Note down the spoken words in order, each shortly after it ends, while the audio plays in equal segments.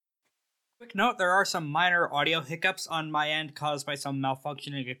Quick note, there are some minor audio hiccups on my end caused by some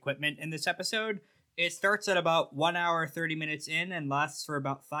malfunctioning equipment in this episode. It starts at about 1 hour, 30 minutes in and lasts for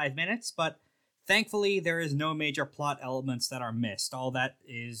about 5 minutes, but thankfully there is no major plot elements that are missed. All that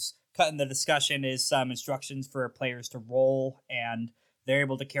is cut in the discussion is some instructions for players to roll, and they're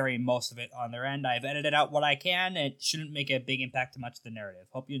able to carry most of it on their end. I've edited out what I can. It shouldn't make a big impact to much of the narrative.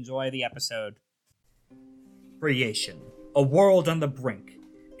 Hope you enjoy the episode. Creation. A world on the brink.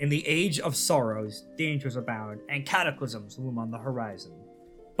 In the age of sorrows, dangers abound, and cataclysms loom on the horizon.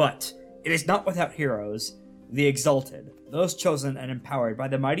 But it is not without heroes. The exalted, those chosen and empowered by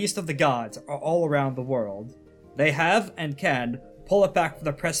the mightiest of the gods, are all around the world. They have, and can, pull it back from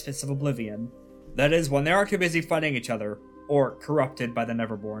the precipice of oblivion. That is, when they aren't too busy fighting each other, or corrupted by the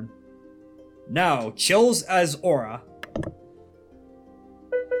Neverborn. Now, chills as Aura.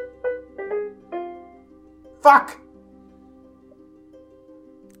 Fuck!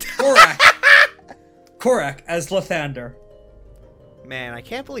 Korak as Lathander. Man, I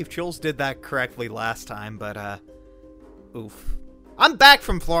can't believe Jules did that correctly last time, but, oof. I'm back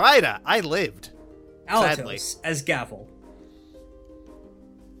from Florida! I lived. Sadly. Alatos as Gavel.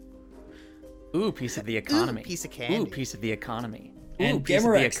 Ooh, piece of the economy. Ooh, piece of candy. Ooh, piece of the economy. Ooh, And piece of the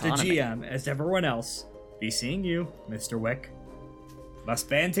Gamerex, the economy. GM, as everyone else. Be seeing you, Mr. Wick. Must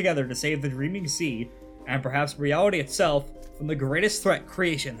band together to save the Dreaming Sea, and perhaps reality itself, from the greatest threat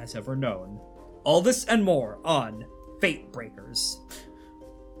creation has ever known. All this and more on Fate Breakers.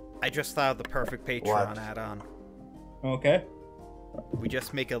 I just thought of the perfect Patreon What? add-on. Okay. We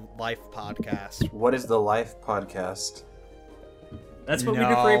just make a life podcast. What is the Life Podcast? That's what we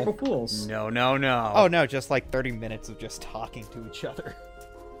do for April Fools. No. Oh no, just like 30 minutes of just talking to each other.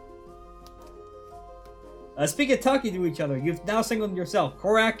 Speaking of talking to each other, you've now singled yourself.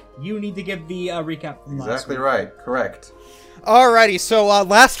 Korak, you need to give the recap from last Exactly week. right. Correct. Alrighty, so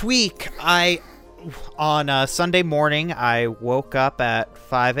last week, on Sunday morning, I woke up at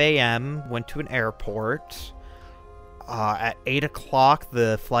 5 a.m., went to an airport. At 8 o'clock,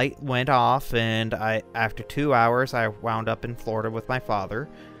 the flight went off, and after 2 hours, I wound up in Florida with my father.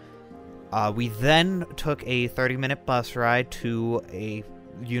 We then took a 30-minute bus ride to a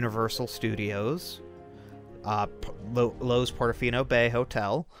Universal Studios, Lowe's Portofino Bay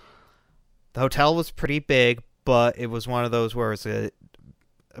Hotel. The hotel was pretty big, but it was one of those where it's a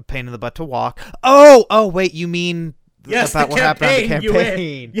pain in the butt to walk. Oh, wait, you mean Yes, about the what happened on the campaign, you win.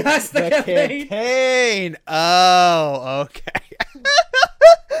 campaign? Yes, the campaign. Oh, okay.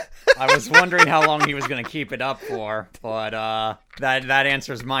 I was wondering how long he was going to keep it up for, but that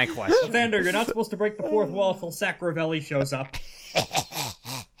answers my question. Lathander, you're not supposed to break the fourth wall until Sacravelli shows up.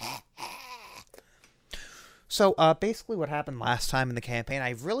 So, basically what happened last time in the campaign, I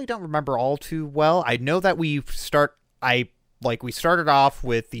really don't remember all too well. I know that we started off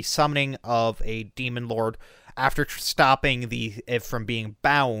with the summoning of a demon lord after stopping it from being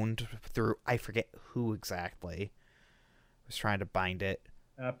bound through, I forget who exactly was trying to bind it.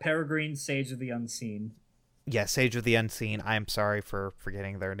 Peregrine, Sage of the Unseen. Yeah, Sage of the Unseen. I am sorry for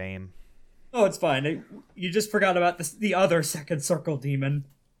forgetting their name. Oh, it's fine. You just forgot about the other second circle demon.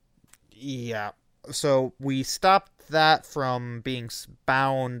 Yeah. So we stopped that from being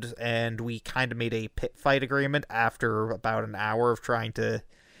bound, and we kind of made a pit fight agreement after about an hour of trying to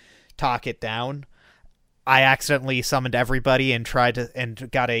talk it down. I accidentally summoned everybody and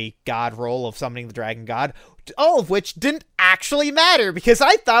got a god roll of summoning the dragon god, all of which didn't actually matter because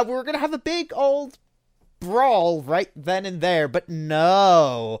I thought we were going to have a big old brawl right then and there, but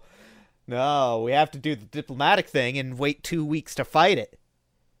no, we have to do the diplomatic thing and wait 2 weeks to fight it.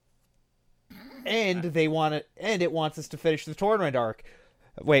 And it wants us to finish the tournament arc.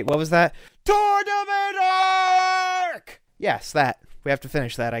 Wait, what was that? Tournament arc! Yes, that. We have to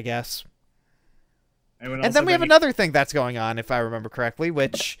finish that, I guess. And then we have another thing that's going on, if I remember correctly,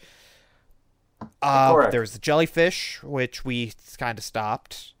 which... there's the jellyfish, which we kind of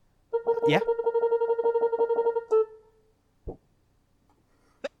stopped. Yeah?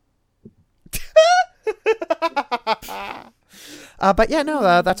 But yeah,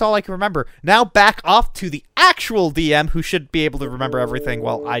 no, that's all I can remember. Now back off to the actual DM, who should be able to remember everything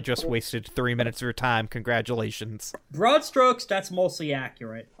while I just wasted 3 minutes of your time. Congratulations. Broad strokes, that's mostly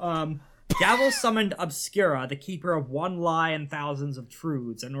accurate. Gavel summoned Obscura, the keeper of one lie and thousands of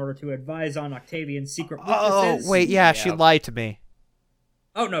truths, in order to advise on Octavian's secret witnesses. Oh, wait, yeah, she lied to me.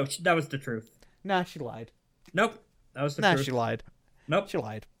 Oh, no, that was the truth. Nah, she lied. Nope, that was the truth. Nah, she lied. Nope. She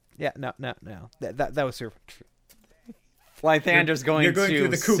lied. Yeah, no. That was her truth. Lathander's going You're going to through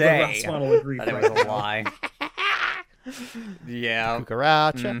the Cougar say Ross model of grief that it right was a now. lie. Yeah.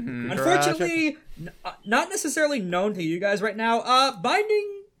 Cucaracha. Mhm. Unfortunately, not necessarily known to you guys right now,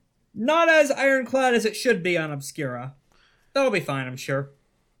 Binding not as ironclad as it should be on Obscura. That'll be fine, I'm sure.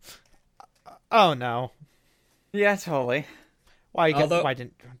 Oh no. Yeah, totally. Why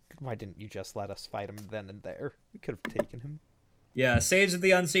didn't you just let us fight him then and there? We could have taken him. Yeah, Sage of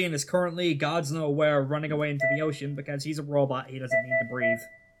the Unseen is currently, gods know where, running away into the ocean because he's a robot, he doesn't need to breathe.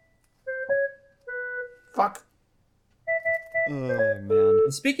 Fuck. Oh, man.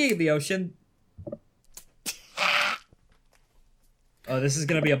 And speaking of the ocean... Oh, this is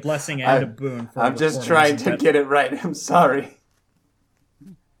gonna be a blessing and a boon for I'm just trying to get it right. I'm sorry.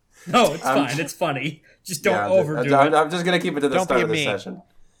 No, it's fine. It's funny. Just don't overdo it. I'm just gonna keep it to the start of the session.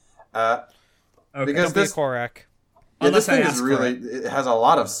 Okay. Because Don't be a Korak. Yeah, this thing is really... It has a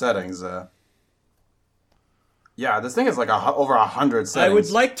lot of settings. Yeah, this thing is like over 100 settings. I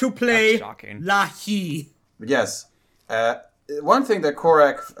would like to play Lahi. Yes. One thing that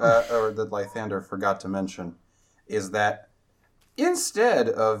Korak, or that Lythander forgot to mention, is that instead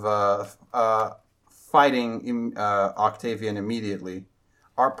of fighting Octavian immediately,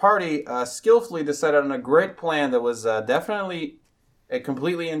 our party skillfully decided on a great plan that was definitely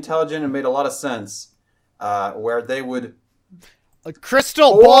completely intelligent and made a lot of sense. Where they would... A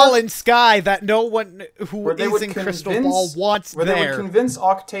crystal ball in sky that no one who is in crystal ball wants there. Where they would convince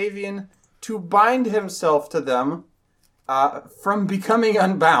Octavian to bind himself to them from becoming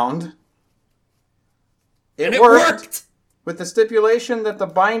unbound. It worked! With the stipulation that the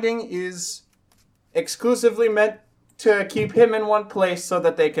binding is exclusively meant to keep him in one place so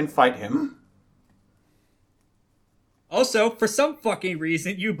that they can fight him. Also, for some fucking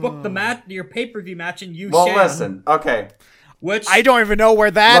reason, you booked your pay-per-view match in Yushan. Well, listen, okay. Which I don't even know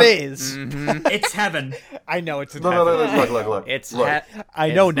where that is. Mm-hmm. It's heaven. I know it's in heaven. Look. I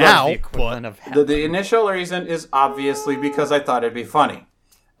know now. The equivalent of heaven. The initial reason is obviously because I thought it'd be funny.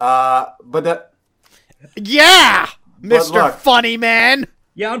 Yeah! Mr. Funny Man!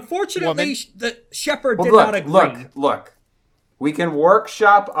 Yeah, unfortunately, the Shepherd did not agree. Look. We can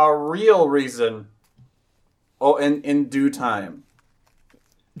workshop a real reason in due time.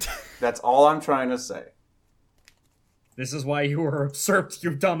 That's all I'm trying to say. This is why you were usurped,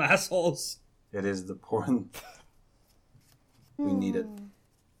 you dumb assholes. It is the porn. We need it.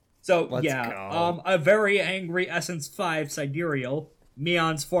 So, a very angry Essence 5 Sidereal,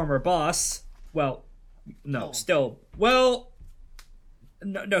 Mion's former boss, no,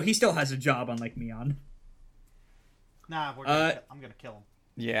 he still has a job, unlike Mion. Nah, I'm gonna kill him.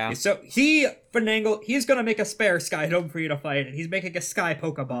 Yeah. So, he's gonna make a spare Sky Dome for you to fight, and he's making a Sky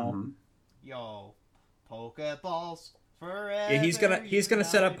Pokeball. Mm-hmm. Yo, Pokeballs forever. Yeah, he's gonna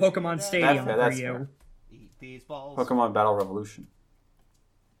set up Pokemon Stadium for you. Eat these balls. Pokemon Battle Revolution.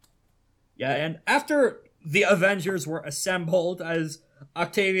 Yeah, and after the Avengers were assembled, as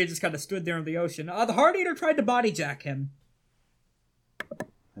Octavia just kind of stood there in the ocean, the Heart Eater tried to body jack him.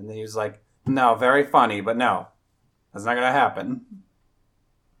 And then he was like, no, very funny, but no. That's not gonna happen.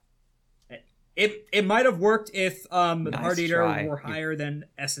 It might have worked if the Heart Eater were higher than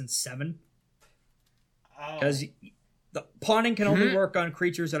Essence 7. Because the pawning can only work on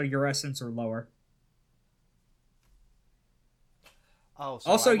creatures that are your Essence or lower.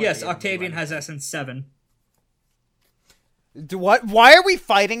 Also, yes, Octavian has Essence 7. What? Why are we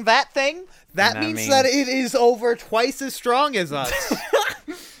fighting that thing? That means that it is over twice as strong as us.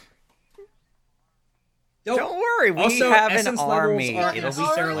 Don't worry, we have an army. It'll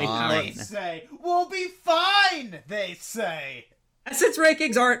be fairly fine. We'll be fine, they say. Essence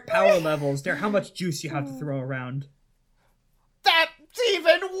rankings aren't power levels. They're how much juice you have to throw around. That's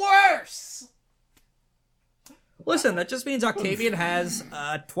even worse! Listen, that just means Octavian has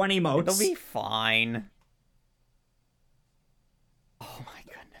 20 motes. It'll be fine. Oh my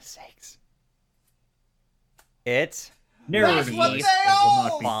goodness sakes. It narrative will not be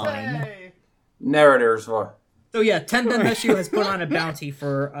fine. Narrator's voice. So yeah, Tenden Meshu has put on a bounty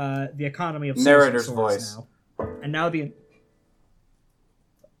for the economy of narrator's voice now. And now the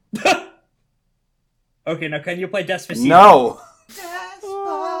okay, now can you play Despacito? No.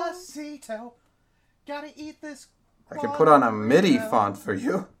 Despacito. Gotta eat this. I can put on a MIDI font for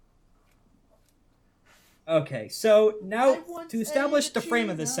you. Okay, so now to establish the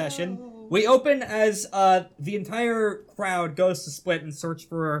frame of this session, we open as the entire crowd goes to split and search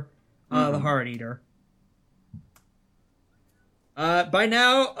for the Heart Eater. By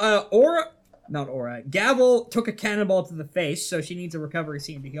now, Gavel took a cannonball to the face, so she needs a recovery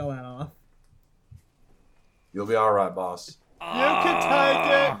scene to heal that off. You'll be alright, boss. You can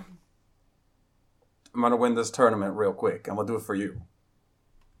take it! I'm gonna win this tournament real quick. I'm gonna do it for you.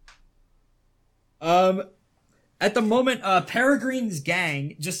 At the moment, Peregrine's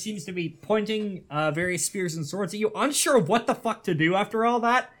gang just seems to be pointing various spears and swords at you, unsure of what the fuck to do after all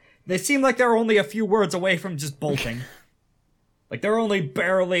that. they seem like they're only a few words away from just bolting. Like, they're only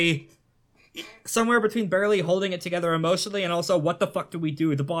barely... somewhere between barely holding it together emotionally and also, what the fuck do we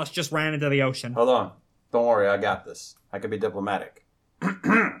do? The boss just ran into the ocean. Hold on. Don't worry, I got this. I can be diplomatic.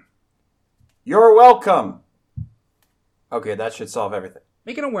 You're welcome! Okay, that should solve everything.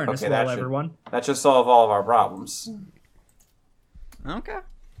 Make an awareness roll, everyone. That should solve all of our problems. Okay.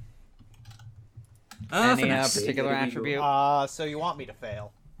 Any Finesse. particular attribute? So you want me to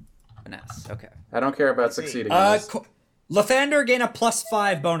fail? Finesse. Okay. I don't care about succeeding in this. Lathander gain a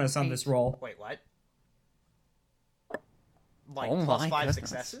 +5 bonus on this roll. Wait, what? Like, Oh plus my 5 goodness.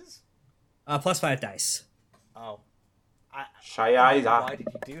 successes? +5 dice. Oh. Shy eyes. Why did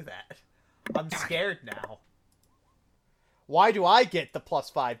you do that? I'm scared now. Why do I get the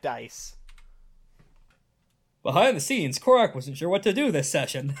 +5 dice? Behind the scenes, Korak wasn't sure what to do this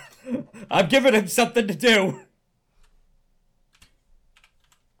session. I'm giving him something to do.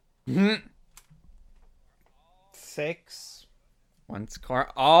 6. Once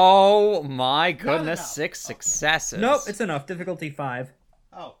Oh my goodness, No. 6 successes. Nope, it's enough. Difficulty 5.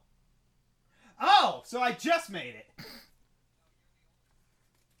 Oh. Oh, so I just made it.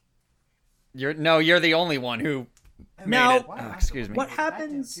 You're the only one who Now, made it. Oh, excuse me. what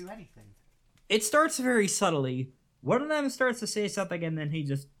happens... do anything. It starts very subtly. One of them starts to say something and then he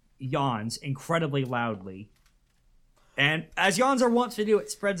just yawns incredibly loudly. And as yawns are wont to do, it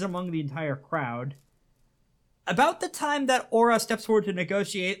spreads among the entire crowd. About the time that Aura steps forward to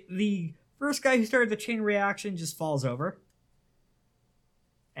negotiate, the first guy who started the chain reaction just falls over.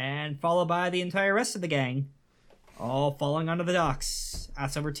 And followed by the entire rest of the gang, all falling onto the docks.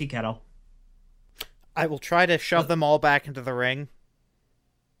 Ass over tea kettle. I will try to shove them all back into the ring.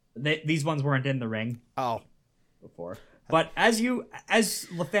 These ones weren't in the ring Oh. before. But as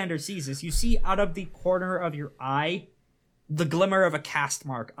Lathander sees this, you see out of the corner of your eye the glimmer of a caste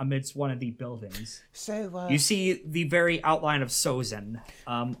mark amidst one of the buildings. So, You see the very outline of Sozin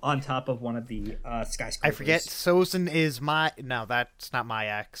on top of one of the skyscrapers. I forget, Sozin is my... No, that's not my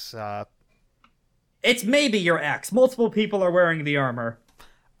ex. It's maybe your ex. Multiple people are wearing the armor.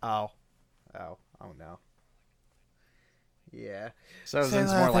 Oh no. Yeah.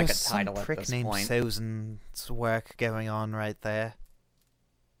 Sozin's more like a there's title some at prick this named point. Sozin's work going on right there.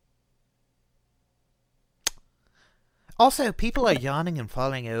 Also, people are yawning and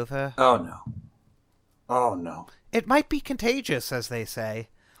falling over. Oh, no. Oh, no. It might be contagious, as they say.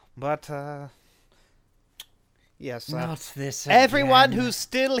 But, yes, Not this again. everyone who's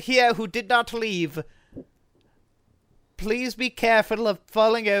still here who did not leave, please be careful of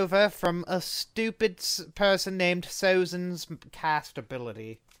falling over from a stupid person named Sozin's cast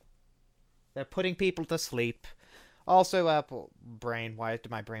ability. They're putting people to sleep. Also, brain. Why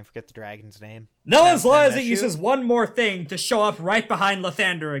did my brain forget the dragon's name? No one's lies it Meshu? uses one more thing to show up right behind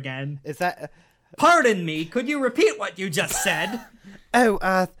Lathander again. Is that... Pardon me, could you repeat what you just said? Oh,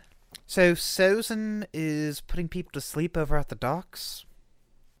 so Sozin is putting people to sleep over at the docks?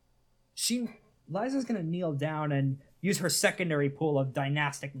 Liza's gonna kneel down and use her secondary pool of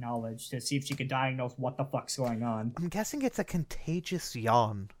dynastic knowledge to see if she can diagnose what the fuck's going on. I'm guessing it's a contagious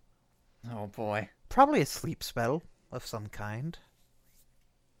yawn. Oh boy. Probably a sleep spell of some kind.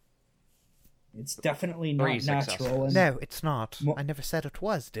 It's definitely Three not natural. successes. And No, it's not. Well- I never said it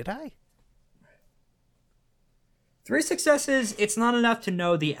was, did I? 3 successes, it's not enough to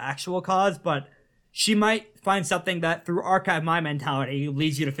know the actual cause, but she might find something that, through archive my mentality,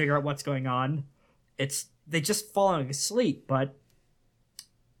 leads you to figure out what's going on. They just falling asleep, but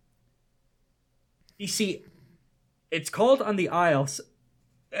you see, it's called on the Isles,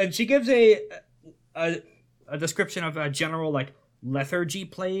 and she gives a description of a general, like, lethargy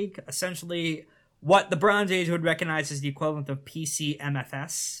plague, essentially what the Bronze Age would recognize as the equivalent of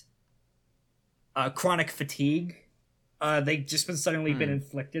PCMFS, chronic fatigue. They've just suddenly been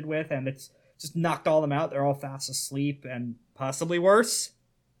inflicted with, and it's just knocked all them out. They're all fast asleep, and possibly worse.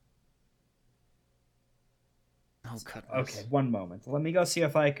 Oh goodness. Okay, one moment. Let me go see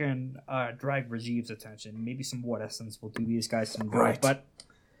if I can drag Rajiv's attention. Maybe some wood essence will do these guys some good. Right. But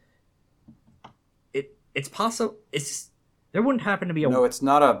it's possible. There wouldn't happen to be a. No, it's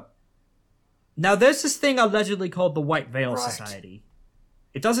not a... Now, there's this thing allegedly called the White Veil Right. Society.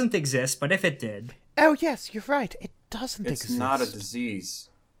 It doesn't exist, but if it did, Oh, yes, you're right. It doesn't It's exist. not a disease.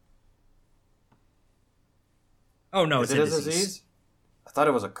 oh no, Is it's it a a disease. disease? I thought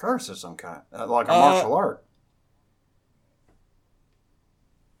it was a curse of some kind. Like a martial art.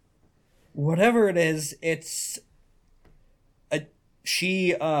 Whatever it is, it's.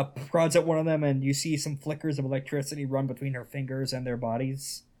 She prods at one of them, and you see some flickers of electricity run between her fingers and their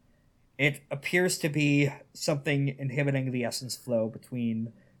bodies. It appears to be something inhibiting the essence flow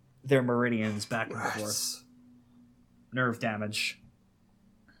between their meridians back and forth. Nerve damage.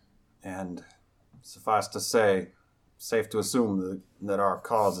 And suffice to say, safe to assume that our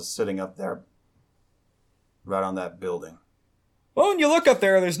cause is sitting up there, right on that building. Well, when you look up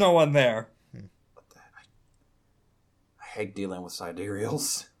there, there's no one there. I hate dealing with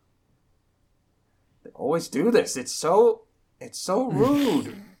sidereals. They always do this. It's so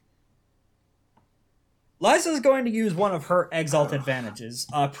rude. Liza's going to use one of her exalt advantages,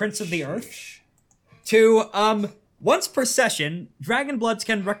 Prince of the Earth, to, once per session, Dragonbloods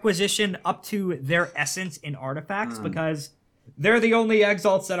can requisition up to their essence in artifacts, because they're the only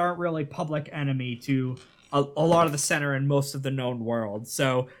exalts that aren't really public enemy to a lot of the center and most of the known world.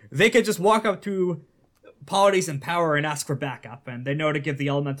 So they could just walk up to polities in power and ask for backup, and they know to give the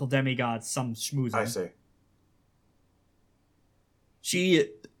elemental demigods some schmoozing. I see. She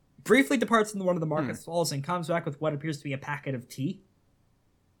briefly departs into one of the market stalls and comes back with what appears to be a packet of tea.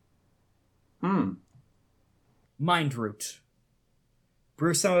 Mind root.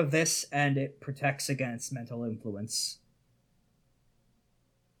 Brew some of this, and it protects against mental influence.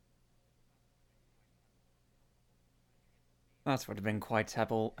 That would have been quite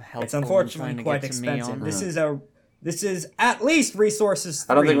helpful. It's unfortunately quite expensive. This is at least resources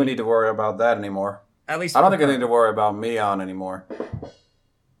 3. I don't think we need to worry about that anymore. At least I don't think we need to worry about Meon anymore.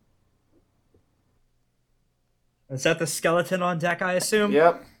 Is that the skeleton on deck, I assume?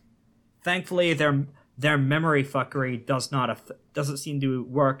 Yep. Thankfully, their memory fuckery doesn't seem to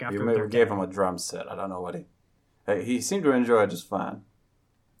work after You they're gave dead. him a drum set. I don't know what he seemed to enjoy it just fine.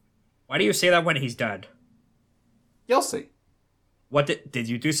 Why do you say that when he's dead? You'll see. What did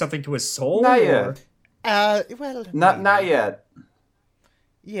you do something to his soul? Not yet. Well... Not yet.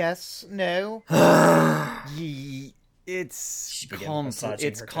 Yes, no. It's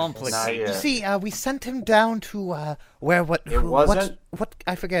massaging her complicated. You see, we sent him down to, where, what... It wasn't... What,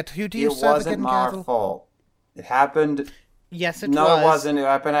 I forget. Who do you It serve wasn't again, our Gavel? fault. It happened... Yes, it No, was. it wasn't.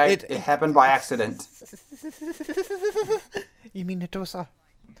 It happened by accident. You mean it was,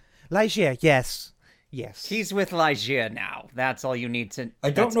 Ligier, yes. Yes. He's with Ligier now. That's all you need to.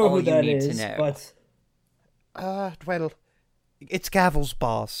 I don't know who that is, but well, it's Gavel's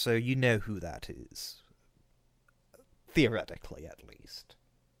boss, so you know who that is. Theoretically, at least.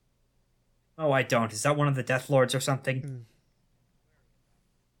 oh, I don't. Is that one of the Death Lords or something?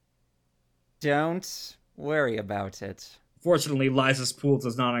 Don't worry about it. Fortunately, Liza's pool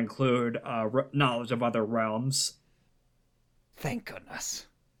does not include knowledge of other realms. Thank goodness.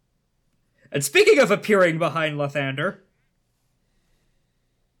 And speaking of appearing behind Lathander,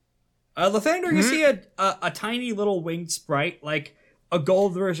 you see a tiny little winged sprite, like a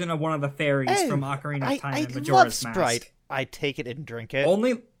gold version of one of the fairies from Ocarina of Time and Majora's Mask. Sprite. I take it and drink it.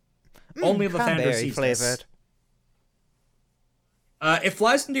 Only Lathander sees flavored. this. It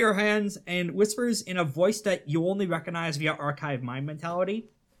flies into your hands and whispers in a voice that you only recognize via Archive Mind Mentality.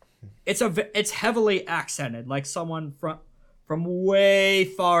 It's heavily accented, like someone from way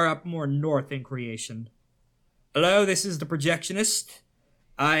far up more north in creation. Hello, this is the Projectionist.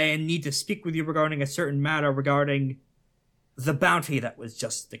 I need to speak with you regarding a certain matter regarding the bounty that was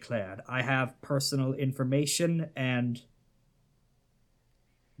just declared. I have personal information and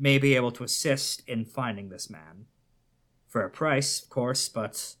may be able to assist in finding this man. For a price, of course,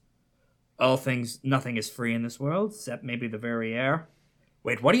 but nothing is free in this world, except maybe the very air.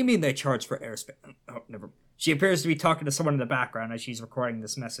 Wait, what do you mean they charge for airspace? Oh, never. She appears to be talking to someone in the background as she's recording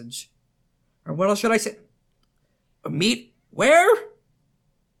this message. Or what else should I say? Meet? Where?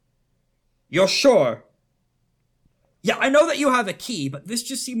 You're sure? Yeah, I know that you have a key, but this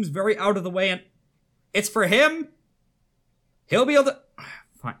just seems very out of the way, and it's for him? He'll be able to...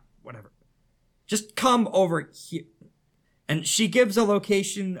 Fine, whatever. Just come over here. And she gives a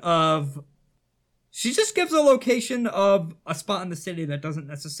location of... She just gives a location of a spot in the city that doesn't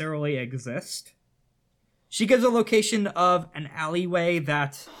necessarily exist. She gives a location of an alleyway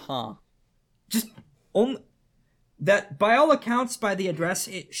that... Just... that, by all accounts, by the address,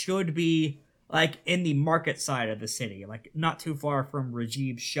 it should be, like, in the market side of the city. Like, not too far from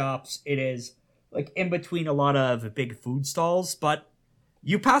Rajib's shops. It is, like, in between a lot of big food stalls, but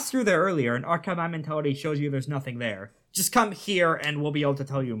you passed through there earlier, and Archive Mind Mentality shows you there's nothing there. Just come here, and we'll be able to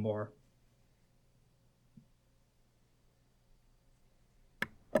tell you more.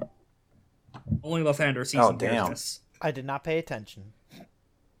 Only Lathander sees and hears this. I did not pay attention.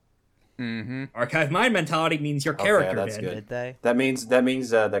 Archive Mind Mentality means your character that's did. good. Did they? That means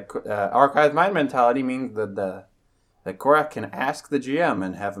that Archive Mind Mentality means that Korak can ask the GM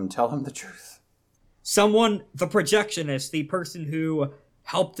and have him tell him the truth. Someone, the Projectionist, the person who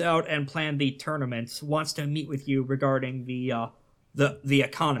helped out and planned the tournament, wants to meet with you regarding the the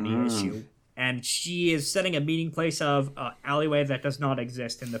economy issue. And she is setting a meeting place of alleyway that does not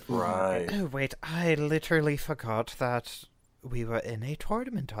exist in the food market. Oh, wait, I literally forgot that we were in a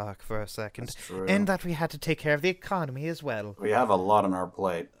tournament arc for a second. That's true. And that we had to take care of the economy as well. We have a lot on our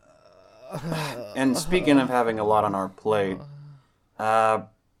plate. And speaking of having a lot on our plate,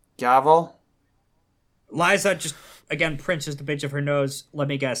 Gavel? Liza just, again, pinches the bridge of her nose. Let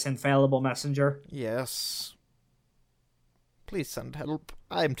me guess, infallible messenger? Yes. Please send help.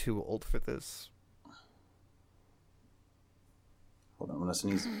 I'm too old for this. Hold on, I'm gonna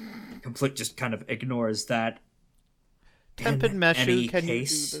sneeze. Complete just kind of ignores that. Tempin any Meshu, can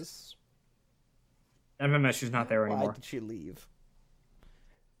case- you do this? Tempin Meshu's not there Why anymore. did she leave?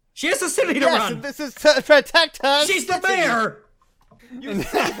 She has a city to Yes, run! and this is to protect her! She's the mayor! You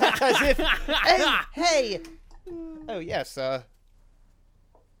say that as if... Hey! Oh, yes,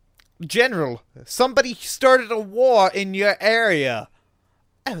 General, somebody started a war in your area.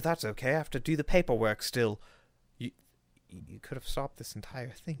 Oh, that's okay. I have to do the paperwork still. You could have stopped this entire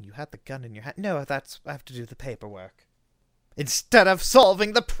thing. You had the gun in your hand. No, I have to do the paperwork. Instead of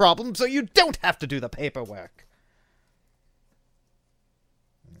solving the problem so you don't have to do the paperwork.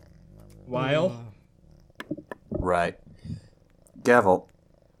 While. Right. Gavel.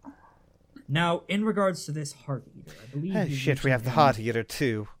 Now, in regards to this heart eater, I believe... Oh, you shit, we have the mentioned heart him- eater,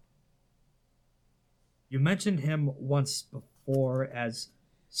 too. You mentioned him once before as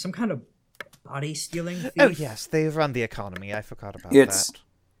some kind of body-stealing thief. Oh, yes, they run the economy. I forgot about It's that.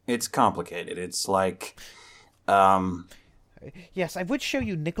 it's complicated. It's like Yes, I would show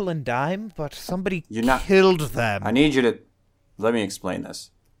you nickel and dime, but somebody You're not- killed them. I need you to let me explain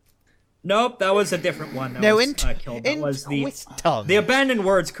this. Nope, that was a different one that No, was in killed. That was the... twist tongue. The Abandoned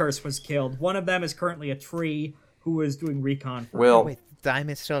Words curse was killed. One of them is currently a tree who is doing recon. Will Wait, Dime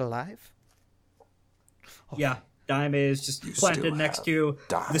is still alive? Yeah, Dime is just planted still next have to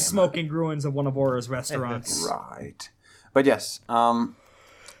Dime. the smoking ruins of one of Auror's restaurants. right. But yes, the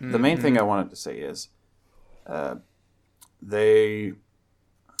main thing I wanted to say is they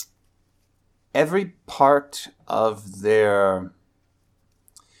every part of their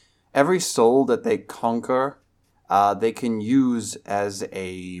every soul that they conquer they can use as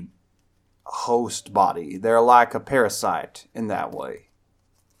a host body. They're like a parasite in that way.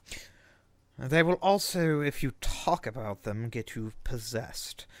 They will also, if you talk about them, get you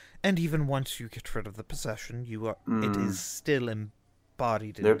possessed. And even once you get rid of the possession, it is still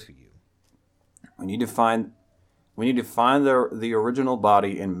embodied They're- into you. We need to find the original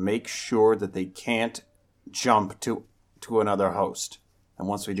body and make sure that they can't jump to another host. And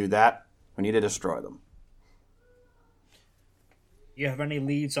once we do that, we need to destroy them. Do you have any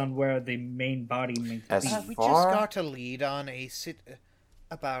leads on where the main body may As be? We far- just got a lead on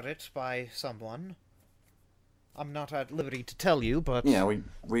about it by someone. I'm not at liberty to tell you, but... Yeah, we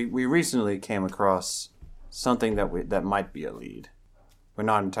recently came across something that might be a lead. We're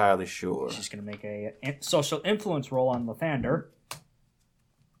not entirely sure. She's going to make a social influence roll on Lathander.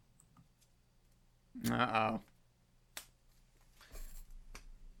 Uh-oh.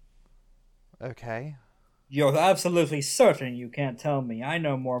 Okay. You're absolutely certain you can't tell me. I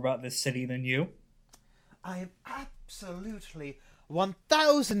know more about this city than you. I am absolutely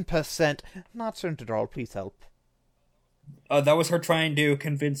 1000% not certain at all. Please help. That was her trying to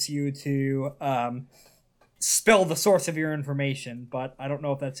convince you to spill the source of your information, but I don't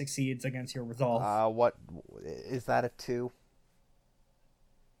know if that succeeds against your resolve. What... Is that a 2?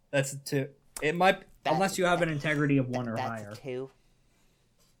 That's a 2. It might, unless you have an integrity of 1 or higher. That's a 2.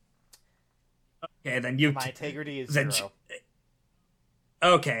 Okay, then you... My integrity is then 0.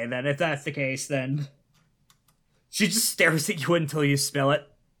 Okay, then if that's the case, then... She just stares at you until you spill it.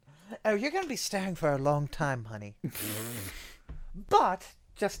 Oh, you're going to be staring for a long time, honey. But,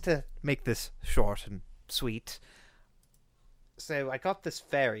 just to make this short and sweet, so I got this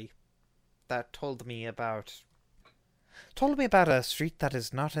fairy that told me about a street that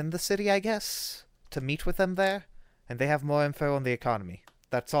is not in the city, I guess, to meet with them there, and they have more info on the economy.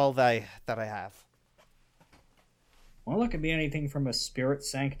 That's all that I have. Well, it could be anything from a spirit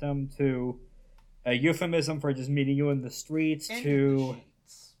sanctum to a euphemism for just meeting you in the streets to...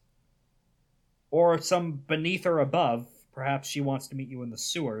 Or some beneath or above. Perhaps she wants to meet you in the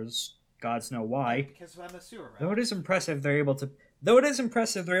sewers. Gods know why. Because I'm a sewer rat. Though it is impressive they're able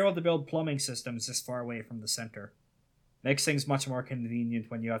to build plumbing systems this far away from the center. Makes things much more convenient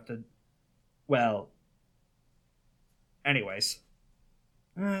when you have to... Well... Anyways.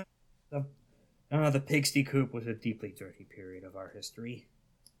 The pigsty coop was a deeply dirty period of our history.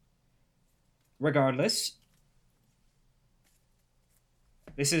 Regardless,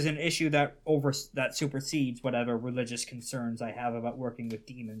 This is an issue that supersedes whatever religious concerns I have about working with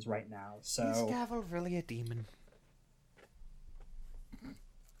demons right now. So is Gavel really a demon?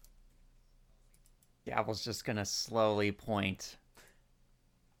 Gavel's just gonna slowly point.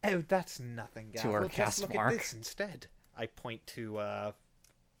 Oh, that's nothing, Gavel. To our Just cast look mark. at this instead. I point to, I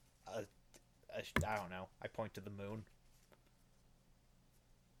don't know. I point to the moon.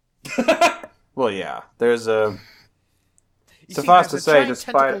 Well, yeah. There's a... You Suffice see, there's to a say, giant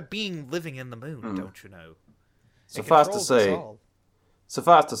despite... tentacle being living in the moon, don't you know? It Suffice to controls us say... all.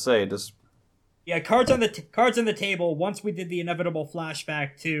 Suffice to say, yeah, cards on the table. Once we did the inevitable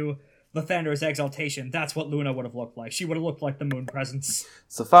flashback to Lathander's exaltation, that's what Luna would have looked like. She would have looked like the moon presence.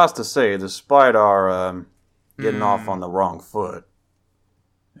 Suffice to say, despite our getting off on the wrong foot,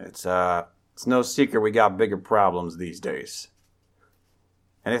 it's no secret we got bigger problems these days.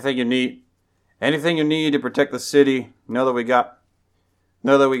 Anything you need to protect the city, know that we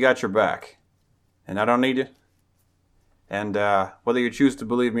got your back, and I don't need it. And whether you choose to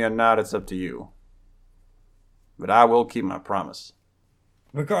believe me or not, it's up to you. But I will keep my promise.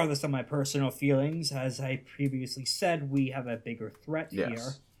 Regardless of my personal feelings, as I previously said, we have a bigger threat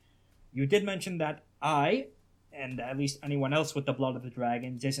here. You did mention that I, and at least anyone else with the blood of the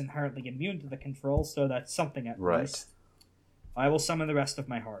dragons, is inherently immune to the control, so that's something at least. I will summon the rest of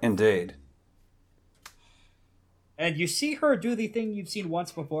my heart. Indeed. And you see her do the thing you've seen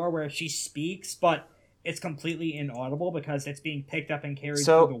once before, where she speaks, but it's completely inaudible because it's being picked up and carried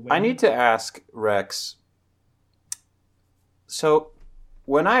through the wind. So, I need to ask, Rex. So,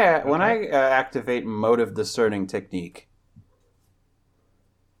 when I activate motive discerning technique,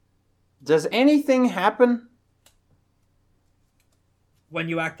 does anything happen? When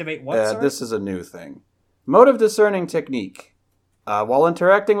you activate what, sorry? This is a new thing. Motive discerning technique. While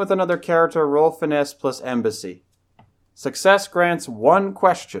interacting with another character, roll finesse plus embassy. Success grants 1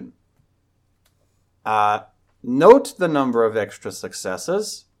 question. Note the number of extra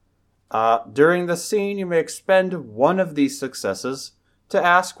successes. During the scene, you may expend one of these successes to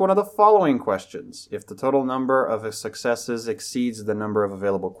ask one of the following questions. If the total number of successes exceeds the number of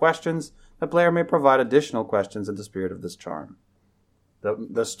available questions, the player may provide additional questions in the spirit of this charm.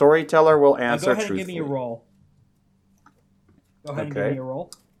 The storyteller will answer go ahead truthfully. and give me a roll. Go ahead and give me a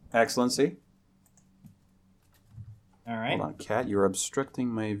roll. Excellency. All right. Hold on, Cat. You're obstructing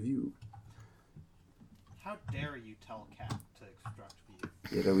my view. How dare you tell Cat to obstruct view?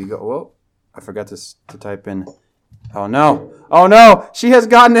 Yeah, there we go. Whoa. I forgot to type in... Oh, no. Oh, no. She has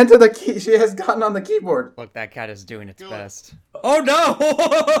gotten into the key. She has gotten on the keyboard. Look, that cat is doing its best. Oh,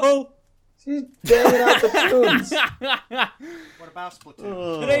 no! She's banging out the tunes. What about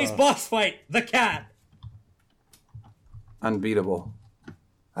Splatoon? Today's boss fight, the cat. Unbeatable.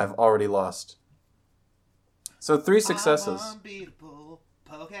 I've already lost. So 3 successes. Unbeatable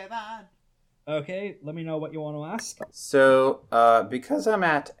Pokemon. Okay, let me know what you want to ask. So because I'm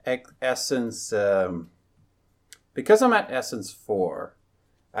at essence, essence 4,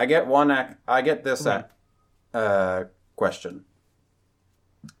 I get this question.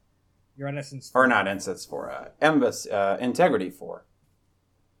 You're at essence 4. Or not essence 4. Integrity 4.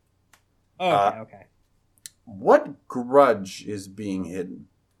 Oh, okay. What grudge is being hidden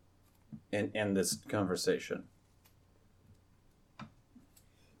in this conversation?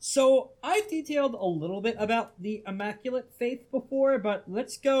 So, I've detailed a little bit about the Immaculate Faith before, but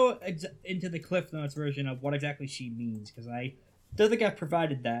let's go into the Cliff Notes version of what exactly she means, because I don't think I've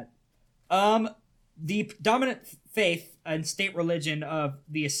provided that. The dominant faith and state religion of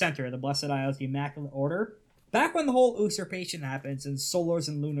the Ascenter, the Blessed Isles, the Immaculate Order, back when the whole usurpation happens and Solars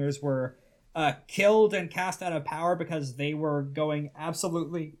and Lunars were killed and cast out of power because they were going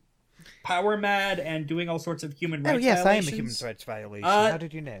absolutely power mad and doing all sorts of human rights violations. Oh, yes, I am a human rights violation. How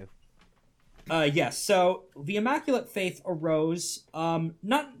did you know? Yes, so the Immaculate Faith arose,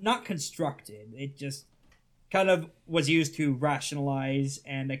 not constructed. It just kind of was used to rationalize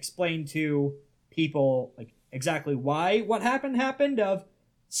and explain to people like exactly why what happened of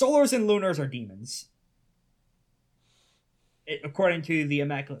Solars and Lunars are demons. According to the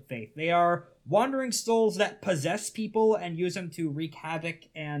Immaculate Faith. They are wandering souls that possess people and use them to wreak havoc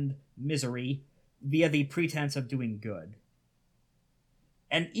and misery via the pretense of doing good.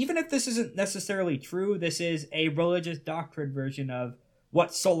 And even if this isn't necessarily true, this is a religious doctrine version of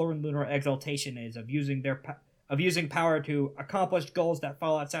what solar and lunar exaltation is, of using power to accomplish goals that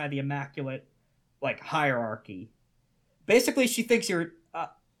fall outside the Immaculate hierarchy. Basically, she thinks you're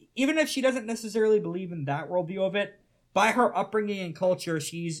even if she doesn't necessarily believe in that worldview of it, by her upbringing and culture,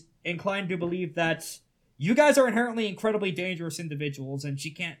 she's inclined to believe that you guys are inherently incredibly dangerous individuals and she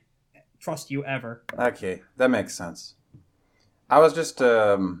can't trust you ever. Okay, that makes sense. I was just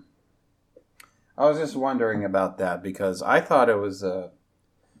wondering about that because I thought it was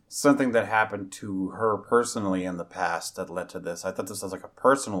something that happened to her personally in the past that led to this. I thought this was like a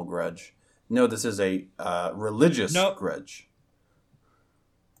personal grudge. No, this is a religious grudge.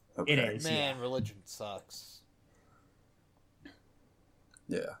 Okay. It is. Man, religion sucks.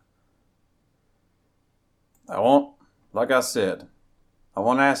 Yeah. Like I said, I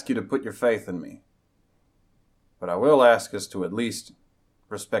won't ask you to put your faith in me. But I will ask us to at least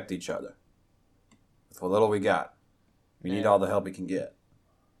respect each other. With what little we got, we need all the help we can get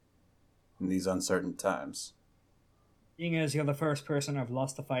in these uncertain times. Being as you're the first person I've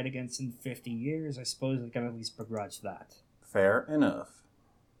lost a fight against in 50 years, I suppose I can at least begrudge that. Fair enough.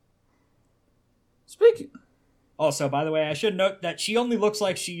 Speaking. Also, by the way, I should note that she only looks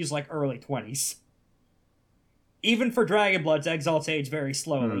like she's like early 20s. Even for Dragonbloods, Exalts age very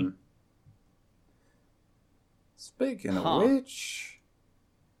slowly. Speaking of which,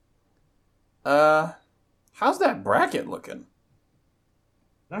 how's that bracket looking?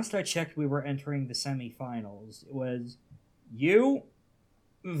 Last I checked, we were entering the semifinals. It was you,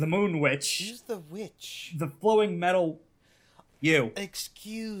 the Moon Witch. Who's the witch? The Flowing Metal. You.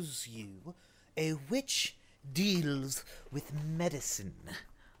 Excuse you. A witch deals with medicine.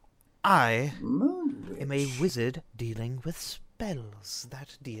 I am a wizard dealing with spells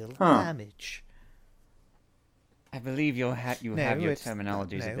that deal damage. I believe you have your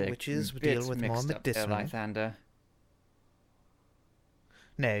terminologies a bit witches bit deal with mixed more up there, medicinal. Lythander.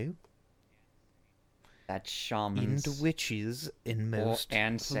 No. That's shamans. And witches in most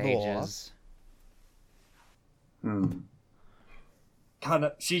and sages.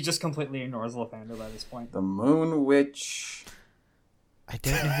 She just completely ignores Lathander by this point. The Moon Witch. I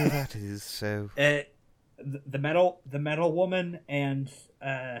don't know who that is, so... The metal woman and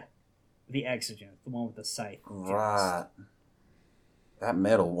the Exigent, the one with the scythe. Right. That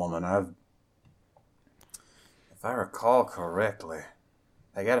metal woman, if I recall correctly,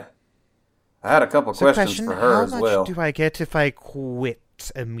 I had a couple questions for her as well. How much do I get if I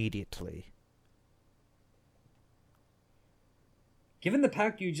quit immediately? Given the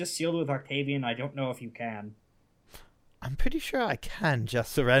pact you just sealed with Octavian, I don't know if you can. I'm pretty sure I can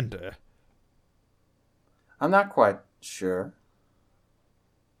just surrender. I'm not quite sure.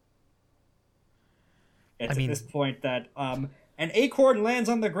 It's at this point that an acorn lands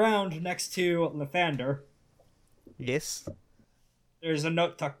on the ground next to Lathander. Yes. There's a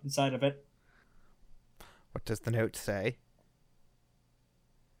note tucked inside of it. What does the note say?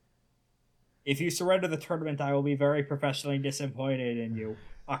 If you surrender the tournament, I will be very professionally disappointed in you,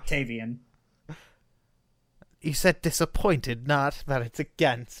 Octavian. You said disappointed, not that it's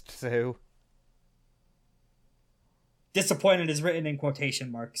against, so... Disappointed is written in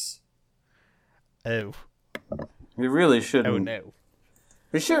quotation marks. Oh. We really shouldn't. Oh, no.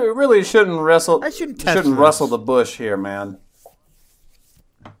 We really shouldn't wrestle. shouldn't rustle the bush here, man.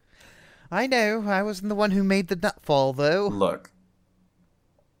 I know. I wasn't the one who made the nut fall, though. Look.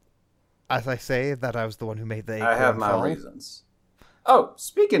 As I say, that I was the one who made the acorn I have my fall. reasons. Oh,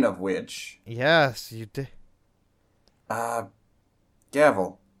 speaking of which... Yes, you did.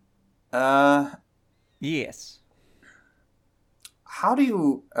 Gavel. Yes. How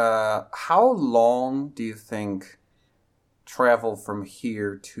long do you think travel from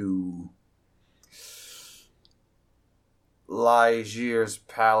here to Ligier's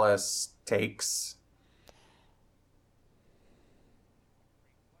palace takes?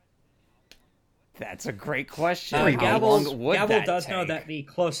 That's a great question. Gavel Gavel does know that the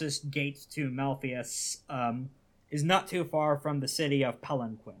closest gate to Malpheus is not too far from the city of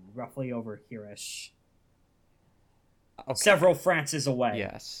Palanquin, roughly over here-ish. Okay. Several Frances away.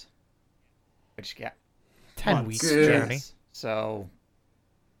 Yes. Which 10 weeks Good. journey. So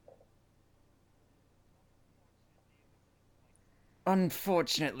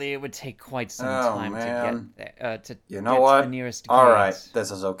unfortunately, it would take quite some time to get there. To you know get what? To the nearest All gate. right,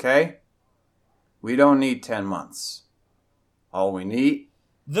 this is okay. We don't need 10 months. All we need.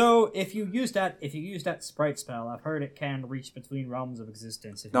 Though, if you use that sprite spell, I've heard it can reach between realms of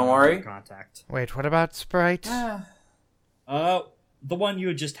existence. If Don't you worry. have contact. Wait, what about Sprite? The one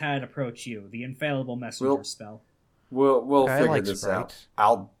you just had approach you, the infallible messenger spell. We'll I figure like this Sprite.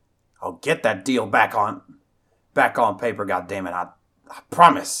 out. I'll get that deal back on paper. Goddammit, I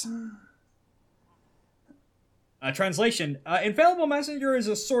promise. Translation: infallible messenger is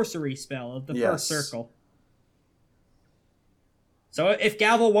a sorcery spell of the first circle. So if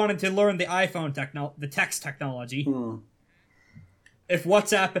Gavel wanted to learn the iPhone the text technology, if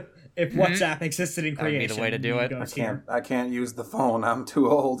WhatsApp existed in creation, that'd be the way to do it. I can't use the phone. I'm too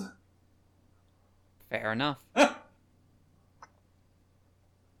old. Fair enough.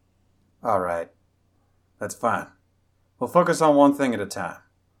 Alright. That's fine. We'll focus on one thing at a time.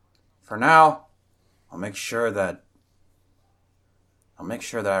 For now, I'll make sure that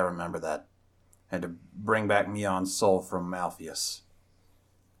I remember that. I had to bring back Mion's soul from Malpheus.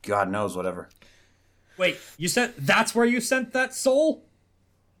 God knows whatever. Wait, that's where you sent that soul?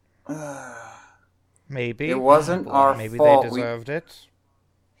 Maybe. It wasn't our Maybe fault. they deserved it.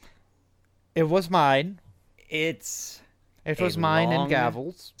 It was mine. It was mine and long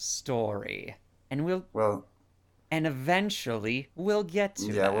Gavel's. story. And and eventually we'll get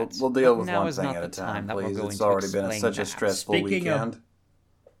to that. We'll deal But with now one is thing not at a the time, that we're please. going It's to already been explain such a that. stressful weekend.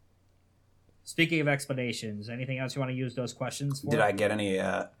 Speaking of explanations, anything else you want to use those questions for? Did I get any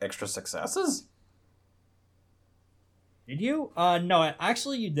extra successes? Did you? No,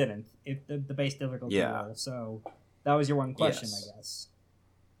 actually you didn't. The base difficulty roll, so that was your one question, Yes. I guess.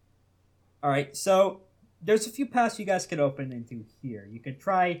 Alright, so there's a few paths you guys could open into here. You could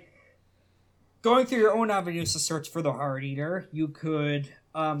try going through your own avenues to search for the Heart Eater. You could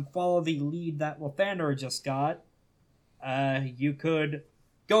follow the lead that Lathander just got. You could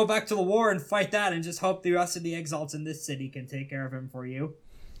go back to the war and fight that and just hope the rest of the Exalts in this city can take care of him for you.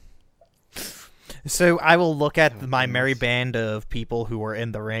 So I will look at my merry band of people who were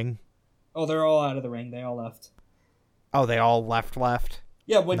in the ring. Oh, they're all out of the ring. They all left. Oh, they all left?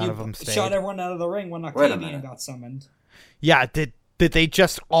 Yeah, when None you of them shot stayed. everyone out of the ring when Wait a Octavian minute. got summoned. Yeah, did they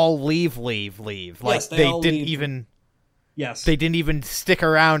just all leave? Like, Yes, they they all didn't leave. even... Yes. They didn't even stick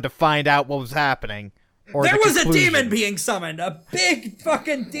around to find out what was happening. Or There the was conclusion. a demon being summoned! A big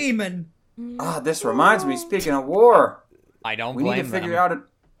fucking demon! This reminds me, speaking of war, I don't we blame need to figure them. out a...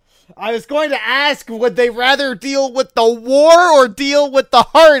 I was going to ask, would they rather deal with the war or deal with the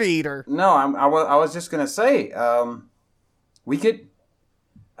Heart Eater? No, I was just going to say, we could...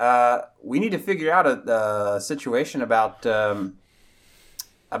 we need to figure out a situation about that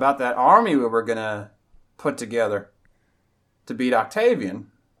army we were going to put together to beat Octavian,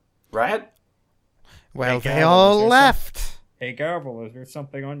 right? Well, Hey, they Gavel, all is there left. Hey, Gavel, is there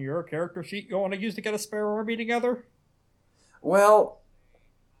something on your character sheet you want to use to get a spare army together? Well,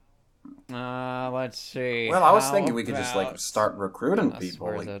 Let's see. I was How thinking we could just about- start recruiting Goodness, people,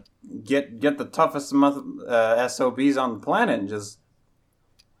 where is like, it? get the toughest SOBs on the planet and just,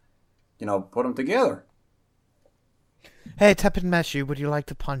 put them together. Hey, Tepid Meshu, would you like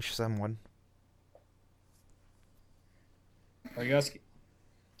to punch someone? Are you asking?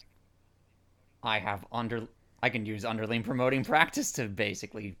 I can use underling promoting practice to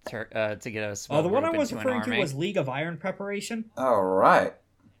basically to get a small The one I group was into an referring to army. was League of Iron preparation. All right.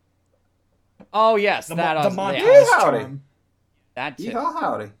 Oh yes, The that montage Yeah, howdy. charm. that too. Yeehaw,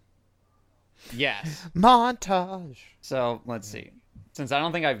 howdy. Yes. Montage. So let's see. Since I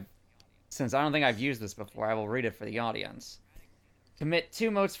don't think I've used this before, I will read it for the audience. Commit 2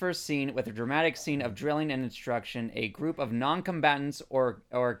 motes per scene with a dramatic scene of drilling and instruction. A group of non-combatants or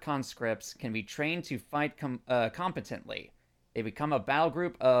conscripts can be trained to fight competently. They become a battle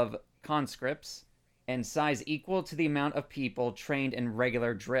group of conscripts in size equal to the amount of people trained in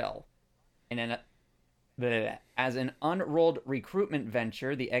regular drill. As an unrolled recruitment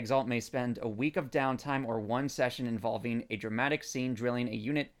venture, the Exalt may spend a week of downtime or 1 session involving a dramatic scene drilling a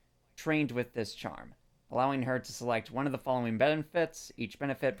unit trained with this charm, allowing her to select one of the following benefits. Each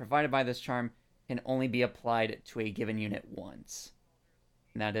benefit provided by this charm can only be applied to a given unit once.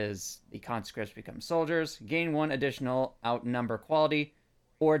 And that is, the conscripts become soldiers, gain 1 additional outnumber quality,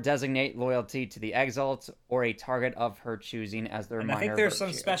 or designate loyalty to the Exalt or a target of her choosing as their And minor I think there's some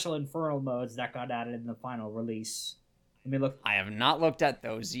virtue. special infernal modes that got added in the final release. Let me look. I have not looked at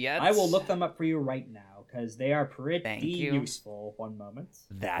those yet. I will look them up for you right now, because they are pretty Thank you. useful. One moment.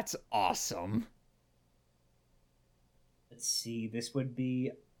 That's awesome. Let's see, this would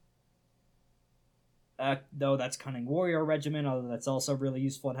be... no, that's Cunning Warrior Regiment, although that's also really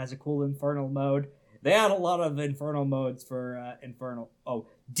useful. It has a cool Infernal mode. They had a lot of Infernal modes for Infernal... Oh,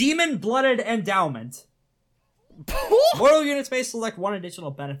 Demon Blooded Endowment. Mortal units may select 1 additional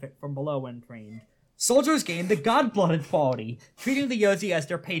benefit from below when trained. Soldiers gain the God-Blooded quality, treating the Yozi as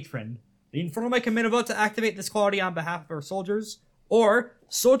their patron. The Infernal may commit a vote to activate this quality on behalf of their soldiers, or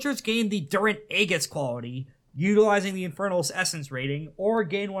soldiers gain the Durant Aegis quality, utilizing the Infernal's Essence rating, or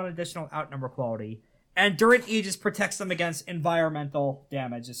gain 1 additional outnumber quality. And Durant Aegis protects them against environmental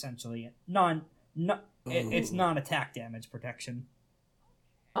damage, essentially. It's non-attack damage protection.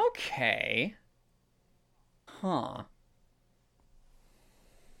 Okay. Huh.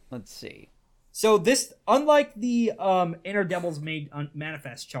 Let's see. So this, unlike the Inner Devil's Made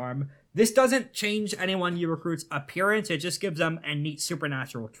Manifest charm, this doesn't change anyone you recruit's appearance. It just gives them a neat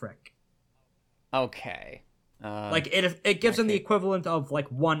supernatural trick. Okay. Like it gives them the equivalent of like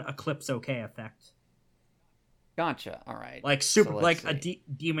one Eclipse OK effect. Gotcha. All right. Like a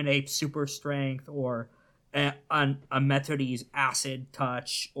Demon Ape super strength, or a Methodes acid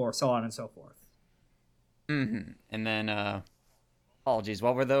touch, or so on and so forth. Mm-hmm. And then apologies.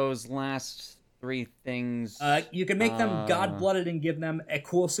 What were those last three things? You can make them god-blooded and give them a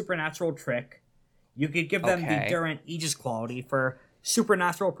cool supernatural trick. You could give them the Durant Aegis quality for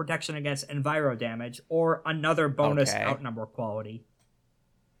supernatural protection against enviro damage, or another bonus outnumber quality.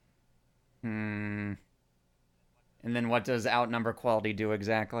 And then what does outnumber quality do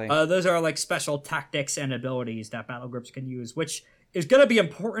exactly? Those are like special tactics and abilities that battle groups can use, which is going to be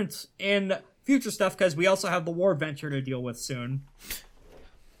important in future stuff because we also have the war venture to deal with soon.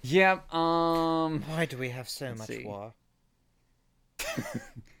 Yep. Why do we have so much war?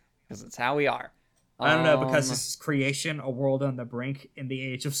 Because it's how we are. I don't know, because this is creation, a world on the brink in the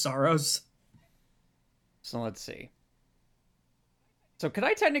Age of Sorrows. So let's see. So could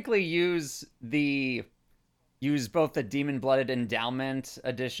I technically use both the Demon Blooded Endowment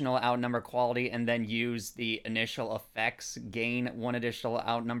additional outnumber quality and then use the initial effects gain one additional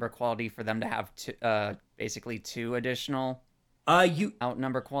outnumber quality for them to have basically two additional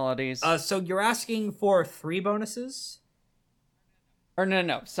outnumber qualities? So you're asking for 3 bonuses? Or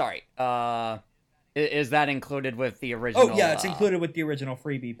no, sorry. Is that included with the original? Oh, yeah, it's included with the original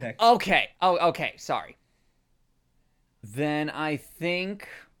freebie pick. Okay. Okay, sorry. Then I think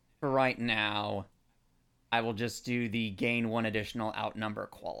for right now, I will just do the gain one additional outnumber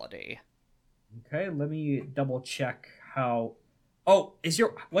quality. Okay, let me double check how... Oh,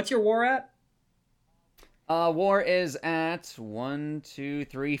 what's your war at? War is at 1, 2,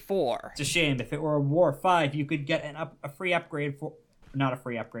 3, 4. It's a shame. If it were a war 5, you could get a free upgrade for... Not a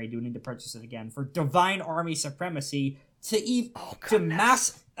free upgrade. You need to purchase it again for Divine Army Supremacy to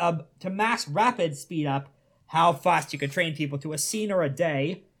mass rapid speed up how fast you can train people to a scene or a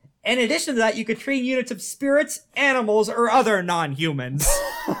day. In addition to that, you could train units of spirits, animals, or other non-humans.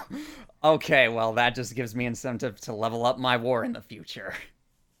 Okay, well, that just gives me incentive to level up my war in the future.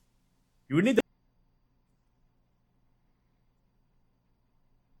 You would need to...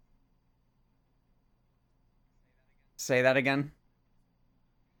 Say that again?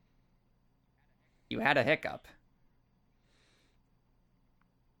 You had a hiccup.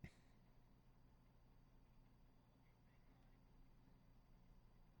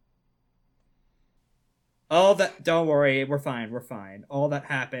 Don't worry, we're fine. All that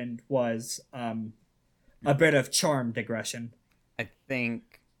happened was a bit of charm digression. I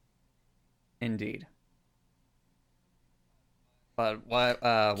think, indeed. But what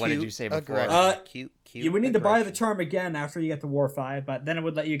did you say before? Cute you would need to buy the charm again after you get to War 5, but then it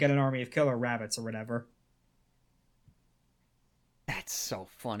would let you get an army of killer rabbits or whatever. That's so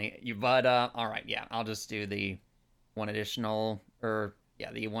funny. But all right, yeah, I'll just do the one additional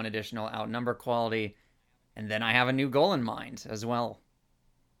outnumber quality, and then I have a new goal in mind as well.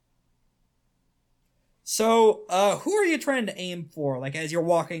 So, who are you trying to aim for? Like, as you're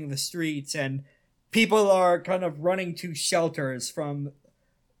walking the streets and people are kind of running to shelters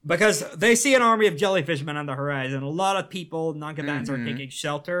because they see an army of jellyfishmen on the horizon. A lot of people, non-combatants, are taking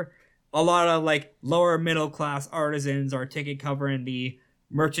shelter. A lot of, like, lower middle-class artisans are taking cover in the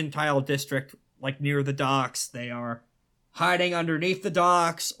mercantile district, like, near the docks. They are hiding underneath the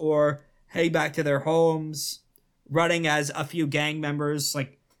docks or heading back to their homes, running as a few gang members,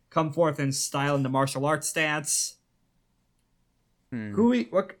 like, come forth in style in the martial arts stance.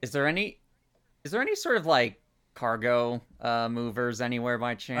 Is there any sort of, like, cargo movers anywhere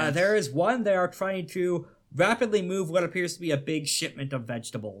by chance? There is one. They are trying to rapidly move what appears to be a big shipment of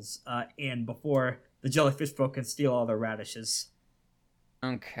vegetables in before the jellyfish folk can steal all their radishes.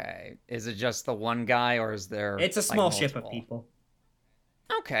 Okay. Is it just the one guy, or is there... It's a small ship of people.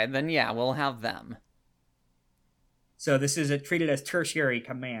 Okay, then yeah, we'll have them. So this is treated as tertiary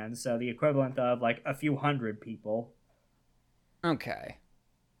command, so the equivalent of, like, a few hundred people. Okay.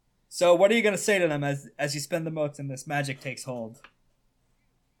 So what are you going to say to them as you spend the motes and this magic takes hold?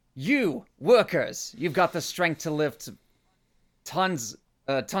 You, workers, you've got the strength to lift tons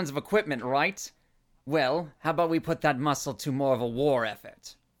of equipment, right? Well, how about we put that muscle to more of a war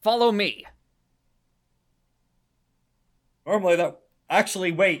effort? Follow me. Normally that...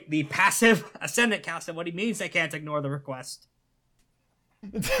 Actually, wait, the passive ascendant caste, and what he means they can't ignore the request.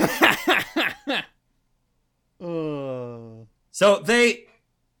 So they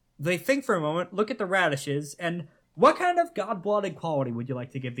think for a moment, look at the radishes, and what kind of god-blooded quality would you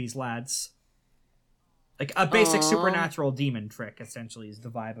like to give these lads? Like, a basic supernatural demon trick, essentially, is the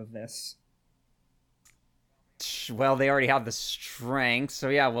vibe of this. Well, they already have the strength, so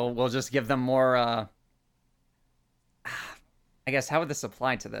yeah, we'll just give them more I guess how would this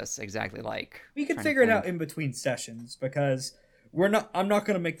apply to this exactly? Like, We could trying to figure it think. out in between sessions, because I'm not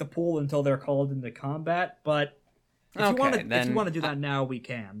going to make the pool until they're called into combat, but if you want to do that now, we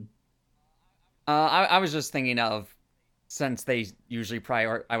can. I was just thinking of, since they usually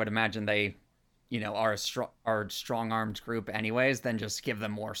I would imagine they, are a strong-armed group anyways, then just give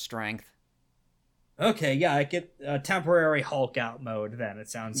them more strength. Okay, yeah, I get temporary Hulk out mode then, it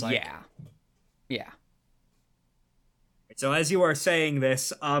sounds like. Yeah. So as you are saying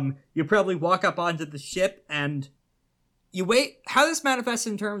this, you probably walk up onto the ship and you wait. How this manifests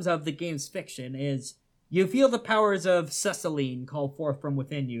in terms of the game's fiction is you feel the powers of Ceciline call forth from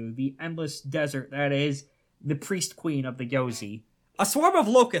within you, the endless desert that is the priest queen of the Yozi. A swarm of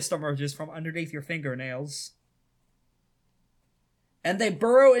locusts emerges from underneath your fingernails, and they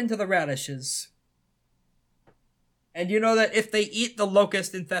burrow into the radishes. And you know that if they eat the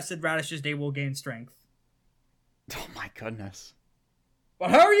locust-infested radishes, they will gain strength. Oh my goodness.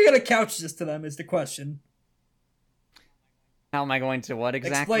 But how are you going to couch this to them is the question. How am I going to what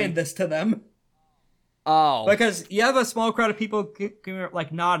exactly? Explain this to them. Oh. Because you have a small crowd of people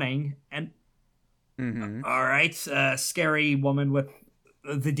like nodding, and Mm-hmm. all right, scary woman with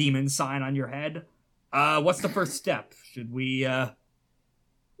the demon sign on your head. What's the first step? Should we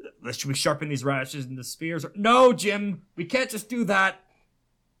sharpen these radishes into spears? No, Jim, we can't just do that.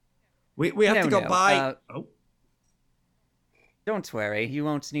 We have to go buy. Don't worry, you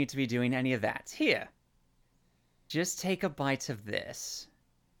won't need to be doing any of that. Here, just take a bite of this.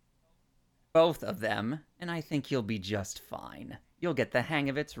 Both of them, and I think you'll be just fine. You'll get the hang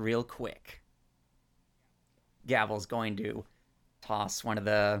of it real quick. Gavel's going to toss one of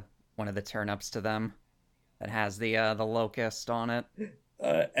the turnips to them that has the locust on it.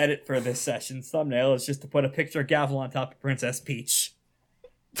 Edit for this session's thumbnail is just to put a picture of Gavel on top of Princess Peach.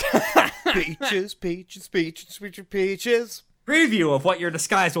 Peaches, peaches, peaches, peaches, peaches. Preview of what your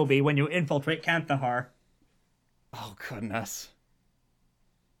disguise will be when you infiltrate Kandahar. Oh, goodness.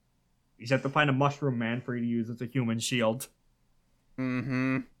 You just have to find a mushroom man for you to use as a human shield.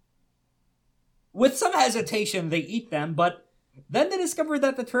 Mm-hmm. With some hesitation, they eat them, but then they discover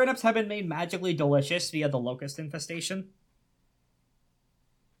that the turnips have been made magically delicious via the locust infestation.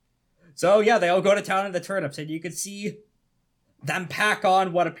 So yeah, they all go to town in the turnips, and you can see them pack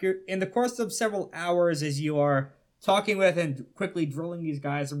on what appear in the course of several hours as you are talking with and quickly drilling these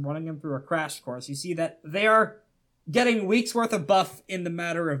guys and running them through a crash course. You see that they are getting weeks worth of buff in the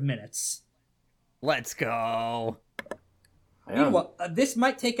matter of minutes. Let's go. Meanwhile, this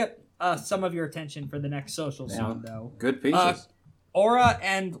might take up some of your attention for the next social soon, though. Good pieces. Aura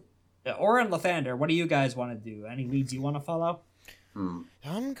and Lathander, what do you guys want to do? Any leads you want to follow?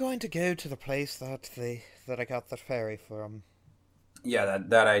 I'm going to go to the place that I got the ferry from. Yeah,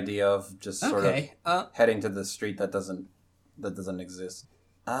 that idea of just sort Okay, of heading to the street that doesn't exist.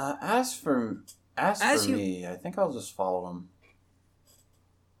 As for me, I think I'll just follow him.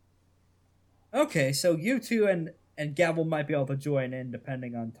 Okay, so you two and Gavel might be able to join in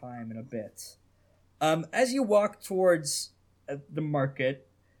depending on time in a bit. As you walk towards the market,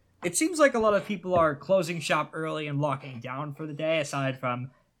 it seems like a lot of people are closing shop early and locking down for the day, aside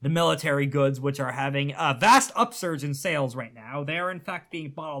from the military goods, which are having a vast upsurge in sales right now. They are in fact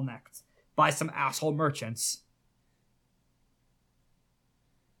being bottlenecked by some asshole merchants.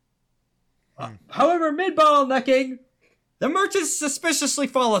 However, mid-bottlenecking, the merchants suspiciously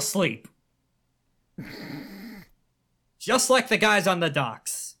fall asleep. Just like the guys on the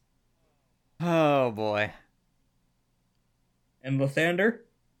docks. Oh, boy. And Lathander?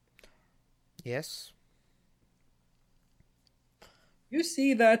 Yes. You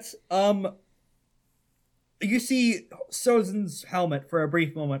see that, you see Sozin's helmet for a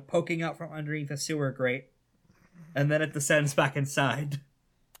brief moment poking out from underneath a sewer grate, and then it descends back inside.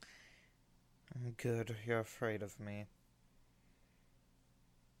 Good, you're afraid of me.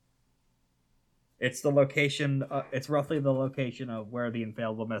 It's the location, it's roughly the location of where the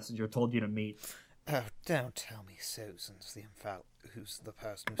infallible messenger told you to meet. Oh, don't tell me Sozin's who's the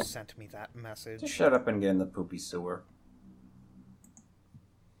person who sent me that message. Just shut up and get in the poopy sewer.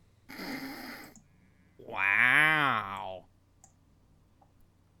 Wow.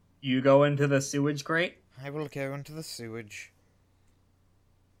 You go into the sewage grate? I will go into the sewage.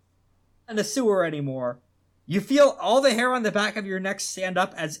 And the sewer anymore. You feel all the hair on the back of your neck stand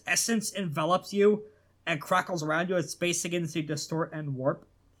up as essence envelops you and crackles around you as space begins to distort and warp.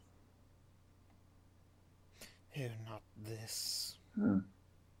 Oh, not this.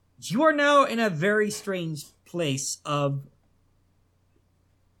 You are now in a very strange place of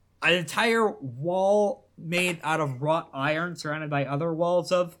an entire wall made out of wrought iron surrounded by other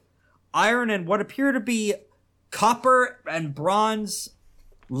walls of iron and what appear to be copper and bronze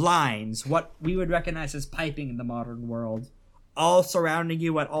lines, what we would recognize as piping in the modern world, all surrounding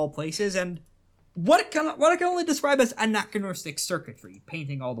you at all places, and what I can only describe as anachronistic circuitry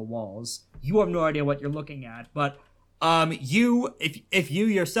painting all the walls. You have no idea what you're looking at, but if you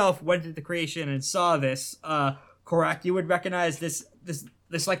yourself went into creation and saw this, Korak, you would recognize this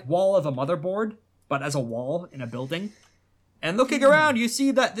like wall of a motherboard, but as a wall in a building. And looking around, you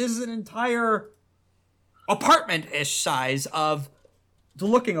see that this is an entire apartment-ish size of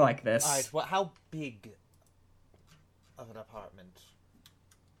looking like this. Alright, well, how big of an apartment?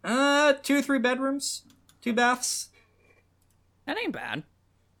 2-3 bedrooms, 2 baths. That ain't bad.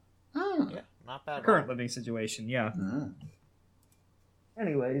 Yeah, not bad. Current living situation, yeah. Mm.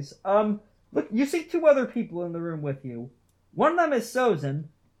 Anyways, look, you see 2 other people in the room with you. One of them is Sozin,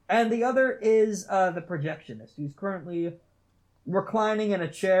 and the other is the projectionist, who's currently reclining in a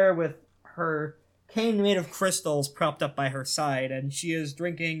chair with her cane made of crystals propped up by her side, and she is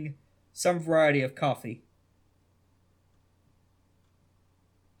drinking some variety of coffee.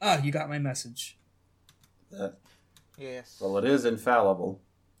 Ah, you got my message. Yes. Well, it is infallible.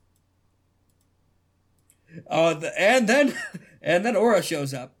 And then Aura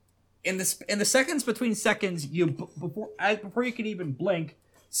shows up. In the seconds between seconds, before you can even blink,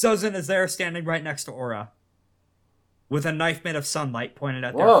 Sozin is there standing right next to Aura, with a knife made of sunlight pointed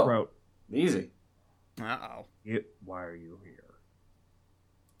at their throat. Easy. Uh-oh. Why are you here?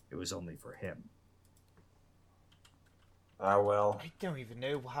 It was only for him. Well. I don't even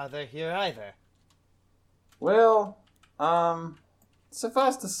know how they're here either. Well,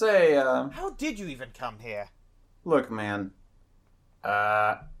 suffice to say, How did you even come here? look, man.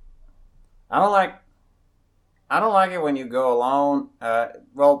 I don't like it when you go alone.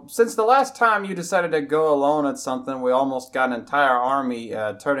 Well, since the last time you decided to go alone at something, we almost got an entire army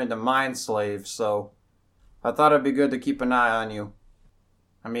turned into mind slaves, so I thought it'd be good to keep an eye on you.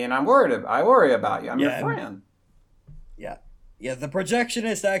 I mean, I worry about you. I'm your friend. Yeah, the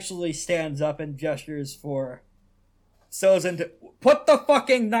projectionist actually stands up and gestures for Sozin to put the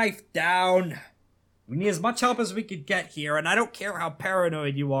fucking knife down. We need as much help as we could get here, and I don't care how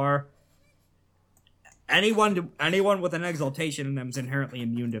paranoid you are. Anyone with an exaltation in them is inherently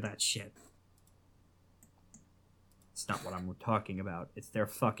immune to that shit. It's not what I'm talking about. It's their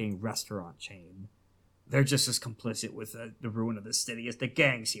fucking restaurant chain. They're just as complicit with the ruin of the city as the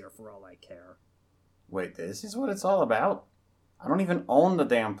gangs here, for all I care. Wait, this is what it's all about? I don't even own the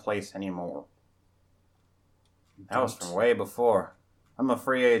damn place anymore. That was from way before. I'm a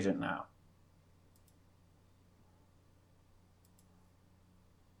free agent now.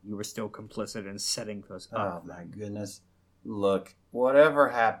 You were still complicit in setting those up. Oh my goodness. Look, whatever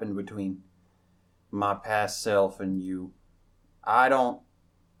happened between my past self and you, I've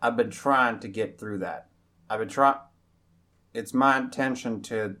been trying to get through that. It's my intention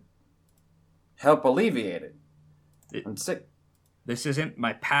to help alleviate it. I'm sick. This isn't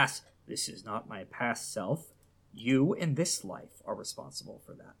my past. This is not my past self. You in this life are responsible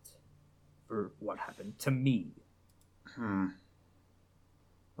for that. For what happened to me.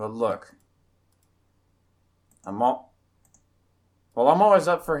 But look, I'm always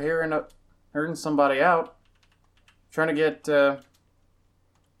up for hearing somebody out, trying to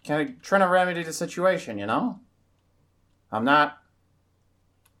remedy the situation, you know. I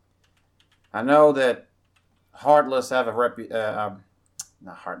know that Heartless have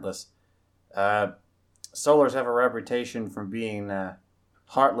not Heartless. Solars have a reputation for being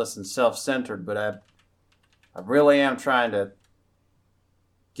heartless and self-centered, but I really am trying to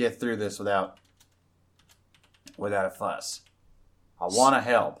get through this without a fuss. I want to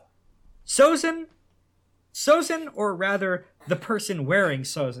help. Sozin, or rather the person wearing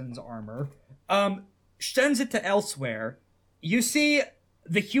Sozin's armor, sends it to elsewhere. You see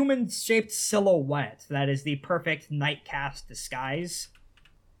the human-shaped silhouette that is the perfect Nightcast disguise.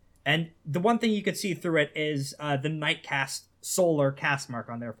 And the one thing you could see through it is the Nightcast solar cast mark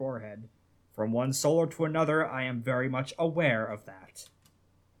on their forehead. From one solar to another, I am very much aware of that.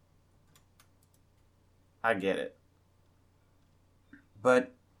 I get it.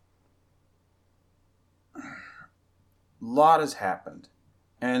 But a lot has happened.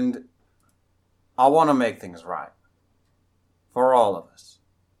 And I want to make things right. For all of us.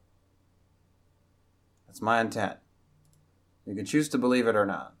 That's my intent. You can choose to believe it or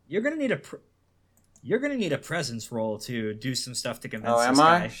not. You're gonna need a presence roll to do some stuff to convince this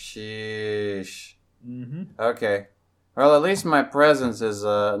guy. I? Sheesh. Mm-hmm. Okay. Well, at least my presence is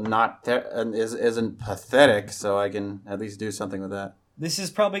isn't pathetic, so I can at least do something with that. This is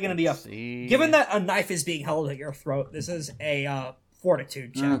probably going to be given that a knife is being held at your throat, this is a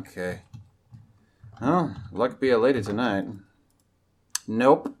fortitude check. Okay. Oh, luck be a lady tonight.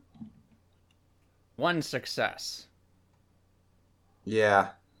 Nope. One success. Yeah,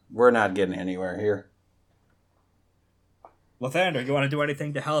 we're not getting anywhere here. Lathander, you want to do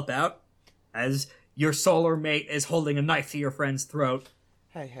anything to help out? As your solar mate is holding a knife to your friend's throat.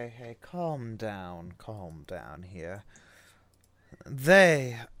 Hey, calm down here.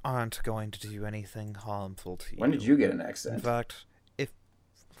 They aren't going to do anything harmful to you. When did you get an In accent? fact,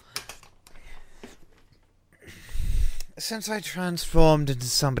 since I transformed into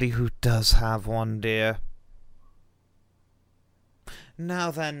somebody who does have one, dear. Now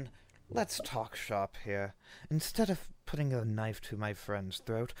then, let's talk shop here. Instead of putting a knife to my friend's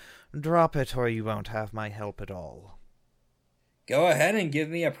throat, drop it or you won't have my help at all. Go ahead and give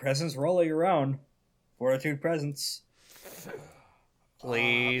me a presence roll of your own. Fortitude presence.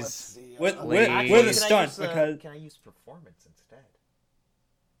 Please. With Actually, a stunt, because... Can I use performance instead?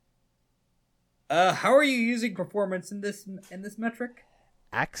 How are you using performance in this metric?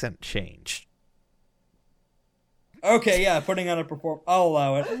 Accent change. Okay, yeah, putting on a I'll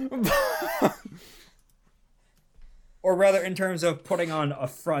allow it. Or rather, in terms of putting on a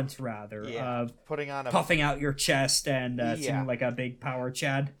front, rather. Yeah, putting on a... Puffing out your chest and seeming like a big power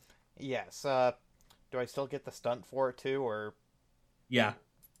Chad. Yes, do I still get the stunt for it too, or... Yeah.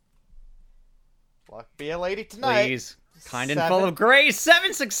 Luck be a lady tonight. Please. Kind and full of grace.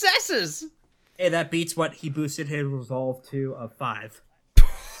 7 successes! Hey, that beats what he boosted his resolve to of 5.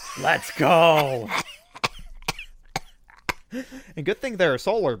 Let's go! And good thing they're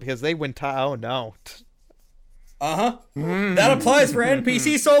solar, because they went to... Oh, no. Uh-huh. That applies for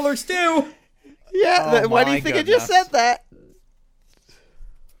NPC solars, too! Yeah, why do you think I just said that?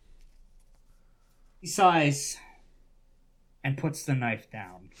 He sighs and puts the knife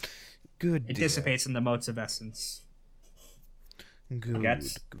down. Good. It dissipates in the motes of essence. Good. Forget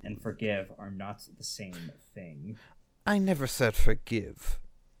and forgive are not the same thing. I never said forgive.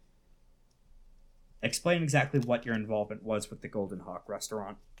 Explain exactly what your involvement was with the Golden Hawk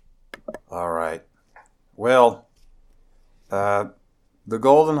restaurant. All right. Well, the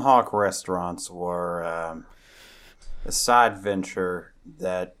Golden Hawk restaurants were a side venture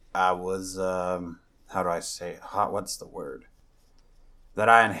that I was, how do I say it? What's the word? That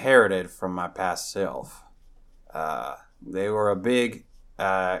I inherited from my past self. They were a big,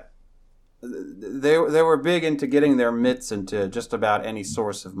 they were big into getting their mitts into just about any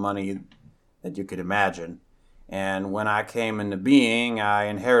source of money that you could imagine. And when I came into being, I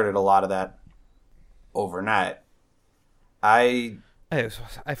inherited a lot of that overnight. I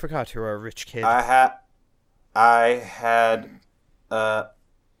forgot you were a rich kid. I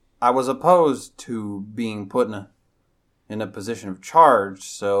was opposed to being put in a position of charge,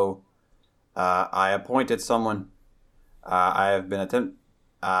 so I appointed someone. I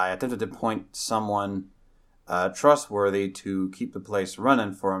attempted to appoint someone trustworthy to keep the place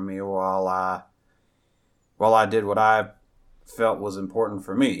running for me while I did what I felt was important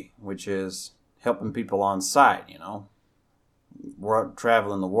for me, which is helping people on site, We're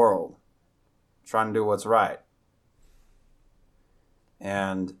traveling the world, trying to do what's right.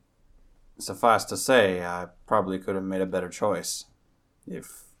 And suffice to say, I probably could have made a better choice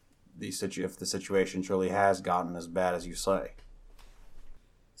if the situation truly has gotten as bad as you say.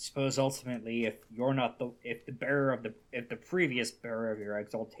 Suppose ultimately, if the previous bearer of your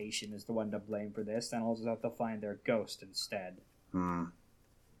exaltation is the one to blame for this, then I'll just have to find their ghost instead. Shame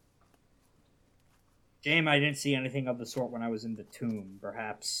I didn't see anything of the sort when I was in the tomb,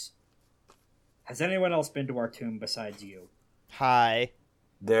 perhaps. Has anyone else been to our tomb besides you? Hi.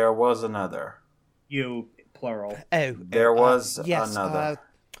 There was another. You, plural. Oh. There was yes, another.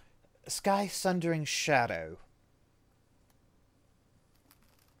 Sky Sundering Shadow.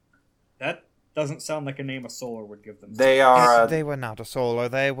 That doesn't sound like a name a solar would give them. They are... They were not a solar.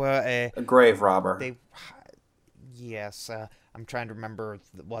 They were a grave robber. Yes, I'm trying to remember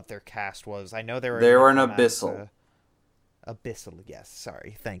what their caste was. I know they were... They were an abyssal. Abyssal, yes.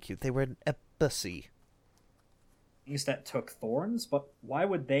 Sorry, thank you. They were an abyssy. Things that took thorns, but why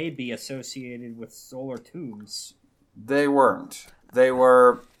would they be associated with solar tombs? They weren't. They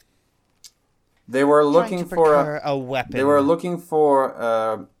were looking for a weapon. They were looking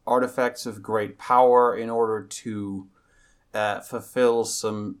for artifacts of great power in order to fulfill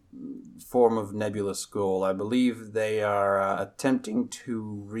some form of nebulous goal. I believe they are attempting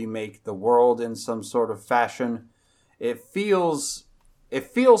to remake the world in some sort of fashion. It feels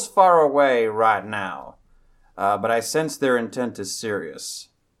far away right now, but I sense their intent is serious.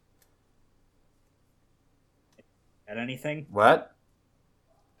 At anything? What?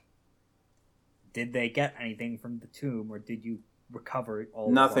 Did they get anything from the tomb, or did you recover all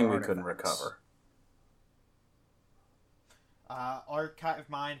Nothing of our we couldn't artifacts? recover. Archive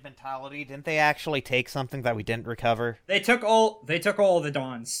Mind Mentality, didn't they actually take something that we didn't recover? They took all the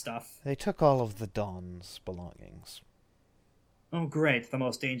Dawn's stuff. They took all of the Dawn's belongings. Oh, great, the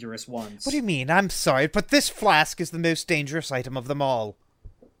most dangerous ones. What do you mean? I'm sorry, but this flask is the most dangerous item of them all.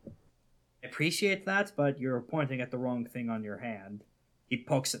 I appreciate that, but you're pointing at the wrong thing on your hand. He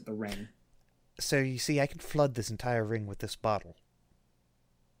pokes at the ring. So, you see, I could flood this entire ring with this bottle.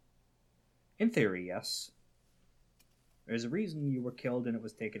 In theory, yes. There's a reason you were killed and it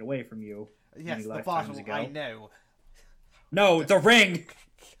was taken away from you Yes, many the lifetimes bottle, ago. I know. No, the ring!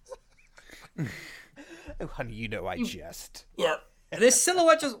 Oh, honey, you know I jest. Yeah. This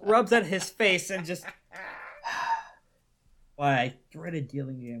silhouette just rubs at his face and just... Why, I dreaded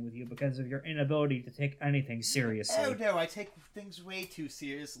dealing again with you because of your inability to take anything seriously. Oh, no, I take things way too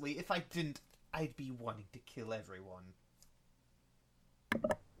seriously. If I didn't, I'd be wanting to kill everyone.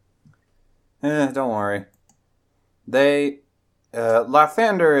 Don't worry.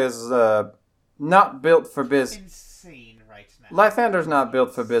 Lathander is, not built for Insane right now. Lathander's not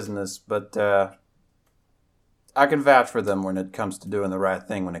built for business, but, I can vouch for them when it comes to doing the right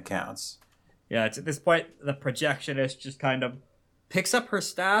thing when it counts. Yeah, it's at this point the projectionist just kind of picks up her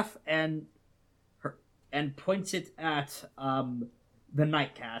staff and points it at the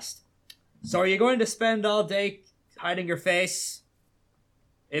night cast. So are you going to spend all day hiding your face?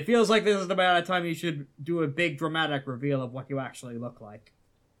 It feels like this is the amount of time you should do a big dramatic reveal of what you actually look like.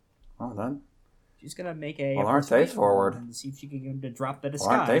 Well then. She's gonna make a Well, aren't they forward? and see if she can get him to drop the disguise.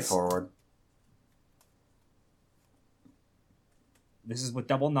 Well, aren't they forward? This is with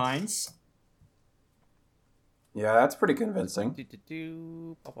double nines. Yeah, that's pretty convincing.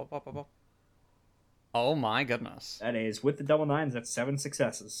 Oh my goodness. That is with the double nines. That's 7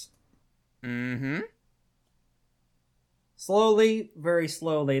 successes. Mm-hmm. Slowly, very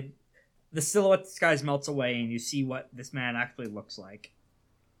slowly, the silhouette disguise melts away, and you see what this man actually looks like.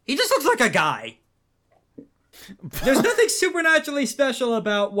 He just looks like a guy. There's nothing supernaturally special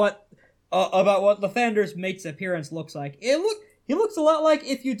about what Lathander's mate's appearance looks like. He looks a lot like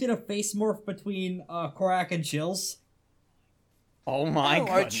if you did a face morph between Korak and Chills. Oh my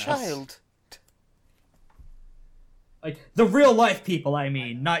goodness. Our child. Like, the real life people, I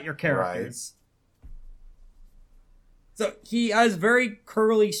mean, not your characters. So, he has very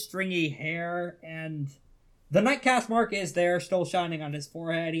curly, stringy hair, and the Nightcast mark is there, still shining on his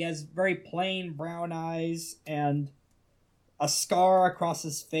forehead. He has very plain brown eyes, and a scar across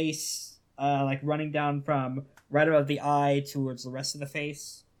his face, like running down from right above the eye towards the rest of the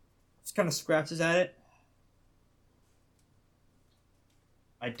face. Just kind of scratches at it.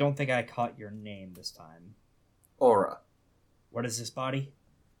 I don't think I caught your name this time. Aura. What is this body?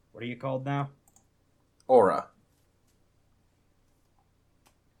 What are you called now? Aura.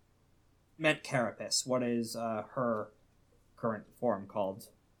 Meant Carapace. What is her current form called?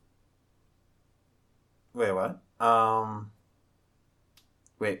 Wait, what?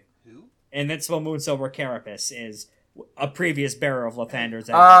 Wait. Who? Invincible Moonsilver Carapace is a previous bearer of Lathander's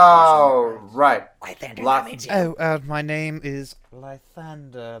Oh, right. My name is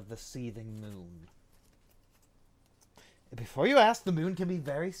Lythander of the Seething Moon. Before you ask, the moon can be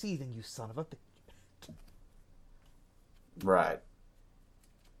very seething, you son of a bitch. Right.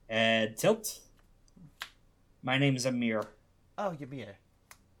 Tilt. My name is Amir. Oh, Ymir.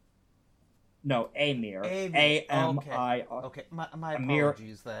 No, Amir. Amir. A-M-I-R. Okay, my Amir.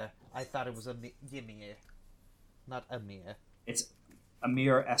 apologies there. I thought it was Ymir, not Amir. It's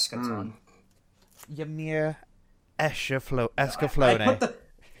Amir Eschaton. Ymir Escaflowne.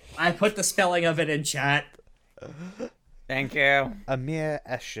 I put the spelling of it in chat. Thank you. Amir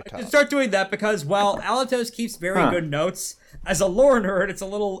I Eschaton. should start doing that because, while Alatos keeps very good notes, as a lore nerd, it's a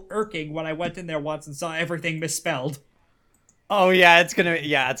little irking when I went in there once and saw everything misspelled. Oh yeah, it's gonna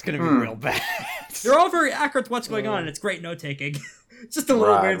be real bad. They're all very accurate to what's going on, and it's great note taking. Just a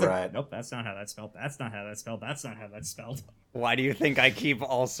little weird. Right. Nope, that's not how that's spelled. That's not how that's spelled. That's not how that's spelled. Why do you think I keep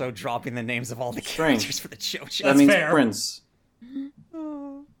also dropping the names of all the Strange. characters for the show? That means fair. Prince.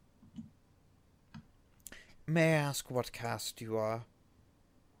 May I ask what caste you are?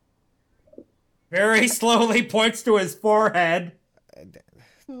 Very slowly points to his forehead. I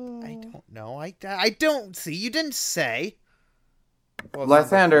don't know. I don't see. You didn't say.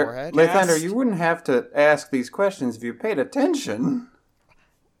 Lathander, you wouldn't have to ask these questions if you paid attention.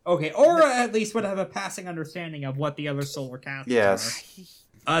 Okay, Aura at least would have a passing understanding of what the other solar castes Yes.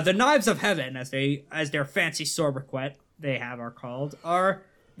 are. The Knives of Heaven, as their fancy sobriquet they have are called, are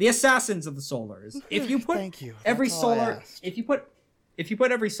the assassins of the solars. If you put Thank you. every That's all I solar, asked. if you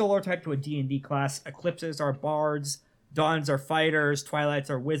put every solar type to a D&D class, eclipses are bards, dawns are fighters, twilights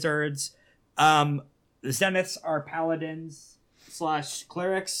are wizards, zeniths are paladins, slash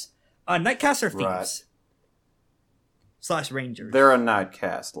clerics. Night casts are thieves. Right. Slash rangers. They're a night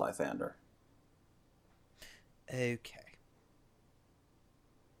caste, Lythander. Okay.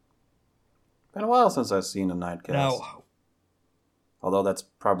 Been a while since I've seen a night caste. No. Although that's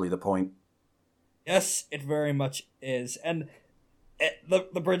probably the point. Yes, it very much is. And the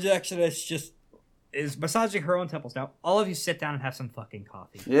projectionist just is massaging her own temples. Now, all of you sit down and have some fucking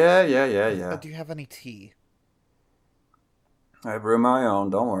coffee. Yeah. Do you have any tea? I brew my own.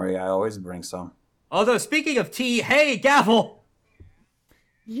 Don't worry, I always bring some. Although, speaking of tea, hey, Gavel!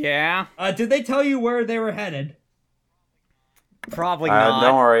 Yeah? Did they tell you where they were headed? Probably not.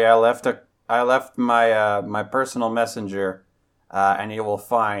 Don't worry, I left my my personal messenger, and you will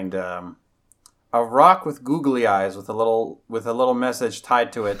find a rock with googly eyes with a little message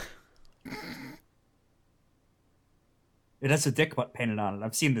tied to it. It has a dick butt painted on it.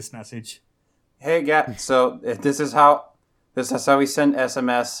 I've seen this message. Hey, so this is how we send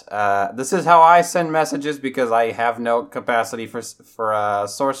SMS. This is how I send messages because I have no capacity for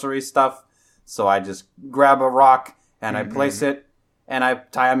sorcery stuff. So I just grab a rock and I place it and I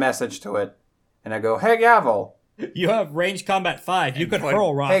tie a message to it. And I go, hey, Gavel. You have range combat 5. You could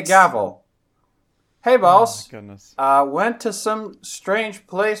hurl rocks. Hey, Gavel. Hey, boss. Oh, my goodness. Went to some strange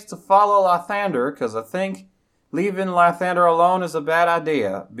place to follow Lathander because I think leaving Lathander alone is a bad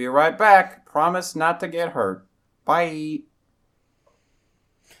idea. Be right back. Promise not to get hurt. Bye.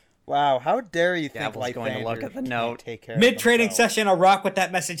 Wow, how dare you think Gavel's going to look at the note. Take care Mid-trading of themselves. session, a rock with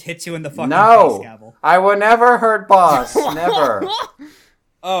that message hits you in the fucking No, face, Gavel. I would never hurt boss. Never.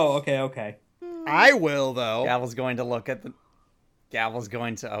 Oh, okay. I will, though. Gavel's going to look at the... Gavel's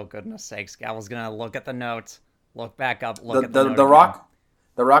going to... Oh, goodness sakes. Gavel's going to look at the note. Look back up. Look at the note. The rock.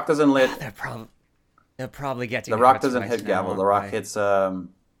 The rock doesn't hit. They'll probably get to The rock doesn't hit Gavel. The rock hits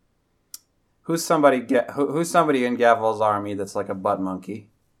who's somebody in Gavel's army that's like a butt monkey.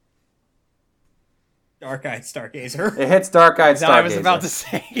 Dark-eyed Stargazer. It hits Dark-eyed Stargazer. I was about to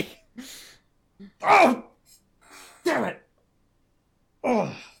say. Oh! Damn it!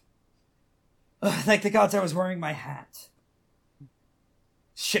 Oh. Thank the gods I was wearing my hat.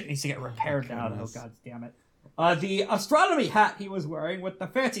 Shit needs to get repaired now. Oh, god damn it. The astronomy hat he was wearing with the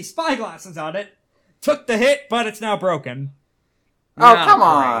fancy spyglasses on it took the hit, but it's now broken. Oh, come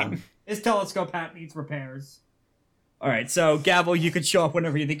on! His telescope hat needs repairs. Alright, so Gavel, you could show up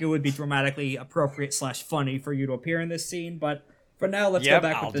whenever you think it would be dramatically appropriate / funny for you to appear in this scene, but for now, let's go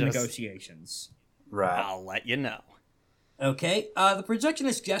back with the negotiations. Right. I'll let you know. Okay, the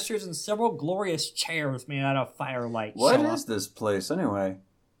projectionist gestures and several glorious chairs made out of firelight. What is this place, anyway?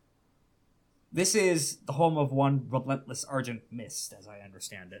 This is the home of one relentless Argent Mist, as I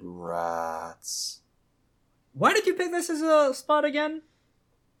understand it. Rats. Why did you pick this as a spot again?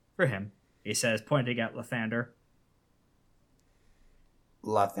 For him, he says, pointing at Lathander.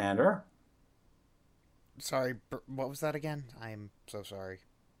 Lathander? Sorry, what was that again? I'm so sorry.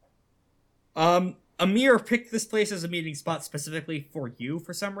 Amir picked this place as a meeting spot specifically for you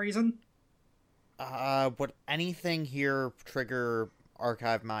for some reason. Would anything here trigger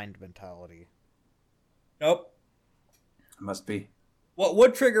archive mind mentality? Nope. Must be. What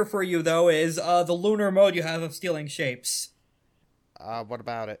would trigger for you, though, is the lunar mode you have of stealing shapes. What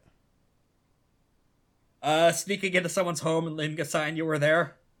about it? Sneaking into someone's home and leaving a sign you were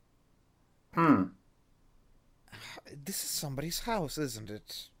there. This is somebody's house, isn't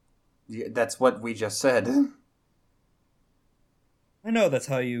it? Yeah, that's what we just said. I know that's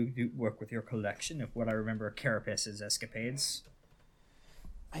how you work with your collection, of what I remember Carapace's escapades.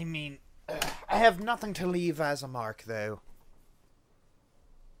 I mean, I have nothing to leave as a mark, though.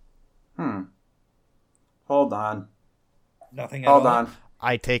 Hold on. Nothing at all? Hold on.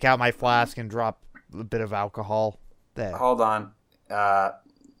 I take out my flask and drop a bit of alcohol. There. Hold on. Let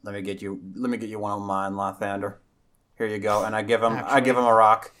me get you one of mine, Lathander. Here you go. And I give him a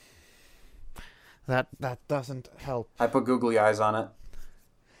rock. That doesn't help. I put googly eyes on it.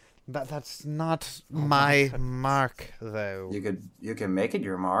 That's not my mark, though. You can make it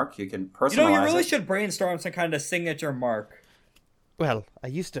your mark. You can personalize it. You know, you really should brainstorm some kind of signature mark. Well, I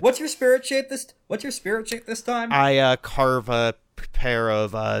used to. What's your spirit shape this time? I carve a pair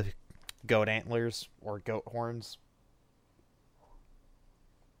of goat antlers or goat horns.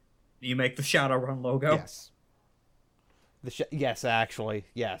 You make the Shadowrun logo. Yes. Yes, actually,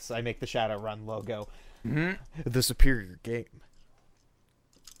 yes. I make the Shadowrun logo. Mm-hmm. The superior game.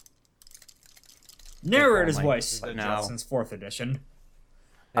 Narrator's voice but no. Justin's 4th edition.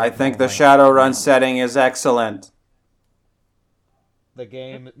 I think the Shadowrun setting is excellent. The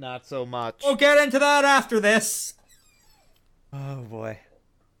game, not so much. We'll get into that after this. Oh, boy.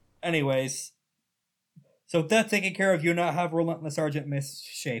 Anyways, So with that taken care of, you now have Relentless Argent Mist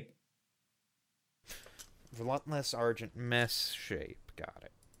shape. Relentless Argent Mist shape. Got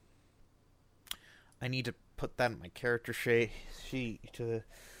it. I need to put that in my character sheet to...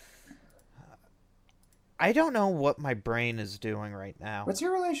 I don't know what my brain is doing right now. What's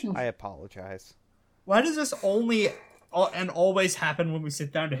your relationship? I apologize. Why does this only and always happen when we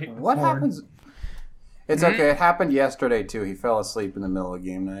sit down to hit record? What happens? It's okay. It happened yesterday, too. He fell asleep in the middle of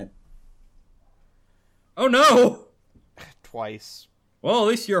game night. Oh, no! Twice. Well, at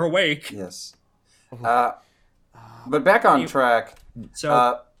least you're awake. Yes. But back on track.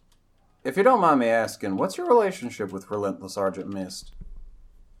 So, if you don't mind me asking, what's your relationship with Relentless Argent Mist?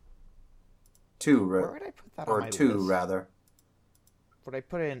 Where would I put that on my two, list? rather. Would I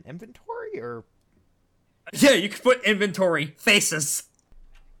put it in inventory, or... Yeah, you could put inventory. Faces.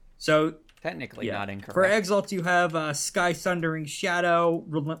 So, Technically not incorrect. For Exalt, you have Sky Thundering Shadow,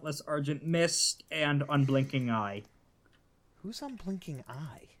 Relentless Argent Mist, and Unblinking Eye. Who's Unblinking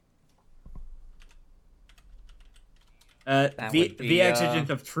Eye? The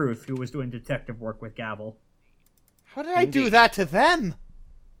Exigent of Truth, who was doing detective work with Gavel. How did I do that to them?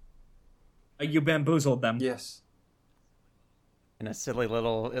 You bamboozled them. Yes. In a silly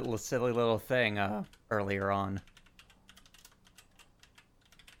little thing earlier on.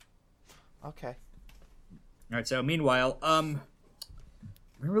 Okay. Alright, so meanwhile, my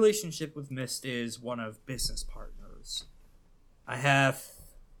relationship with Mist is one of business partners. I have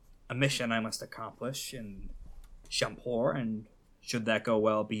a mission I must accomplish in Shampur, and should that go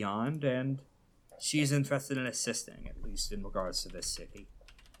well beyond, and she's interested in assisting, at least in regards to this city.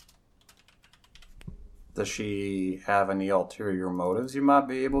 Does she have any ulterior motives you might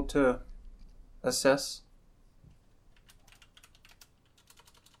be able to assess?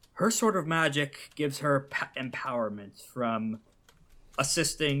 Her sort of magic gives her empowerment from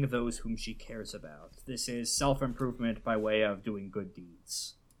assisting those whom she cares about. This is self-improvement by way of doing good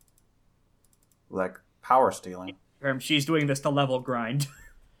deeds. Like power stealing? She's doing this to level grind.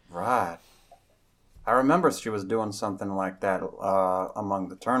 Right. I remember she was doing something like that among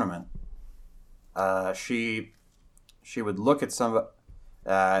the tournament. She would look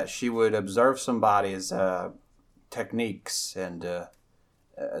at she would observe somebody's techniques and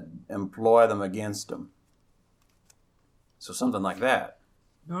employ them against them. So something like that.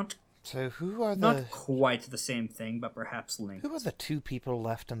 So who are Not quite the same thing, but perhaps linked. Who are the two people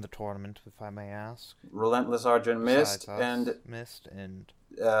left in the tournament, if I may ask? Relentless Argent Mist and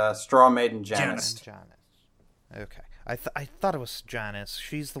Straw Maiden Janice. Janice. Okay. I thought it was Janice.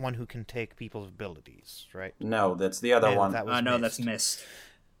 She's the one who can take people's abilities, right? No, that's the other one. That was no, Mist. that's Mist.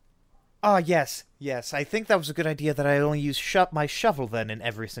 Ah, yes. I think that was a good idea that I only use my shovel then in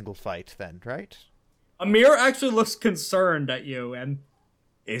every single fight then, right? Amir actually looks concerned at you, and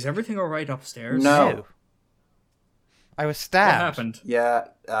is everything alright upstairs? No. I was stabbed. What happened? Yeah,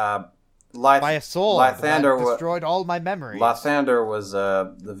 by a soul Lathander that destroyed all my memories. Lathander was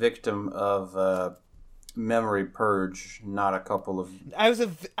the victim of memory purge, not a couple of... I was a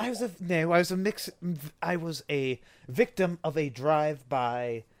victim of a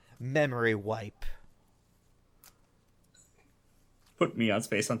drive-by memory wipe. Put me on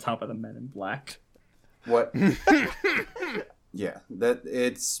space on top of the Men in Black. What? Yeah, that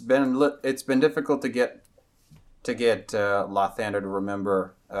it's been difficult to get Lathander to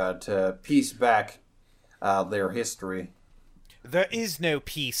remember to piece back their history. There is no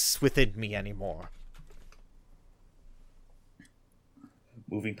peace within me anymore.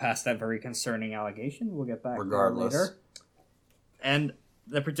 Moving past that very concerning allegation, we'll get back Regardless. to that later. And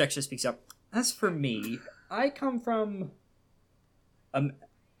the projection speaks up. As for me, I come from...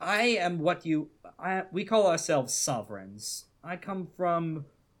 I am what we call ourselves sovereigns. I come from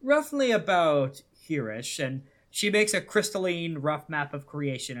roughly about here-ish, and she makes a crystalline rough map of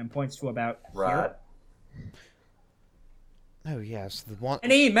creation and points to about Right. here. Oh, yes, the one...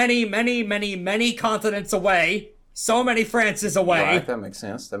 Many continents away. So many Frances away. Right, that makes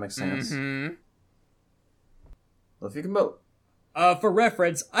sense. Mm-hmm. Well, if you can vote. For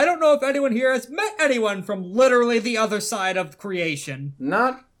reference, I don't know if anyone here has met anyone from literally the other side of creation.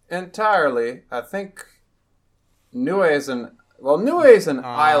 Not entirely. I think Nue is an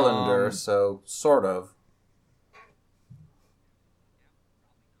islander, so sort of.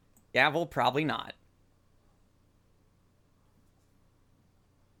 Gavel, probably not.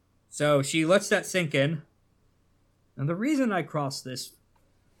 So she lets that sink in. And the reason I crossed this...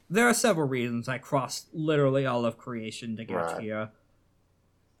 There are several reasons I crossed literally all of creation to get here.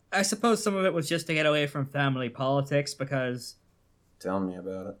 I suppose some of it was just to get away from family politics, because... Tell me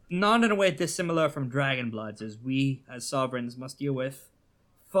about it. Not in a way dissimilar from Dragonbloods, as we, as sovereigns, must deal with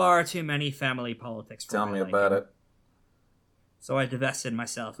far too many family politics for Tell my me liking. about it. So I divested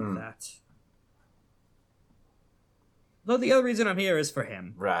myself of that. Though the other reason I'm here is for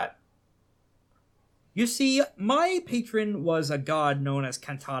him. Right. You see, my patron was a god known as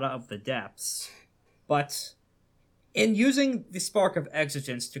Cantata of the Depths, but in using the spark of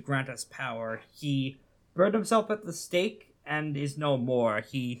exigence to grant us power, he burned himself at the stake and is no more.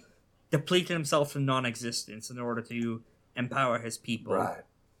 He depleted himself to non-existence in order to empower his people. Right.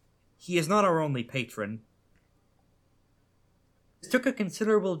 He is not our only patron. It took a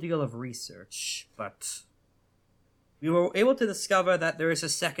considerable deal of research, but we were able to discover that there is a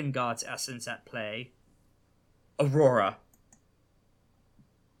second god's essence at play. Aurora.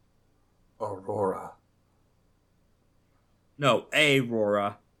 Aurora. No,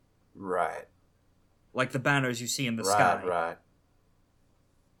 Aurora. Right. Like the banners you see in the Right, sky. right.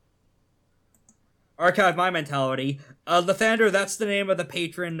 Archive my mentality. Lathander, that's the name of the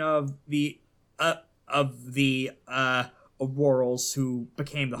patron of the Aurorals who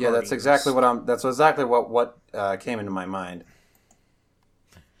became the Yeah, that's Hardies. exactly what came into my mind.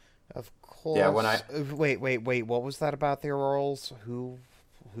 Of course. Yeah, when I... Wait, what was that about the Aurorals?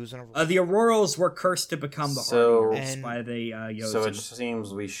 Who's an Aurora? The Aurorals were cursed to become the So- Hardies by the Yozen. So it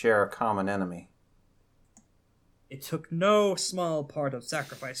seems we share a common enemy. It took no small part of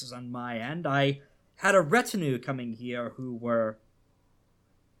sacrifices on my end. I had a retinue coming here who were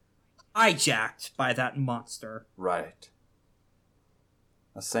hijacked by that monster. Right.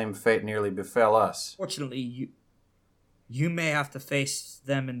 The same fate nearly befell us. Fortunately, you may have to face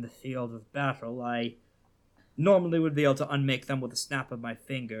them in the field of battle. I normally would be able to unmake them with a snap of my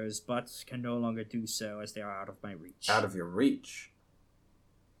fingers, but can no longer do so as they are out of my reach. Out of your reach.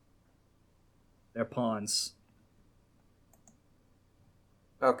 They're pawns.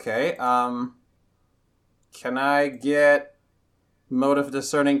 Okay, can I get motive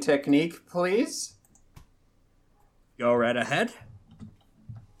discerning technique, please? Go right ahead.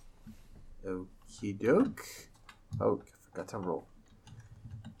 Okie doke. Oh, I forgot to roll.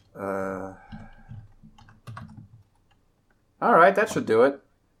 Alright, that should do it.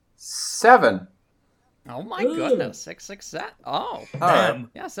 7. Oh my Ooh. goodness, 6 success. Oh, Alright.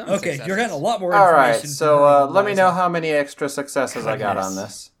 yeah, 7 Okay, successes. you're getting a lot more information. Alright, so from let me know Eliza. how many extra successes I got on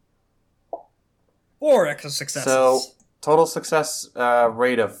this. 4 extra successes. So, total success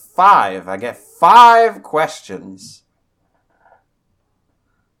rate of 5. I get 5 questions.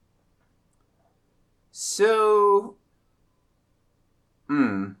 So,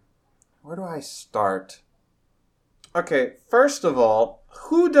 where do I start? Okay, first of all,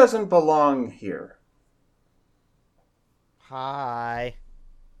 who doesn't belong here? Hi.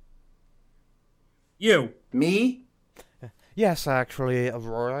 You. Me? Yes, actually,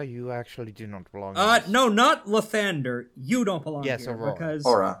 Aurora, you actually do not belong. in this. No, not Lathander. You don't belong Yes, here Aurora. because.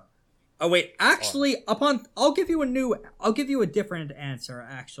 Aura. Oh wait, actually, I'll give you a different answer.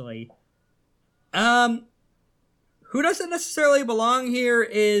 Actually, who doesn't necessarily belong here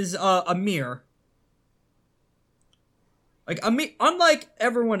is Amir. Like unlike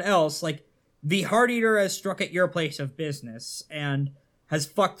everyone else, like the Heart Eater has struck at your place of business and has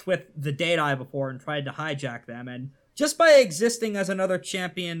fucked with the Deadeye before and tried to hijack them, and just by existing as another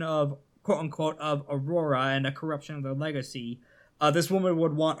champion of quote unquote of Aurora and a corruption of their legacy, this woman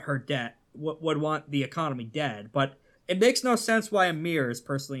would want her dead, would want the economy dead. But it makes no sense why Amir is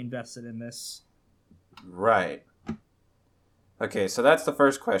personally invested in this. Right. Okay, so that's the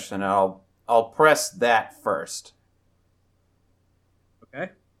first question. I'll press that first.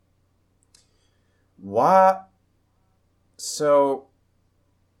 Okay. What? So,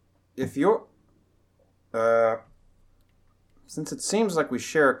 if you're... since it seems like we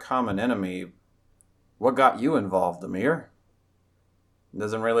share a common enemy, what got you involved, Amir?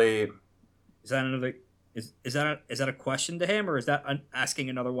 Doesn't really... Is that another? Is that a question to him, or is that asking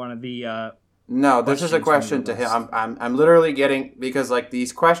another one of the? No, this is a questions question from to the him. list? I'm literally getting... Because, like,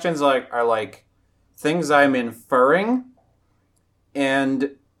 these questions are like things I'm inferring,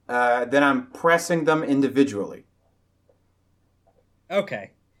 and then I'm pressing them individually.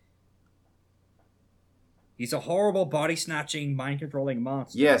 Okay. He's a horrible body snatching, mind controlling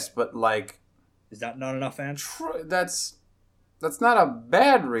monster. Yes, but, like... Is that not enough answer? That's not a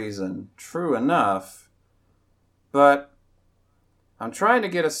bad reason, true enough. But I'm trying to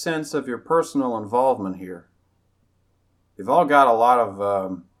get a sense of your personal involvement here. We've all got a lot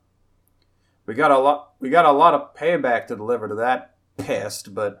of we got a lot of payback to deliver to that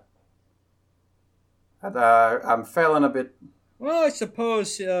pest, but I'm failing a bit. Well, I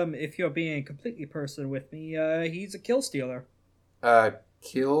suppose if you're being completely personal with me, he's a kill stealer.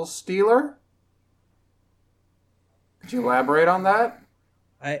 Kill stealer? Could you elaborate on that?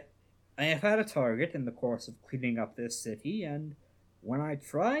 I have had a target in the course of cleaning up this city, and when I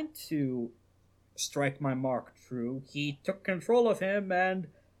tried to strike my mark true, he took control of him and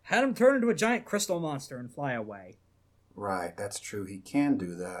had him turn into a giant crystal monster and fly away. Right, that's true. He can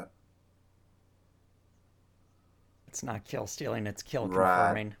do that. It's not kill stealing, it's kill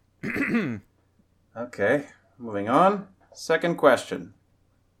Right. confirming. Okay, moving on. Second question.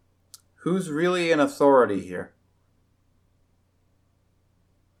 Who's really in authority here?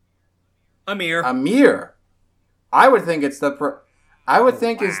 Amir. Amir. I would think it's the it's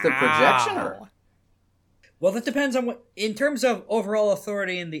the projectioner. Well, that depends on what... In terms of overall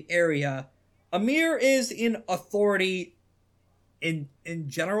authority in the area, Amir is in authority in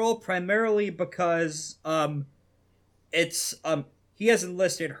general, primarily because he has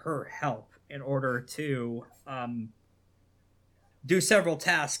enlisted her help in order to do several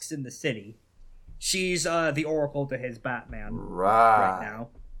tasks in the city. She's the oracle to his Batman right now.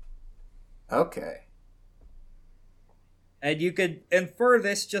 Okay. And you could infer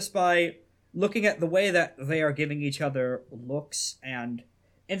this just by looking at the way that they are giving each other looks, and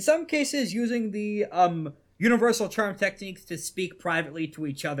in some cases using the universal charm techniques to speak privately to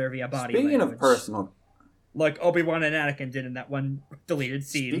each other via body language. Speaking of personal... Like Obi-Wan and Anakin did in that one deleted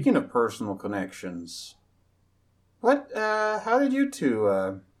scene. Speaking of personal connections, how did you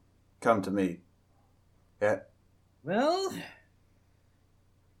two come to meet? Yeah. Well,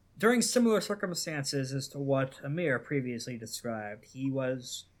 during similar circumstances as to what Amir previously described, he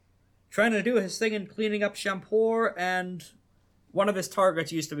was trying to do his thing in cleaning up Shampur, and one of his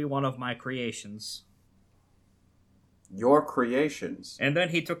targets used to be one of my creations. Your creations? And then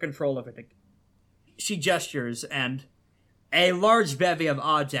he took control of it. She gestures, and a large bevy of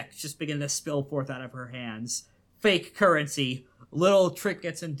objects just begin to spill forth out of her hands. Fake currency, little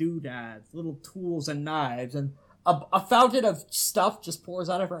trinkets and doodads, little tools and knives, and a fountain of stuff just pours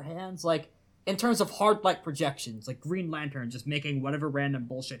out of her hands, like, in terms of hard-like projections, like Green Lantern just making whatever random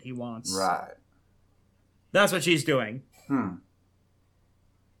bullshit he wants. Right. That's what she's doing.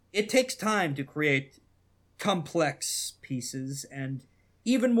 It takes time to create complex pieces, and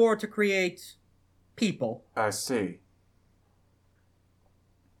even more to create people. I see.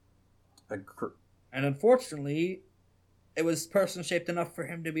 And unfortunately, it was person-shaped enough for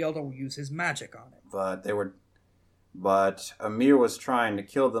him to be able to use his magic on it. But Amir was trying to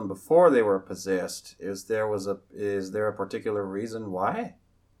kill them before they were possessed. Is there a particular reason why?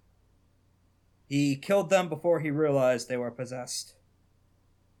 He killed them before he realized they were possessed.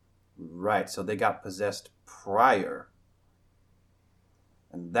 Right, so they got possessed prior.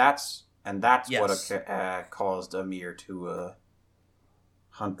 And that's yes. What caused Amir to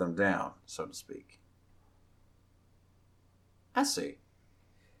hunt them down, so to speak. I see.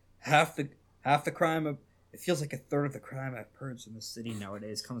 Half the crime of... It feels like a third of the crime I've purged in the city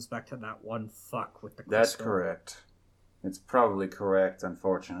nowadays comes back to that one fuck with the crystal. That's correct. It's probably correct,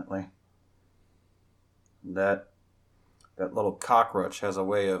 unfortunately. That little cockroach has a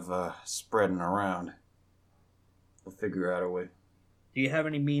way of spreading around. We'll figure out a way. Do you have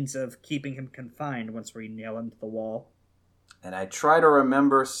any means of keeping him confined once we nail him to the wall? And I try to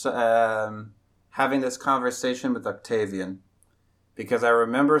remember having this conversation with Octavian. Because I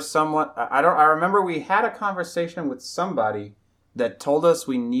remember I remember we had a conversation with somebody that told us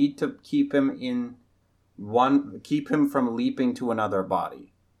we need to keep him from leaping to another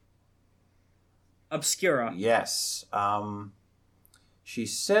body. Obscura. Yes. She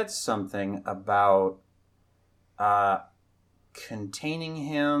said something about containing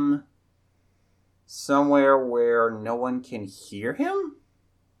him somewhere where no one can hear him?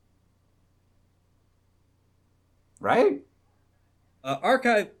 Right?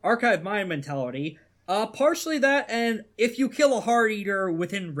 Archive mind mentality. Partially that, and if you kill a Heart Eater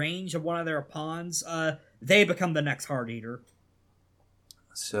within range of one of their pawns, they become the next Heart Eater.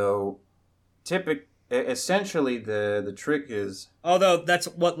 So, essentially, the trick is... Although, that's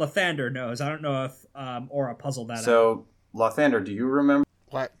what Lathander knows. I don't know if Aura puzzled that out. So, Lathander, do you remember?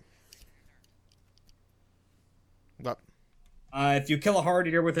 What? If you kill a Heart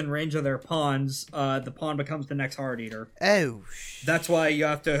Eater within range of their pawns, the pawn becomes the next Heart Eater. Oh, That's why you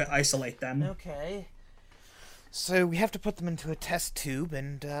have to isolate them. Okay. So we have to put them into a test tube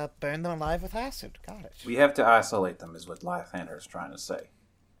and burn them alive with acid. Got it. We have to isolate them, is what Lathander is trying to say.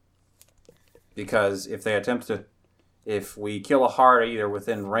 Because if we kill a Heart Eater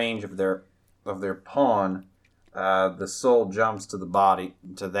within range of their pawn, the soul jumps to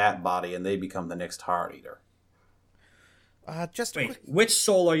that body, and they become the next Heart Eater. Wait, which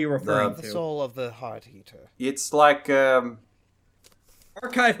soul are you referring to? The soul of the Heart Eater. It's like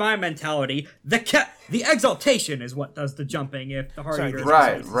Archive my mentality. The exaltation is what does the jumping if the Heart Eater.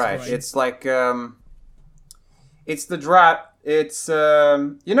 Right. It's like it's the drop. It's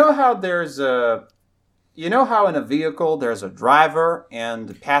you know how there's a. You know how in a vehicle there's a driver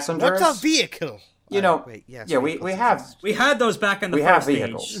and passengers? What's a vehicle? You know, wait, yes, we have... We had those back in the we first have stage.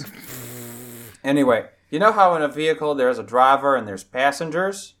 vehicles. Anyway, you know how in a vehicle there's a driver and there's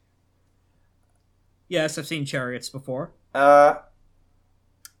passengers? Yes, I've seen chariots before.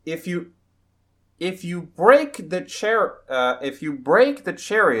 If you break the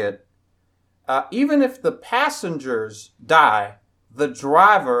chariot, even if the passengers die, the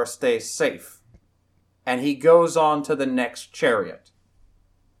driver stays safe. And he goes on to the next chariot.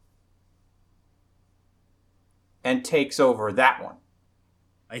 And takes over that one.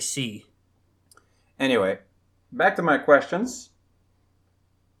 I see. Anyway, back to my questions.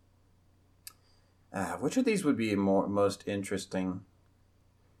 Which of these would be most interesting?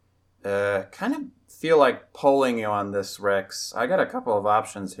 Kind of feel like polling you on this, Rex. I got a couple of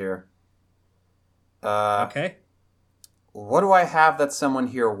options here. Okay. What do I have that someone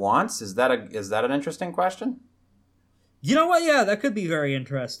here wants? Is that an interesting question? You know what? Yeah, that could be very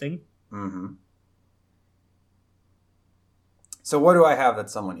interesting. Mm-hmm. So what do I have that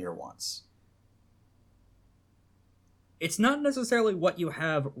someone here wants? It's not necessarily what you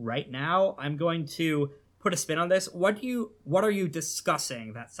have right now. I'm going to put a spin on this. What are you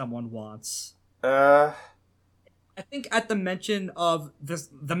discussing that someone wants? I think at the mention of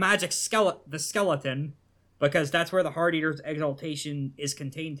the magic skeleton, because that's where the Heart Eater's exaltation is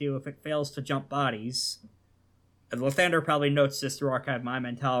contained to if it fails to jump bodies. And Lathander probably notes this through Archive My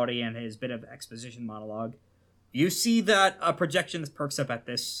Mentality and his bit of exposition monologue. You see that a projection perks up at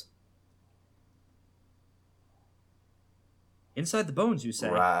this. Inside the bones, you say?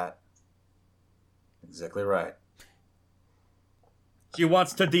 Right. Exactly right. She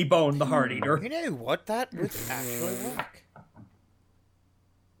wants to debone the Heart Eater. You know what? That would actually work.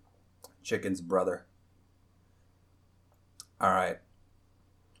 Chicken's brother. All right.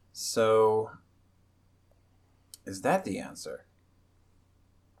 So, is that the answer?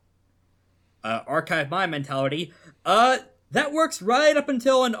 Archive My Mentality. That works right up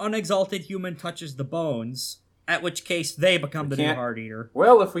until an unexalted human touches the bones, at which case they become the new Heart Eater.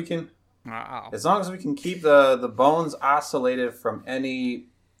 Well, if we can... Wow. As long as we can keep the bones isolated from any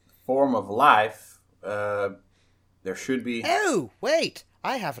form of life, there should be... Oh, wait!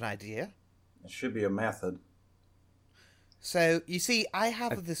 I have an idea. There should be a method. So, you see, I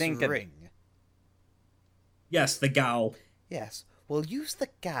have this ring. Yes, the Gowl. Yes. We'll use the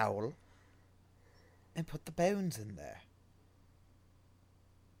Gowl and put the bones in there.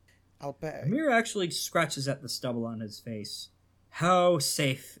 I'll bet. Amir actually scratches at the stubble on his face. How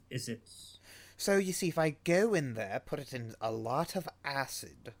safe is it? So, you see, if I go in there, put it in a lot of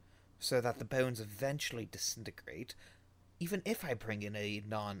acid, so that the bones eventually disintegrate, even if I bring in a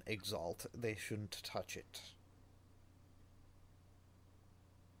non-exalt, they shouldn't touch it.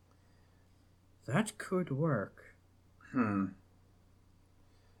 That could work.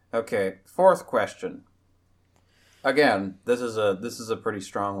 Okay, fourth question. Again, this is a pretty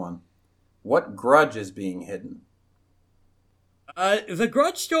strong one. What grudge is being hidden? The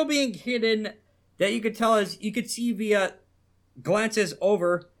grudge still being hidden that you could tell is you could see via glances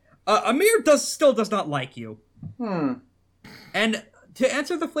over. Amir still does not like you. And to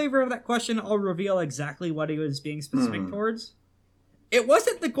answer the flavor of that question, I'll reveal exactly what he was being specific towards. It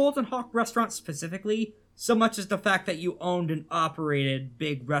wasn't the Golden Hawk restaurant specifically, so much as the fact that you owned and operated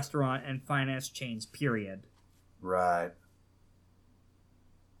big restaurant and finance chains, period. Right.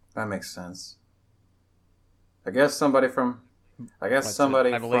 That makes sense. I guess somebody from...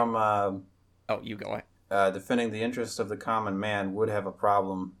 Oh, you go ahead. Defending the interests of the common man would have a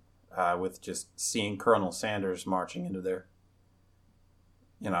problem with just seeing Colonel Sanders marching into their,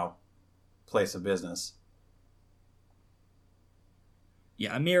 place of business.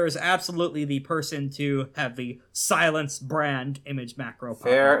 Yeah, Amir is absolutely the person to have the silence brand image macro.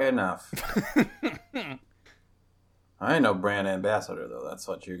 Fair enough. I ain't no brand ambassador, though. That's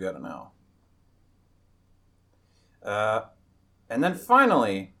what you gotta know. And then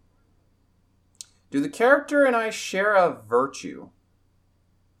finally, do the character and I share a virtue?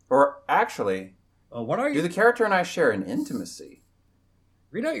 Or actually, what are you? Do the character and I share an intimacy?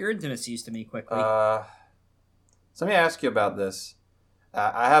 Read out your intimacies to me quickly. So let me ask you about this.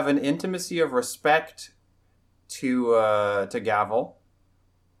 I have an intimacy of respect to Gavel.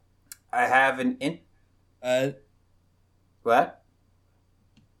 I have an what?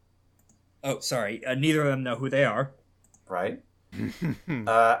 Oh, sorry. Neither of them know who they are. Right.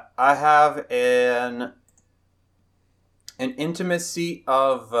 I have an an intimacy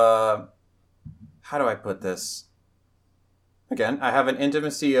of how do I put this? Again, I have an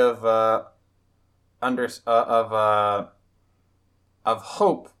intimacy of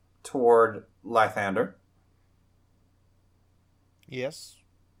hope toward Lythander. Yes.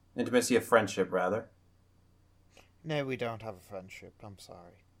 Intimacy of friendship, rather. No, we don't have a friendship. I'm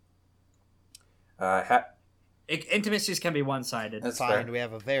sorry. Intimacies can be one-sided. That's Fine, fair. we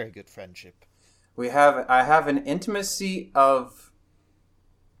have a very good friendship. I have an intimacy of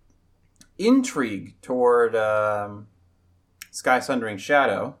intrigue toward Sky Sundering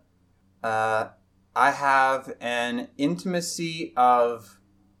Shadow. I have an intimacy of,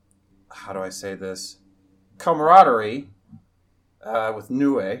 how do I say this? Camaraderie with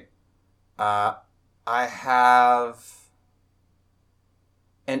Nue. I have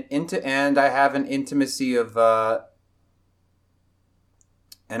an intimacy of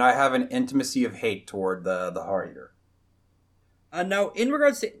hate toward the Heart Eater. Now, in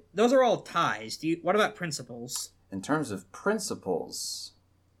regards to those are all ties. What about principles? In terms of principles,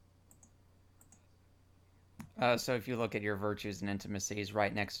 So if you look at your virtues and intimacies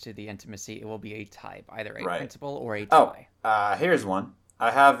right next to the intimacy, it will be a type, either a Right. principle or a tie. Here's one. I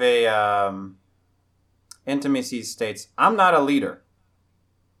have a intimacy states, I'm not a leader.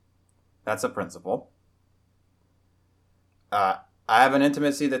 That's a principle. I have an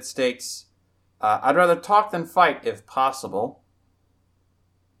intimacy that states, I'd rather talk than fight if possible.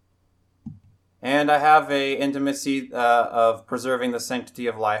 And I have a intimacy of preserving the sanctity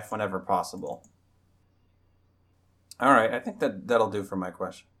of life whenever possible. All right, I think that'll do for my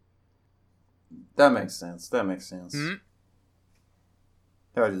question. That makes sense. Mm-hmm.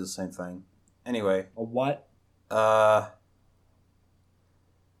 I do the same thing. Anyway. A what? Yeah,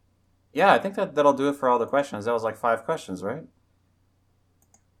 I think that'll do it for all the questions. That was like 5 questions, right?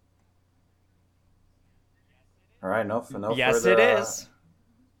 All right, no Yes, further it is.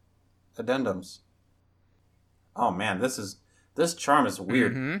 addendums. Oh man, this charm is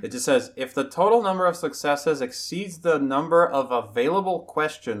weird. Mm-hmm. It just says, if the total number of successes exceeds the number of available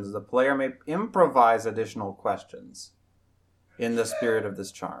questions, the player may improvise additional questions in the spirit of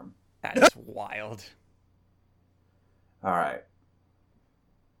this charm. That is wild. All right.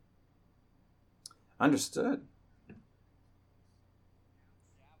 Understood.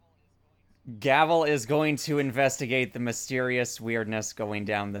 Gavel is going to investigate the mysterious weirdness going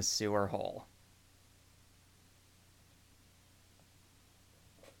down the sewer hole.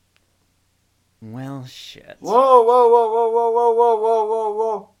 Well, shit. Whoa, whoa, whoa, whoa, whoa, whoa, whoa, whoa, whoa,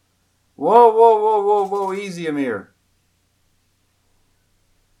 whoa. Whoa, whoa, whoa, whoa, whoa, easy, Amir.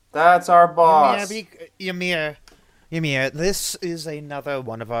 That's our boss. Ymir, this is another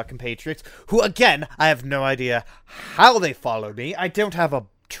one of our compatriots who, again, I have no idea how they follow me. I don't have a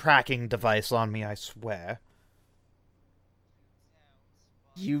tracking device on me, I swear.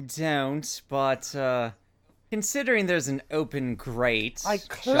 You don't, but, considering there's an open grate I just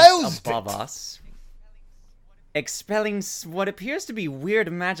closed above it. us, expelling what appears to be weird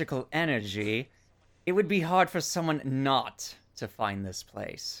magical energy, it would be hard for someone not to find this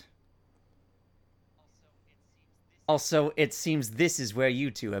place. Also, it seems this is where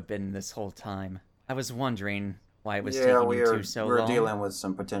you two have been this whole time. I was wondering why it was taking you two so long. We're dealing with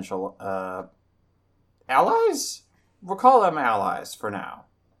some potential allies? We'll call them allies for now.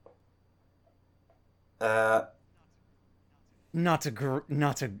 Not a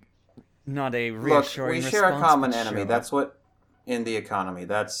reassuring Look, we share a response, common but enemy. sure. That's what in the economy.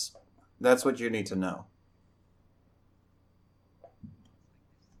 That's what you need to know.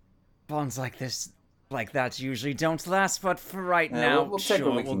 Bonds like this, like that, usually don't last, but for right Yeah, now, we'll take sure,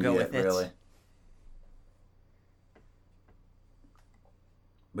 what we we'll can go get, with it. really.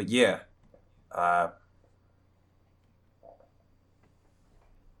 But yeah,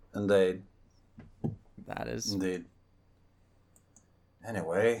 indeed. That is. Indeed.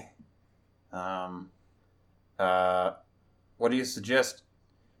 Anyway, what do you suggest?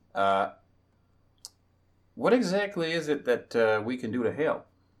 What exactly is it that we can do to help?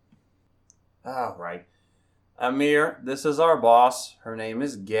 All right. Amir, this is our boss. Her name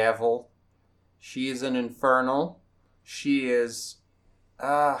is Gavel. She is an infernal. She is...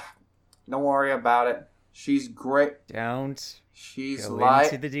 don't worry about it. She's great. Don't She's go light.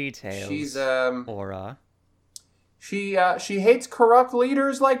 into the details. She's Aura. She hates corrupt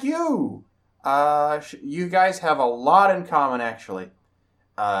leaders like you. You guys have a lot in common, actually.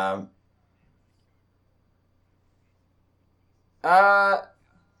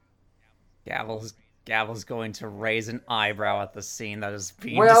 Gavel's going to raise an eyebrow at the scene that is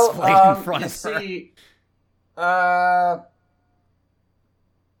being Well, displayed in front you of her. see,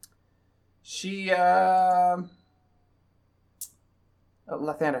 she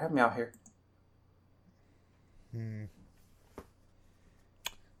Lathander, help me out here.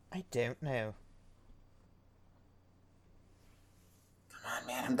 I don't know. Come on,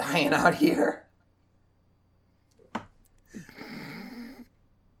 man, I'm dying out here.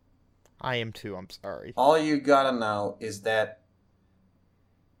 I am too, I'm sorry. All you gotta know is that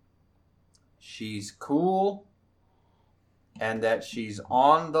she's cool, and that she's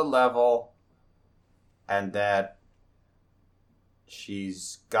on the level, and that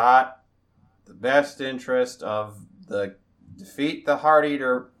she's got the best interest of the defeat the Heart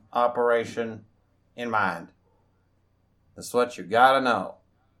Eater operation in mind. That's what you gotta know.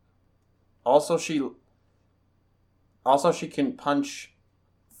 Also, she can punch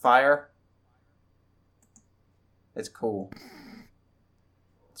fire. It's cool.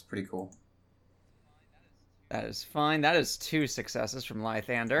 It's pretty cool. That is fine. That is 2 successes from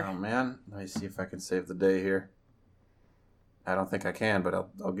Lythander. Oh man, let me see if I can save the day here. I don't think I can, but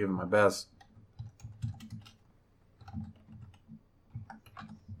I'll give it my best.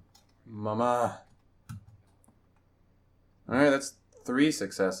 Mama. Alright, that's 3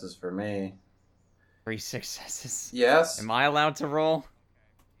 successes for me. 3 successes. Yes. Am I allowed to roll?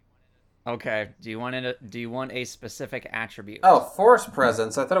 Okay. Do you want a specific attribute? Oh, force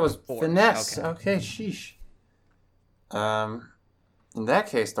presence. I thought it was Force, finesse. okay. Okay, sheesh. In that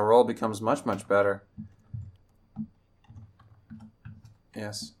case, the roll becomes much, much better.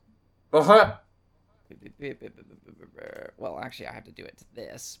 Yes. Uh-huh. Well, actually, I have to do it to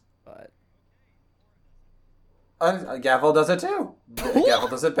this, but... Gavel does it too. Gavel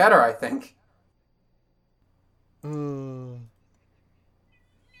does it better, I think. Goodbye.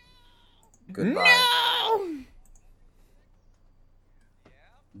 No!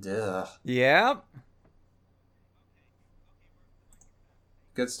 Duh. Yep.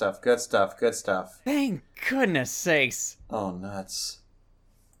 Good stuff, good stuff, good stuff. Thank goodness sakes. Oh, nuts.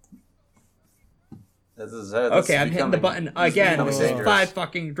 This is Okay, I'm hitting the button again. becoming There's dangerous. 5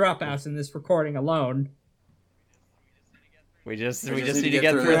 fucking dropouts in this recording alone. We just We need to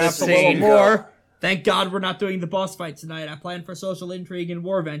get through this Perhaps a little scene. more. Thank God we're not doing the boss fight tonight. I planned for social intrigue and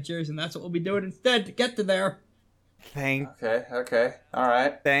war ventures, and that's what we'll be doing instead to get to there. Okay,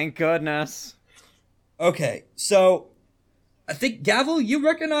 alright. Thank goodness. Okay, so I think Gavel, you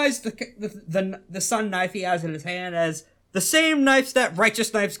recognize the sun knife he has in his hand as the same knife that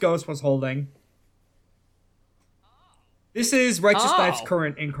Righteous Knife's ghost was holding. This is Righteous Knife's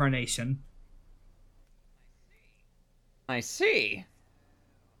current incarnation. I see.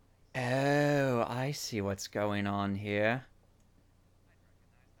 Oh, I see what's going on here.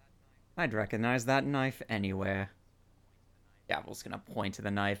 I'd recognize that knife anywhere. Gavel's gonna point to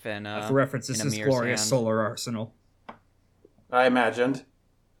the knife and For reference, this in is Amir's Glorious hand. Solar Arsenal. I imagined.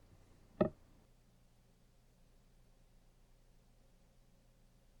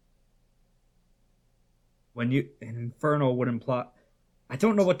 When you an infernal would imply, I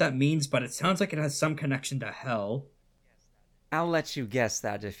don't know what that means, but it sounds like it has some connection to hell. I'll let you guess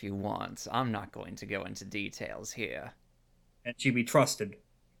that if you want. I'm not going to go into details here. And she be trusted.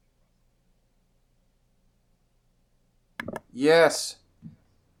 Yes.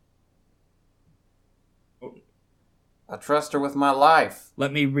 I trust her with my life.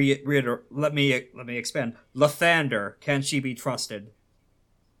 Let me let me expand. Lathander, can she be trusted?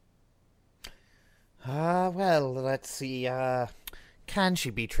 Well, let's see, can she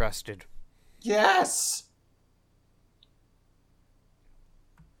be trusted? Yes.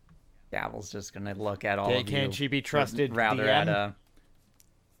 Gavel's just gonna look at all Okay, of you. can she be trusted, Rather DM? at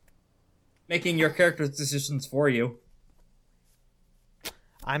Making your character's decisions for you.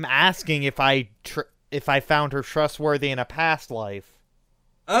 I'm asking if I found her trustworthy in a past life.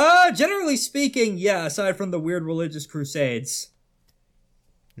 Generally speaking, yeah, aside from the weird religious crusades.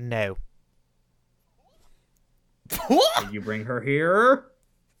 No. Did you bring her here?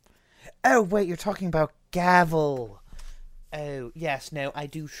 Oh, wait, you're talking about Gavel. Oh, yes, no, I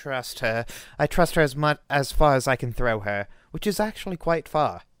do trust her. I trust her as far as I can throw her, which is actually quite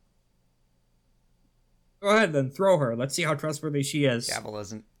far. Go ahead then, throw her. Let's see how trustworthy she is.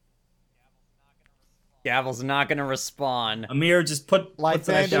 Gavel's not gonna respond. Amir just puts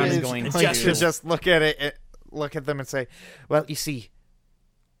that down is and going and to gestures. just look at them and say, well, you see,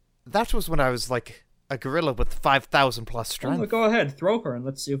 that was when I was like a gorilla with 5,000 plus strength. Oh, go ahead, throw her, and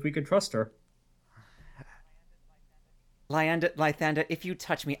let's see if we can trust her. Lythander, if you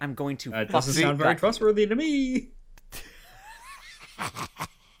touch me, I'm going to. That doesn't sound very trustworthy to me.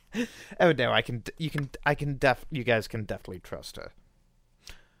 Oh no, you guys can definitely trust her.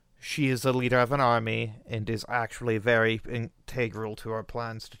 She is the leader of an army and is actually very integral to our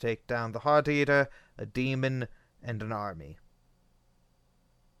plans to take down the Heart Eater, a demon, and an army.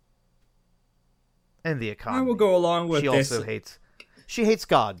 in the economy. I will go along with this. She hates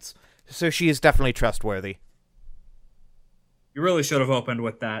gods, so she is definitely trustworthy. You really should have opened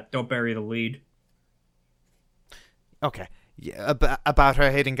with that. Don't bury the lead. Okay. Yeah, about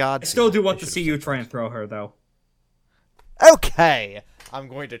her hating gods. I still do want to see you try and throw her, though. Okay. I'm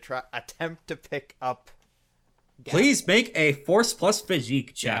going to attempt to pick up. Please make a Force plus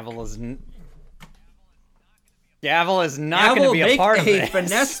Physique check. Gavel is not going to be a part of this. Make a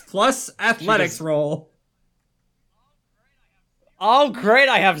Finesse plus Athletics roll. Oh, great.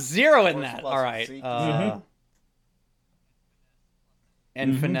 I have 0 in Force that. plus All right. Physique.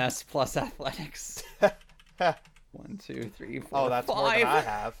 And Finesse plus Athletics. 1, 2, 3, 4, Oh, that's 5. more than I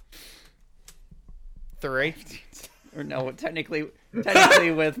have. 3. Or no, technically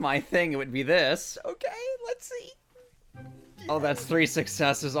with my thing, it would be this. Okay, let's see. Oh, that's 3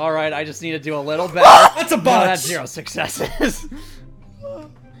 successes. All right, I just need to do a little better. That's a No, botch! that's 0 successes.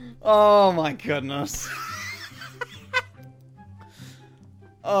 Oh my goodness.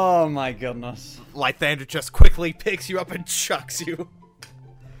 Oh my goodness. Lythander just quickly picks you up and chucks you.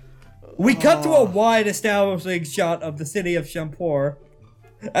 We cut to a wide establishing shot of the city of Shampur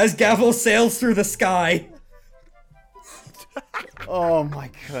as Gavel sails through the sky. Oh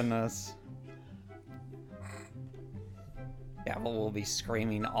my goodness. Gavel will be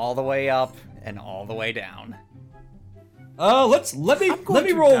screaming all the way up and all the way down. Let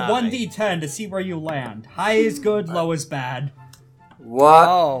me roll die. 1d10 to see where you land. High is good, low is bad. What?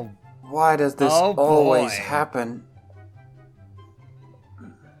 Oh, Why does this Oh, always boy. happen?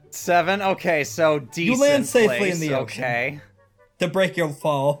 7. Okay, so decent. You land safely place. in the ocean. Okay. To break your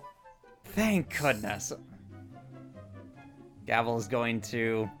fall. Thank goodness. Gavel is going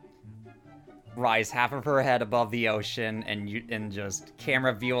to rise half of her head above the ocean, and just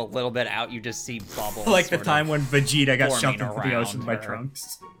camera view a little bit out. You just see bubbles. Like the sort time of when Vegeta got forming shoved into the ocean around by her.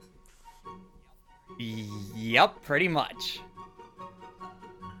 Trunks. Yep, pretty much.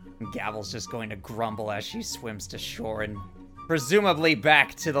 Gavel's just going to grumble as she swims to shore and presumably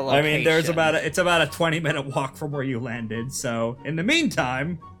back to the I location. mean, it's about a 20-minute walk from where you landed, so in the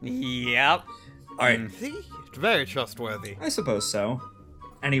meantime... Yep. Alright, See? Very trustworthy. I suppose so.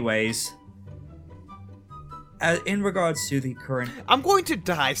 Anyways... in regards to the current... I'm going to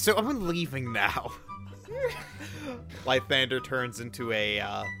die, so I'm leaving now. Lythander turns into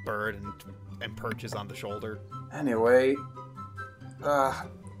a bird and perches on the shoulder. Anyway,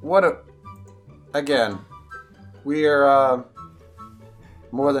 again, we are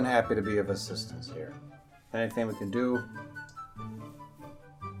more than happy to be of assistance here. Anything we can do,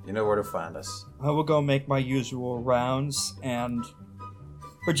 you know where to find us. I will go make my usual rounds, and...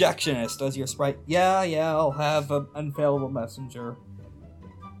 Projectionist, as your sprite. Yeah, I'll have an unfailable messenger.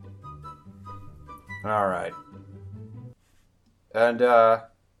 Alright. And,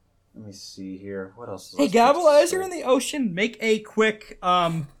 let me see here. What else is Hey, Gavel, as you're in the ocean, make a quick,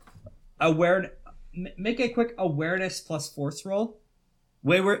 awareness plus force roll.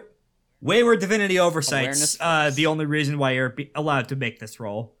 Wayward Divinity Oversight's, the only reason why you're allowed to make this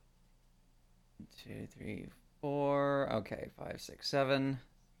roll. 2, 3, 4. Okay, 5, 6, 7.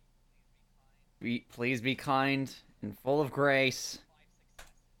 Please be kind and full of grace.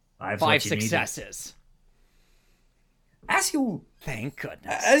 5 successes. As you Thank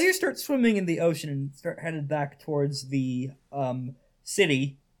goodness. As you start swimming in the ocean and start headed back towards the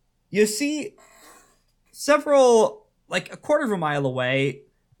city, you see several, like a quarter of a mile away,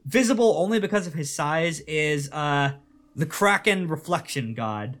 visible only because of his size, is the Kraken Reflection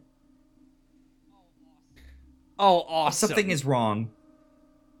God. Oh, awesome. Something is wrong.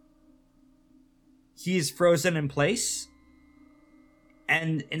 He is frozen in place,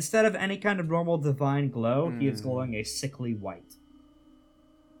 and instead of any kind of normal divine glow, he is glowing a sickly white.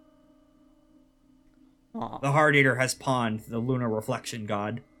 Aw. The Heart Eater has pawned the Lunar Reflection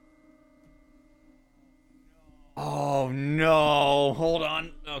God. Oh, no. Hold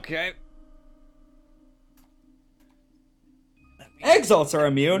on. Okay. Exalts are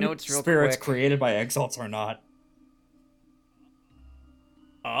immune. Notes real Spirits quick. created by Exalts are not.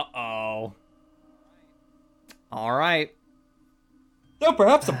 Uh-oh. All right. Though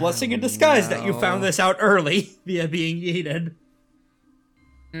perhaps a blessing in disguise that you found this out early via being yeeted.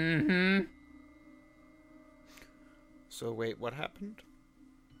 Mm-hmm. So wait, what happened?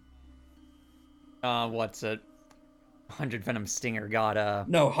 What's it? 100 Venom Stinger got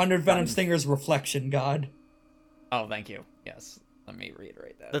No, 100 Venom Stinger's Reflection God. Oh, thank you. Yes. Let me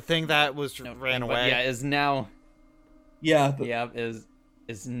reiterate that. The thing that was No, ran but away. Yeah, is now Yeah, is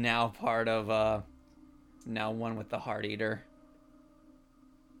now part of now one with the Heart Eater.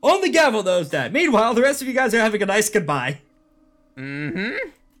 only Gavel knows that. Meanwhile, the rest of you guys are having a nice goodbye. Mm-hmm.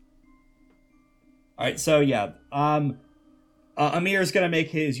 Alright, so yeah, Amir's gonna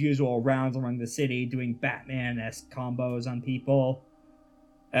make his usual rounds around the city, doing Batman-esque combos on people,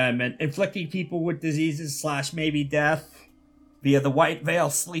 and inflicting people with diseases / maybe death via the White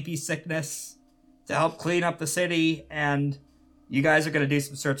Veil Sleepy Sickness to help clean up the city, and you guys are gonna do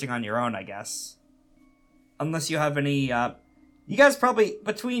some searching on your own, I guess. Unless you have any, you guys probably,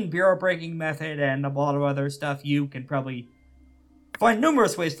 between Bureau Breaking Method and a lot of other stuff, you can probably find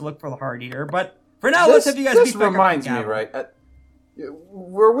numerous ways to look for the Heart Eater, but for now, let's have you guys This beat back up reminds on me, Gavel. right?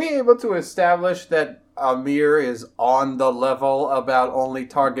 Were we able to establish that Amir is on the level about only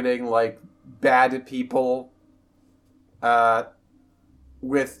targeting, like, bad people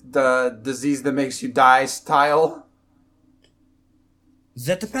with the disease that makes you die style?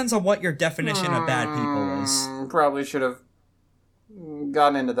 That depends on what your definition of bad people is. Probably should have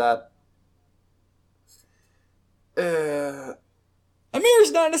gotten into that.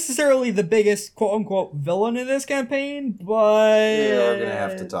 Amir's not necessarily the biggest quote-unquote villain in this campaign, but... Yeah, we're gonna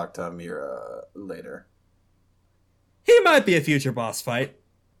have to talk to Amir later. he might be a future boss fight.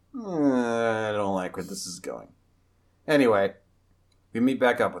 I don't like where this is going. Anyway, we meet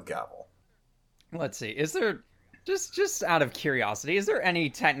back up with Gavel. Let's see. Is there, just out of curiosity, is there any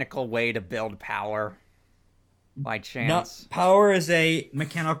technical way to build power? By chance? Power is a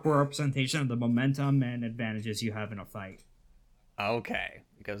mechanical representation of the momentum and advantages you have in a fight. Okay,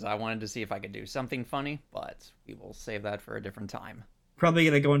 because I wanted to see if I could do something funny, but we will save that for a different time. Probably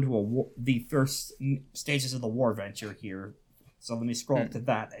going to go into the first stages of the war venture here. So let me scroll up to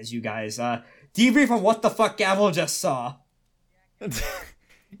that as you guys debrief on what the fuck Gavel just saw.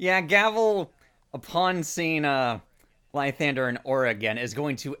 Yeah, Gavel, upon seeing Lythander and Aura again, is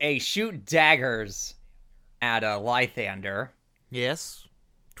going to shoot daggers at Lythander. Yes.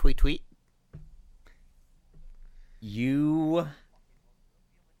 Tweet, tweet. You...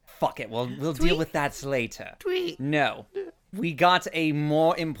 Fuck it, we'll deal with that later. Tweet. No. We got a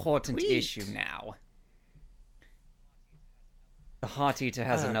more important issue now. The Heart Eater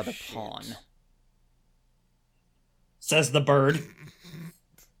has another pawn. Says the bird.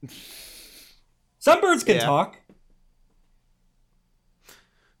 Some birds can talk.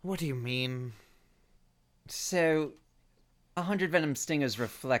 What do you mean? So, 100 Venom Stinger's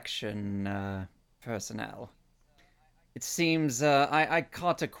reflection personnel. It seems I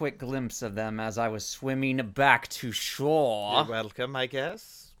caught a quick glimpse of them as I was swimming back to shore. You're welcome, I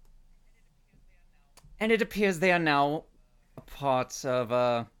guess. And it appears they are now a part of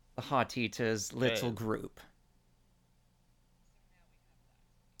the Heart Eater's little group.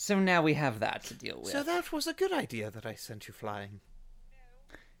 So now we have that to deal with. So that was a good idea that I sent you flying.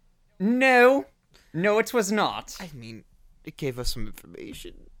 No, it was not. I mean, it gave us some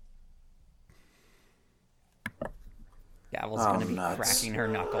information. Gavel's gonna be cracking her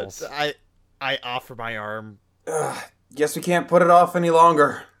knuckles. I offer my arm. Guess we can't put it off any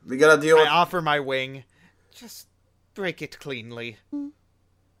longer. We gotta deal with... I offer my wing. Just break it cleanly.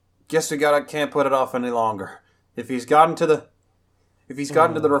 Guess we can't put it off any longer. If he's gotten to the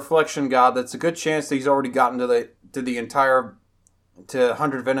reflection god, that's a good chance that he's already gotten to the entire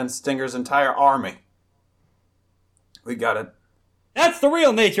 100 Venom Stinger's entire army. We gotta... That's the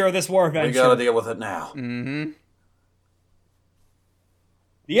real nature of this war venture. We gotta deal with it now. Mm-hmm.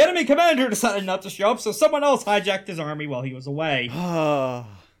 The enemy commander decided not to show up, so someone else hijacked his army while he was away.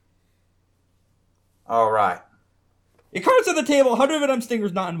 Alright. It cards to the table, 100 Venom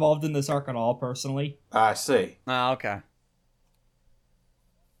Stinger's not involved in this arc at all, personally. I see. Oh, okay.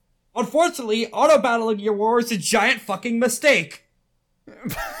 Unfortunately, auto-battling your war is a giant fucking mistake.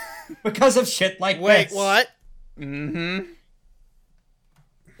 Because of shit like this. Wait, what? Mm-hmm.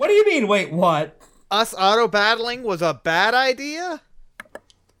 What do you mean, wait, what? Us auto-battling was a bad idea?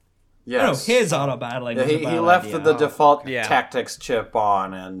 Yes. No, his auto-battling was a he bad left idea. the default Yeah. tactics chip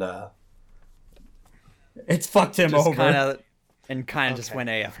on, and It's fucked him Just over. kind of just went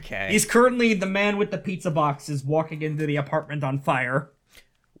AFK. He's currently the man with the pizza boxes walking into the apartment on fire.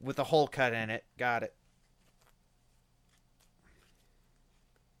 With a hole cut in it. Got it.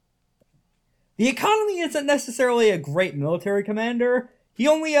 The economy isn't necessarily a great military commander. He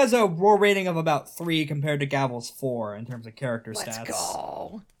only has a war rating of about 3 compared to Gavel's 4 in terms of character Let's stats.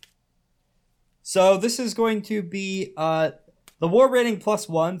 go. So this is going to be the war rating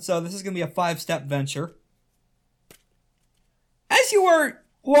 +1, so this is going to be a 5-step venture. As you are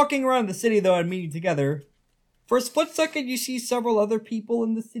walking around the city, though, and meeting together, for a split second you see several other people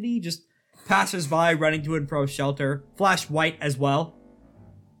in the city, just passers-by running to and fro shelter. Flash white as well.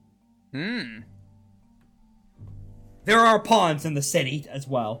 There are pawns in the city as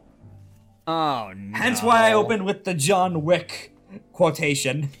well. Oh, no. Hence why I opened with the John Wick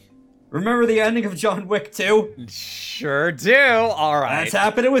quotation. Remember the ending of John Wick 2? Sure do. All right. That's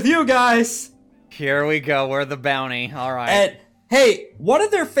happening with you guys. Here we go. We're the bounty. All right. And, hey, one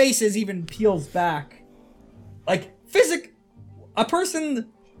of their faces even peels back. Like, a person,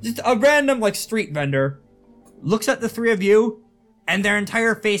 just a random, like, street vendor, looks at the three of you, and their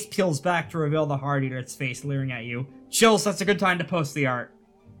entire face peels back to reveal the Heart Eater's face leering at you. Chills, that's a good time to post the art.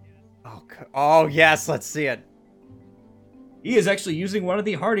 Oh, yes. Let's see it. He is actually using one of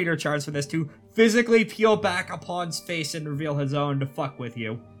the Heart Eater charts for this to physically peel back Apon's face and reveal his own to fuck with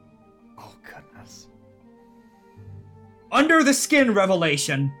you. Oh, goodness. Under the Skin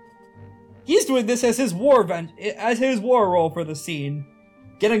revelation. He's doing this as his war roll for the scene.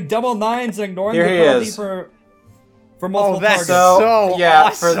 Getting double nines and ignoring the penalty for multiple targets. So yeah,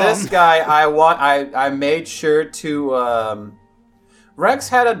 awesome. For this guy, I made sure to Rex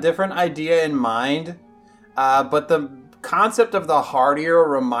had a different idea in mind, but the concept of the Heart Eater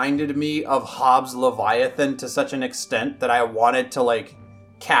reminded me of Hobbes' Leviathan to such an extent that I wanted to, like,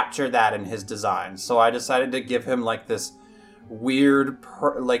 capture that in his design. So I decided to give him, like, this weird,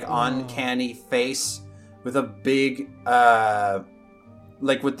 uncanny face with a big,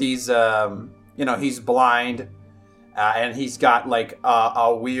 like, with these, he's blind, and he's got, like,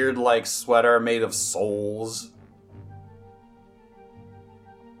 a weird, like, sweater made of souls.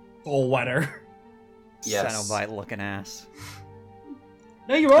 Soul wetter. Yes. Cenobite looking ass.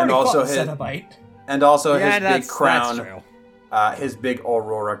 No, you already also fought Cenobite. And also Yeah, his big crown. That's true. His big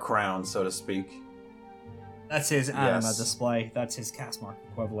Aurora crown, so to speak. That's his anima Yes. display. That's his Caste mark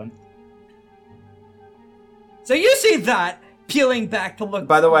equivalent. So you see that peeling back to look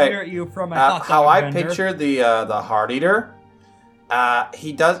By the way, at you from a hot dog how I vendor. picture the Heart Eater,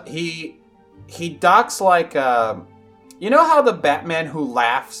 he docks like you know how the Batman who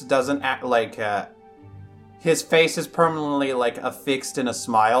laughs doesn't act like his face is permanently like affixed in a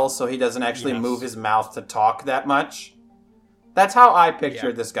smile, so he doesn't actually move his mouth to talk that much. That's how I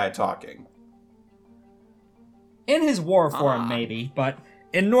picture this guy talking. In his war form, maybe, but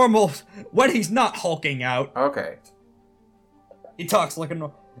in normal, when he's not hulking out, Okay. he talks like a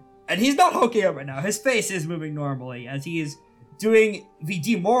normal. And he's not hulking out right now. His face is moving normally as he is doing the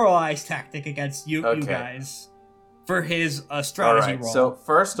demoralize tactic against you guys for his strategy roll. So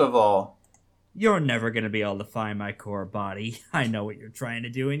first of all, You're never going to be able to find my core body. I know what you're trying to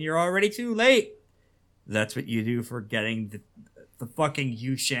do, and you're already too late. That's what you do for getting the fucking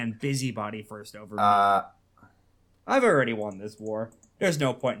Yushan busybody first over me. I've already won this war. There's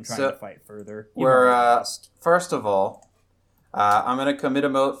no point in trying to fight further. First of all, I'm going to commit a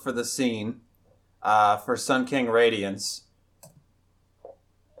vote for the scene for Sun King Radiance.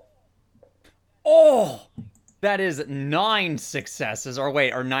 Oh! That is 9 successes. Or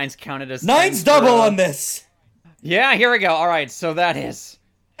wait, are 9s counted as... 9's double on this! Yeah, here we go. Alright, so that is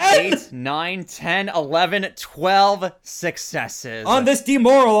 8, 9, 10, 11, 12 successes. On this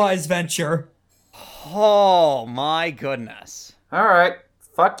demoralized venture. Oh, my goodness. Alright,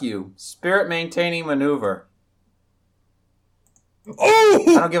 fuck you. Spirit maintaining maneuver. Oh!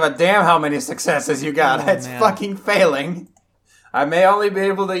 I don't give a damn how many successes you got. It's fucking failing. I may only be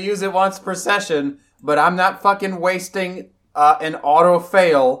able to use it once per session, but I'm not fucking wasting an auto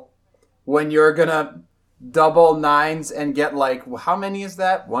fail when you're gonna double 9s and get like, how many is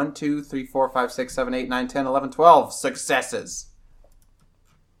that? 1, 2, 3, 4, 5, 6, 7, 8, 9, 10, 11, 12 successes.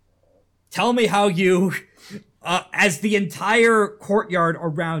 Tell me how you, as the entire courtyard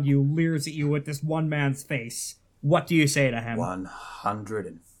around you leers at you with this one man's face, what do you say to him?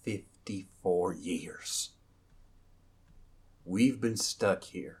 154 years. We've been stuck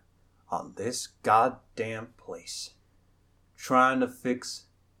here on this goddamn place, trying to fix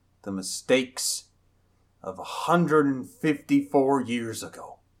the mistakes of 154 years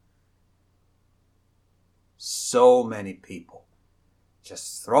ago. So many people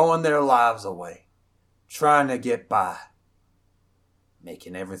just throwing their lives away, trying to get by,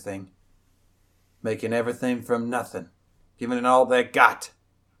 making everything from nothing, giving it all they got.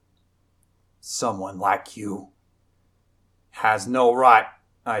 Someone like you has no right,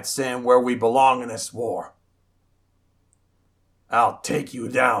 I'd stand where we belong in this war. I'll take you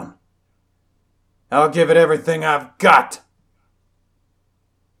down. I'll give it everything I've got.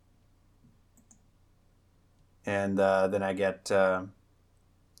 And then I get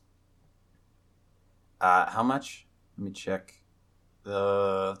how much? Let me check.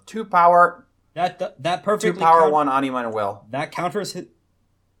 2 power. That perfectly 2 power, 1 anima and will. That counters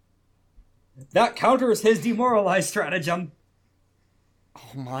his demoralized stratagem.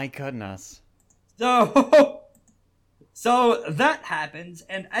 Oh my goodness. So that happens,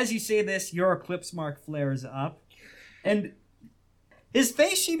 and as you say this, your eclipse mark flares up, and His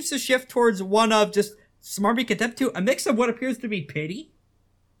face seems to shift towards one of just smarmy contempt to a mix of what appears to be pity.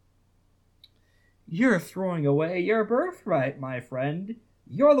 You're throwing away your birthright, my friend.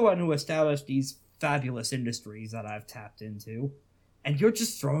 You're the one who established these fabulous industries that I've tapped into. And you're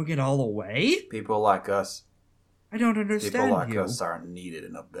just throwing it all away? People like us. I don't understand People like you. us aren't needed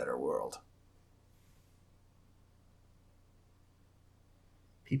in a better world.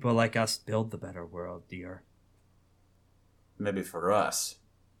 People like us build the better world, dear. Maybe for us,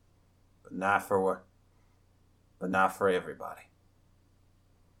 but not for everybody.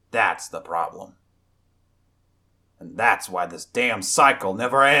 That's the problem. And that's why this damn cycle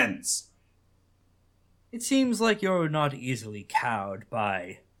never ends. It seems like you're not easily cowed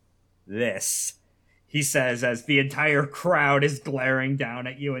by this, he says as the entire crowd is glaring down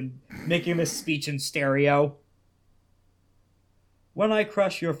at you and making this speech in stereo. When I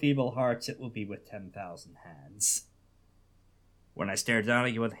crush your feeble hearts, it will be with 10,000 hands. When I stare down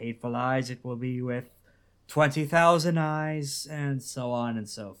at you with hateful eyes, it will be with 20,000 eyes, and so on and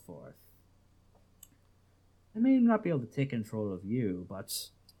so forth. I may not be able to take control of you, but,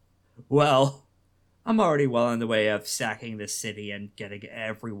 well, I'm already well on the way of sacking this city and getting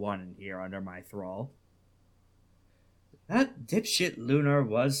everyone in here under my thrall. That dipshit Lunar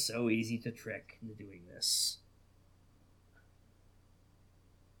was so easy to trick into doing this.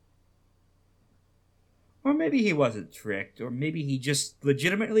 Or maybe he wasn't tricked, or maybe he just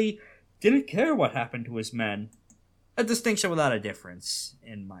legitimately didn't care what happened to his men. A distinction without a difference,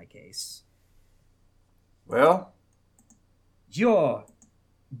 in my case. Well?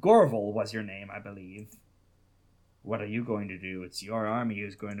 Gorval was your name, I believe. What are you going to do? It's your army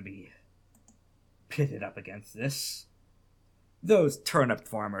who's going to be pitted up against this. Those turnip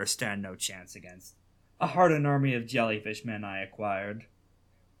farmers stand no chance against a hardened army of jellyfish men I acquired.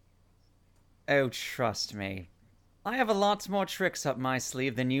 Oh, trust me. I have a lot more tricks up my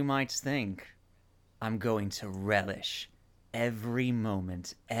sleeve than you might think. I'm going to relish every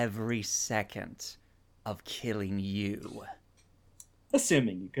moment, every second of killing you.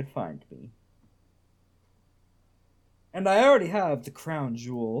 Assuming you could find me. And I already have the crown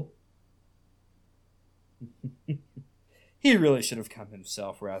jewel. He really should have come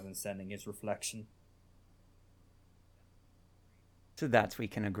himself rather than sending his reflection. To that we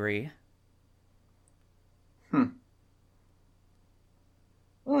can agree.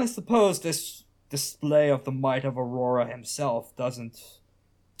 Well, I suppose this display of the might of Aurora himself doesn't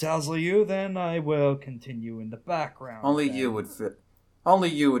dazzle you, then I will continue in the background. Only you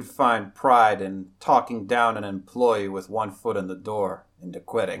would find pride in talking down an employee with one foot in the door into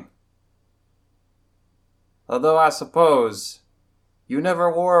quitting. Although I suppose you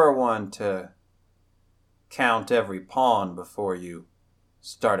never were one to count every pawn before you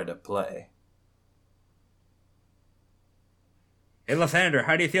started a play. Hey, Lathander,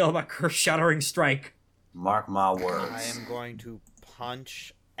 how do you feel about Curse-Shattering Strike? Mark my words. I am going to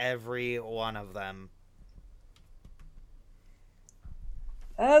punch every one of them.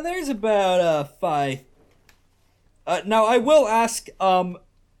 There's about 5. Now I will ask.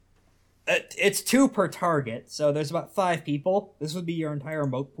 It's 2 per target, so there's about 5 people. This would be your entire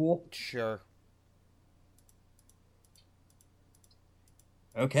moat pool. Sure.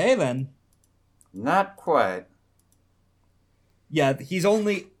 Okay then. Not quite. Yeah, he's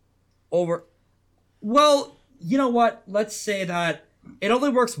only over. Well, you know what? Let's say that it only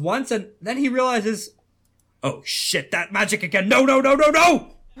works once, and then he realizes, oh shit, that magic again! No!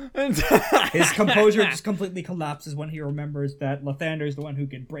 His composure just completely collapses when he remembers that Lathander is the one who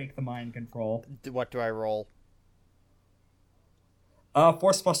can break the mind control. What do I roll?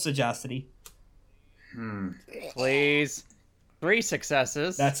 Force plus sagacity. Please. 3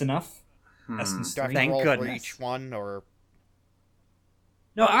 successes. That's enough. Essence Do I have 3. to Thank roll for goodness. each one, or...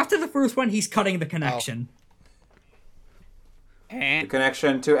 No, after the first one, he's cutting the connection. The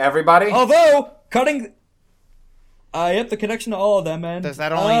connection to everybody? Although, cutting... yep, the connection to all of them, and... Does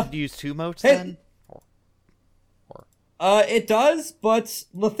that only use 2 motes, hey- then? It does, but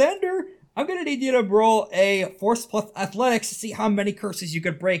Lathander, I'm gonna need you to roll a Force plus Athletics to see how many curses you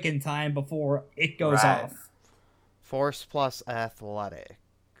could break in time before it goes Right. off. Force plus athletics.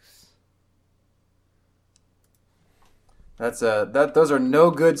 Those are no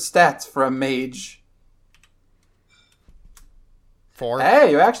good stats for a mage. 4.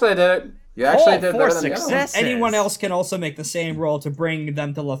 Hey, you actually did it. You actually did four better than the other one. successes. Anyone else can also make the same roll to bring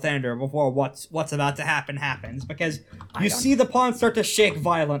them to Lathander before what's about to happen happens, because you see the pawn start to shake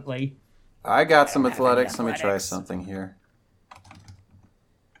violently. I got some athletics. Let me try something here.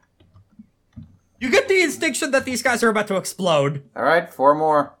 You get the instinction that these guys are about to explode. All right, 4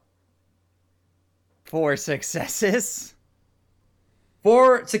 more. 4 successes.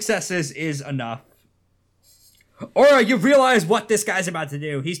 4 successes is enough. Aura, you realize what this guy's about to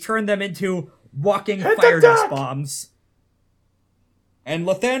do. He's turned them into walking fire dust bombs. And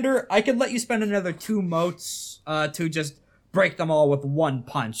Lathander, I could let you spend another 2 motes to just break them all with 1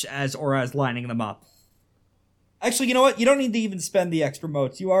 punch as Aura is lining them up. Actually, you know what? You don't need to even spend the extra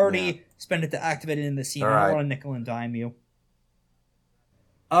motes. You already spend it to activate it in the scene. I don't want to nickel and dime you.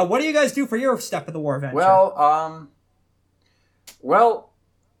 What do you guys do for your step of the war venture? Well,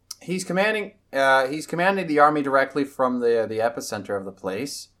 he's commanding the army directly from the epicenter of the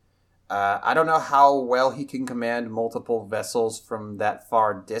place. I don't know how well he can command multiple vessels from that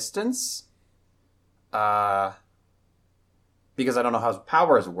far distance. Because I don't know how his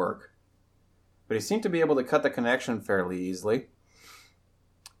powers work. But he seemed to be able to cut the connection fairly easily.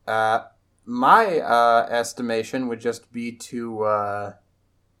 My estimation would just be to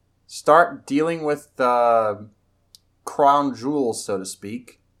start dealing with the crown jewels, so to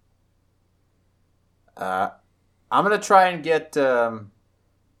speak. I'm gonna try and get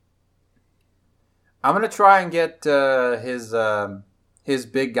his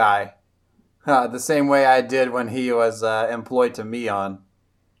big guy, the same way I did when he was employed to me on.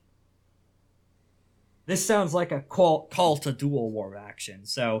 This sounds like a call to dual war action.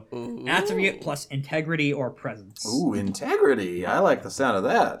 So, attribute plus integrity or presence. Ooh, integrity. I like the sound of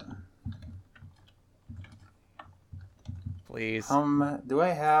that. Please. Do I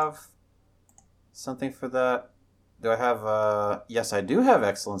have something for that? Do I have, yes, I do have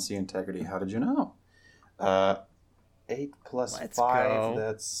excellency integrity. How did you know? 8 plus Let's 5, go.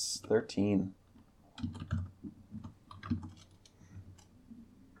 that's 13.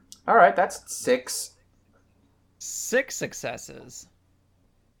 All right, that's 6. 6 successes.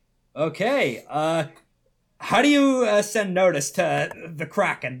 Okay, how do you send notice to the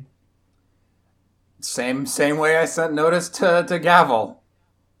Kraken? Same way I sent notice to Gavel.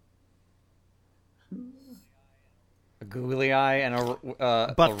 A googly eye and a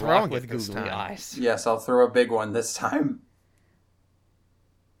But rock throwing with it this googly time. eyes. Yes, I'll throw a big one this time.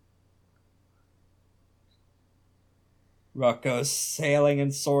 Rock goes sailing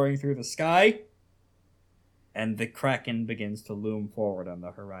and soaring through the sky, and the Kraken begins to loom forward on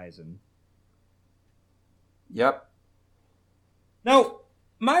the horizon. Yep. Now,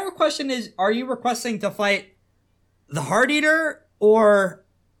 my question is, are you requesting to fight the Heart Eater or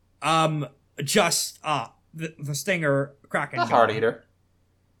just the Stinger Kraken? The Heart Eater.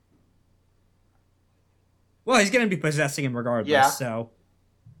 Well, he's going to be possessing him regardless, so...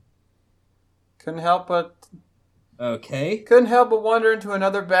 Couldn't help but Okay. wander into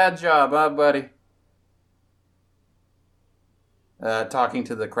another bad job, huh, buddy? Talking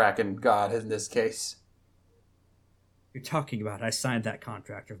to the Kraken god in this case. You're talking about I signed that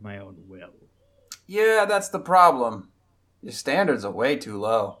contract of my own will. Yeah, that's the problem. Your standards are way too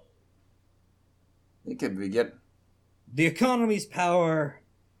low. You could be getting... The economy's power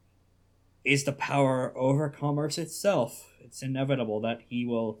is the power over commerce itself. It's inevitable that he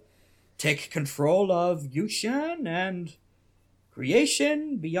will take control of Yushan and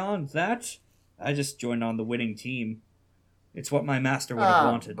creation. Beyond that, I just joined on the winning team. It's what my master would have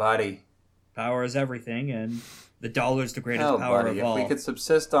wanted. Buddy. Power is everything, and the dollar's the greatest power buddy, of all. if we could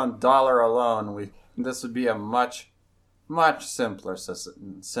subsist on dollar alone, this would be a much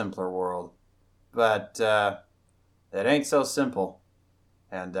simpler world. But it ain't so simple.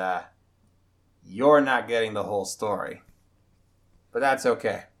 And you're not getting the whole story. But that's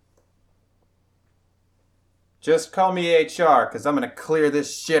okay. Just call me HR, because I'm going to clear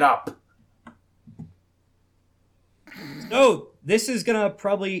this shit up. So, this is gonna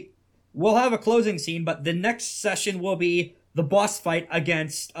probably... We'll have a closing scene, but the next session will be the boss fight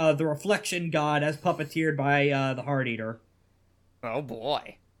against the Reflection God as puppeteered by the Heart Eater. Oh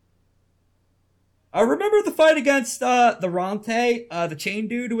boy. Remember the fight against the Ronte, the chain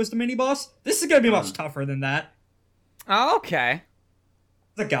dude who was the mini-boss? This is gonna be much tougher than that. Oh, okay.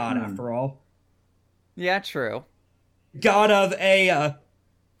 It's a god, after all. Yeah, true. God of a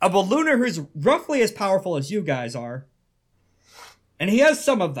ballooner who's roughly as powerful as you guys are. And he has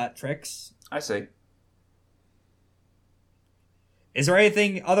some of that tricks. I see. Is there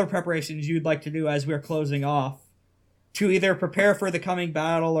anything, other preparations you'd like to do as we're closing off? To either prepare for the coming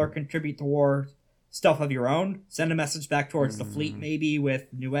battle or contribute to war stuff of your own? Send a message back towards the fleet, maybe, with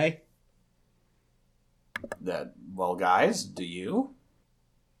Nue? Well, guys, do you?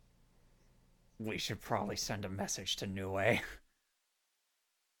 We should probably send a message to Nue.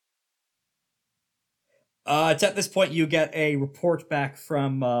 It's at this point you get a report back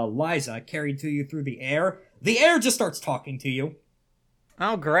from Liza, carried to you through the air. The air just starts talking to you.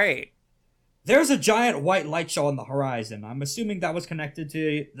 Oh, great. There's a giant white light show on the horizon. I'm assuming that was connected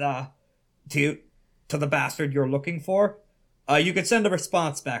to the bastard you're looking for. You could send a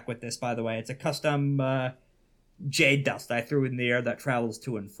response back with this, by the way. It's a custom jade dust I threw in the air that travels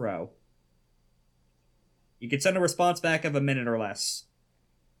to and fro. You can send a response back of a minute or less.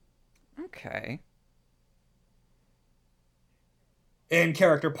 Okay. In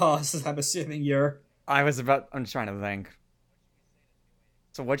character pause, I'm assuming you're... I'm trying to think.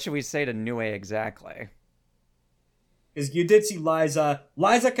 So what should we say to Nue exactly? Because you did see Liza.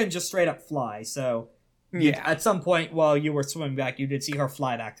 Liza can just straight up fly, so... Yeah. At some point while you were swimming back, you did see her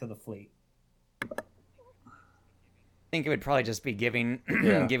fly back to the fleet. I think it would probably just be giving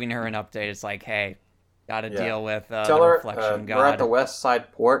giving her an update. It's like, hey, gotta deal with Tell the her, reflection god. we're at the west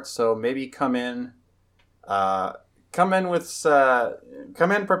side port, so maybe come in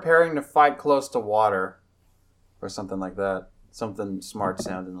preparing to fight close to water, or something like that. Something smart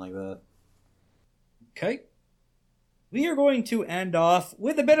sounding like that. Okay. We are going to end off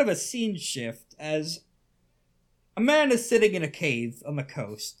with a bit of a scene shift as a man is sitting in a cave on the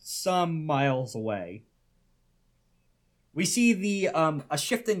coast, some miles away. We see a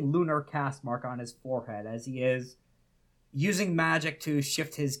shifting lunar cast mark on his forehead as he is using magic to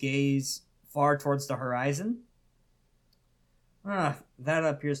shift his gaze far towards the horizon. That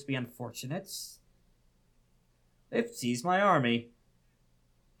appears to be unfortunate. They've seized my army.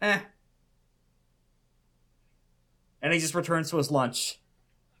 And he just returns to his lunch.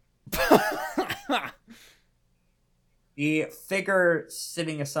 The figure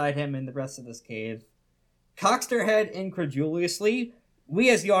sitting beside him in the rest of this cave cocks their head incredulously. We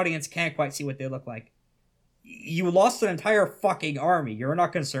as the audience can't quite see what they look like. You lost an entire fucking army. You're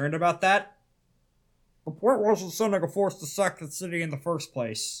not concerned about that? The port wasn't sending a force to sack the city in the first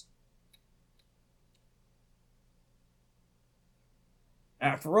place.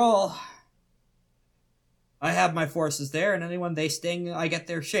 After all, I have my forces there, and anyone they sting, I get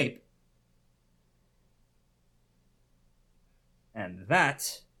their shape. And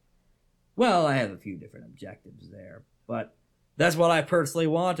that, well, I have a few different objectives there, but that's what I personally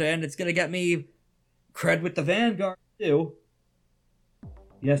want, and it's gonna get me cred with the Vanguard, too.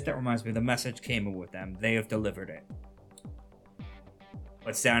 Yes, that reminds me, the message came with them. They have delivered it.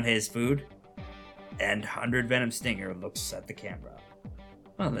 Puts down his food, and 100 Venom Stinger looks at the camera.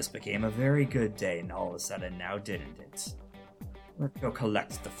 Well, this became a very good day, and all of a sudden now didn't it? Let's go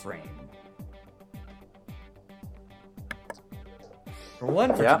collect the frame. For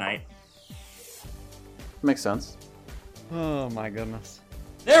one for tonight. Makes sense. Oh my goodness.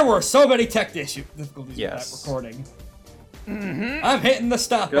 There were so many tech difficulties with that recording. Mm-hmm. I'm hitting the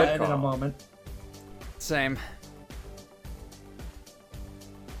stop Good button in a call. moment. Same.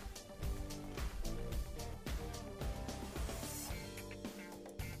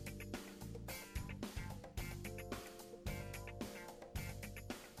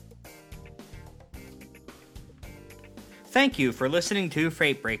 Thank you for listening to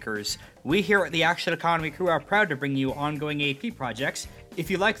Freight Breakers. We here at the Action Economy Crew are proud to bring you ongoing AP projects.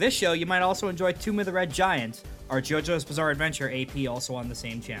 If you like this show, you might also enjoy Tomb of the Red Giant, our JoJo's Bizarre Adventure AP, also on the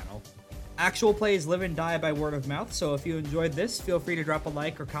same channel. Actual plays live and die by word of mouth, so if you enjoyed this, feel free to drop a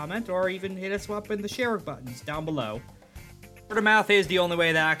like or comment, or even hit us up in the share buttons down below. Word of mouth is the only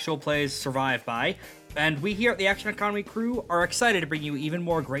way that actual plays survive by, and we here at the Action Economy Crew are excited to bring you even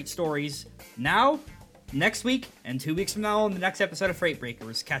more great stories now, next week, and 2 weeks from now on the next episode of Freight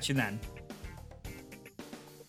Breakers. Catch you then.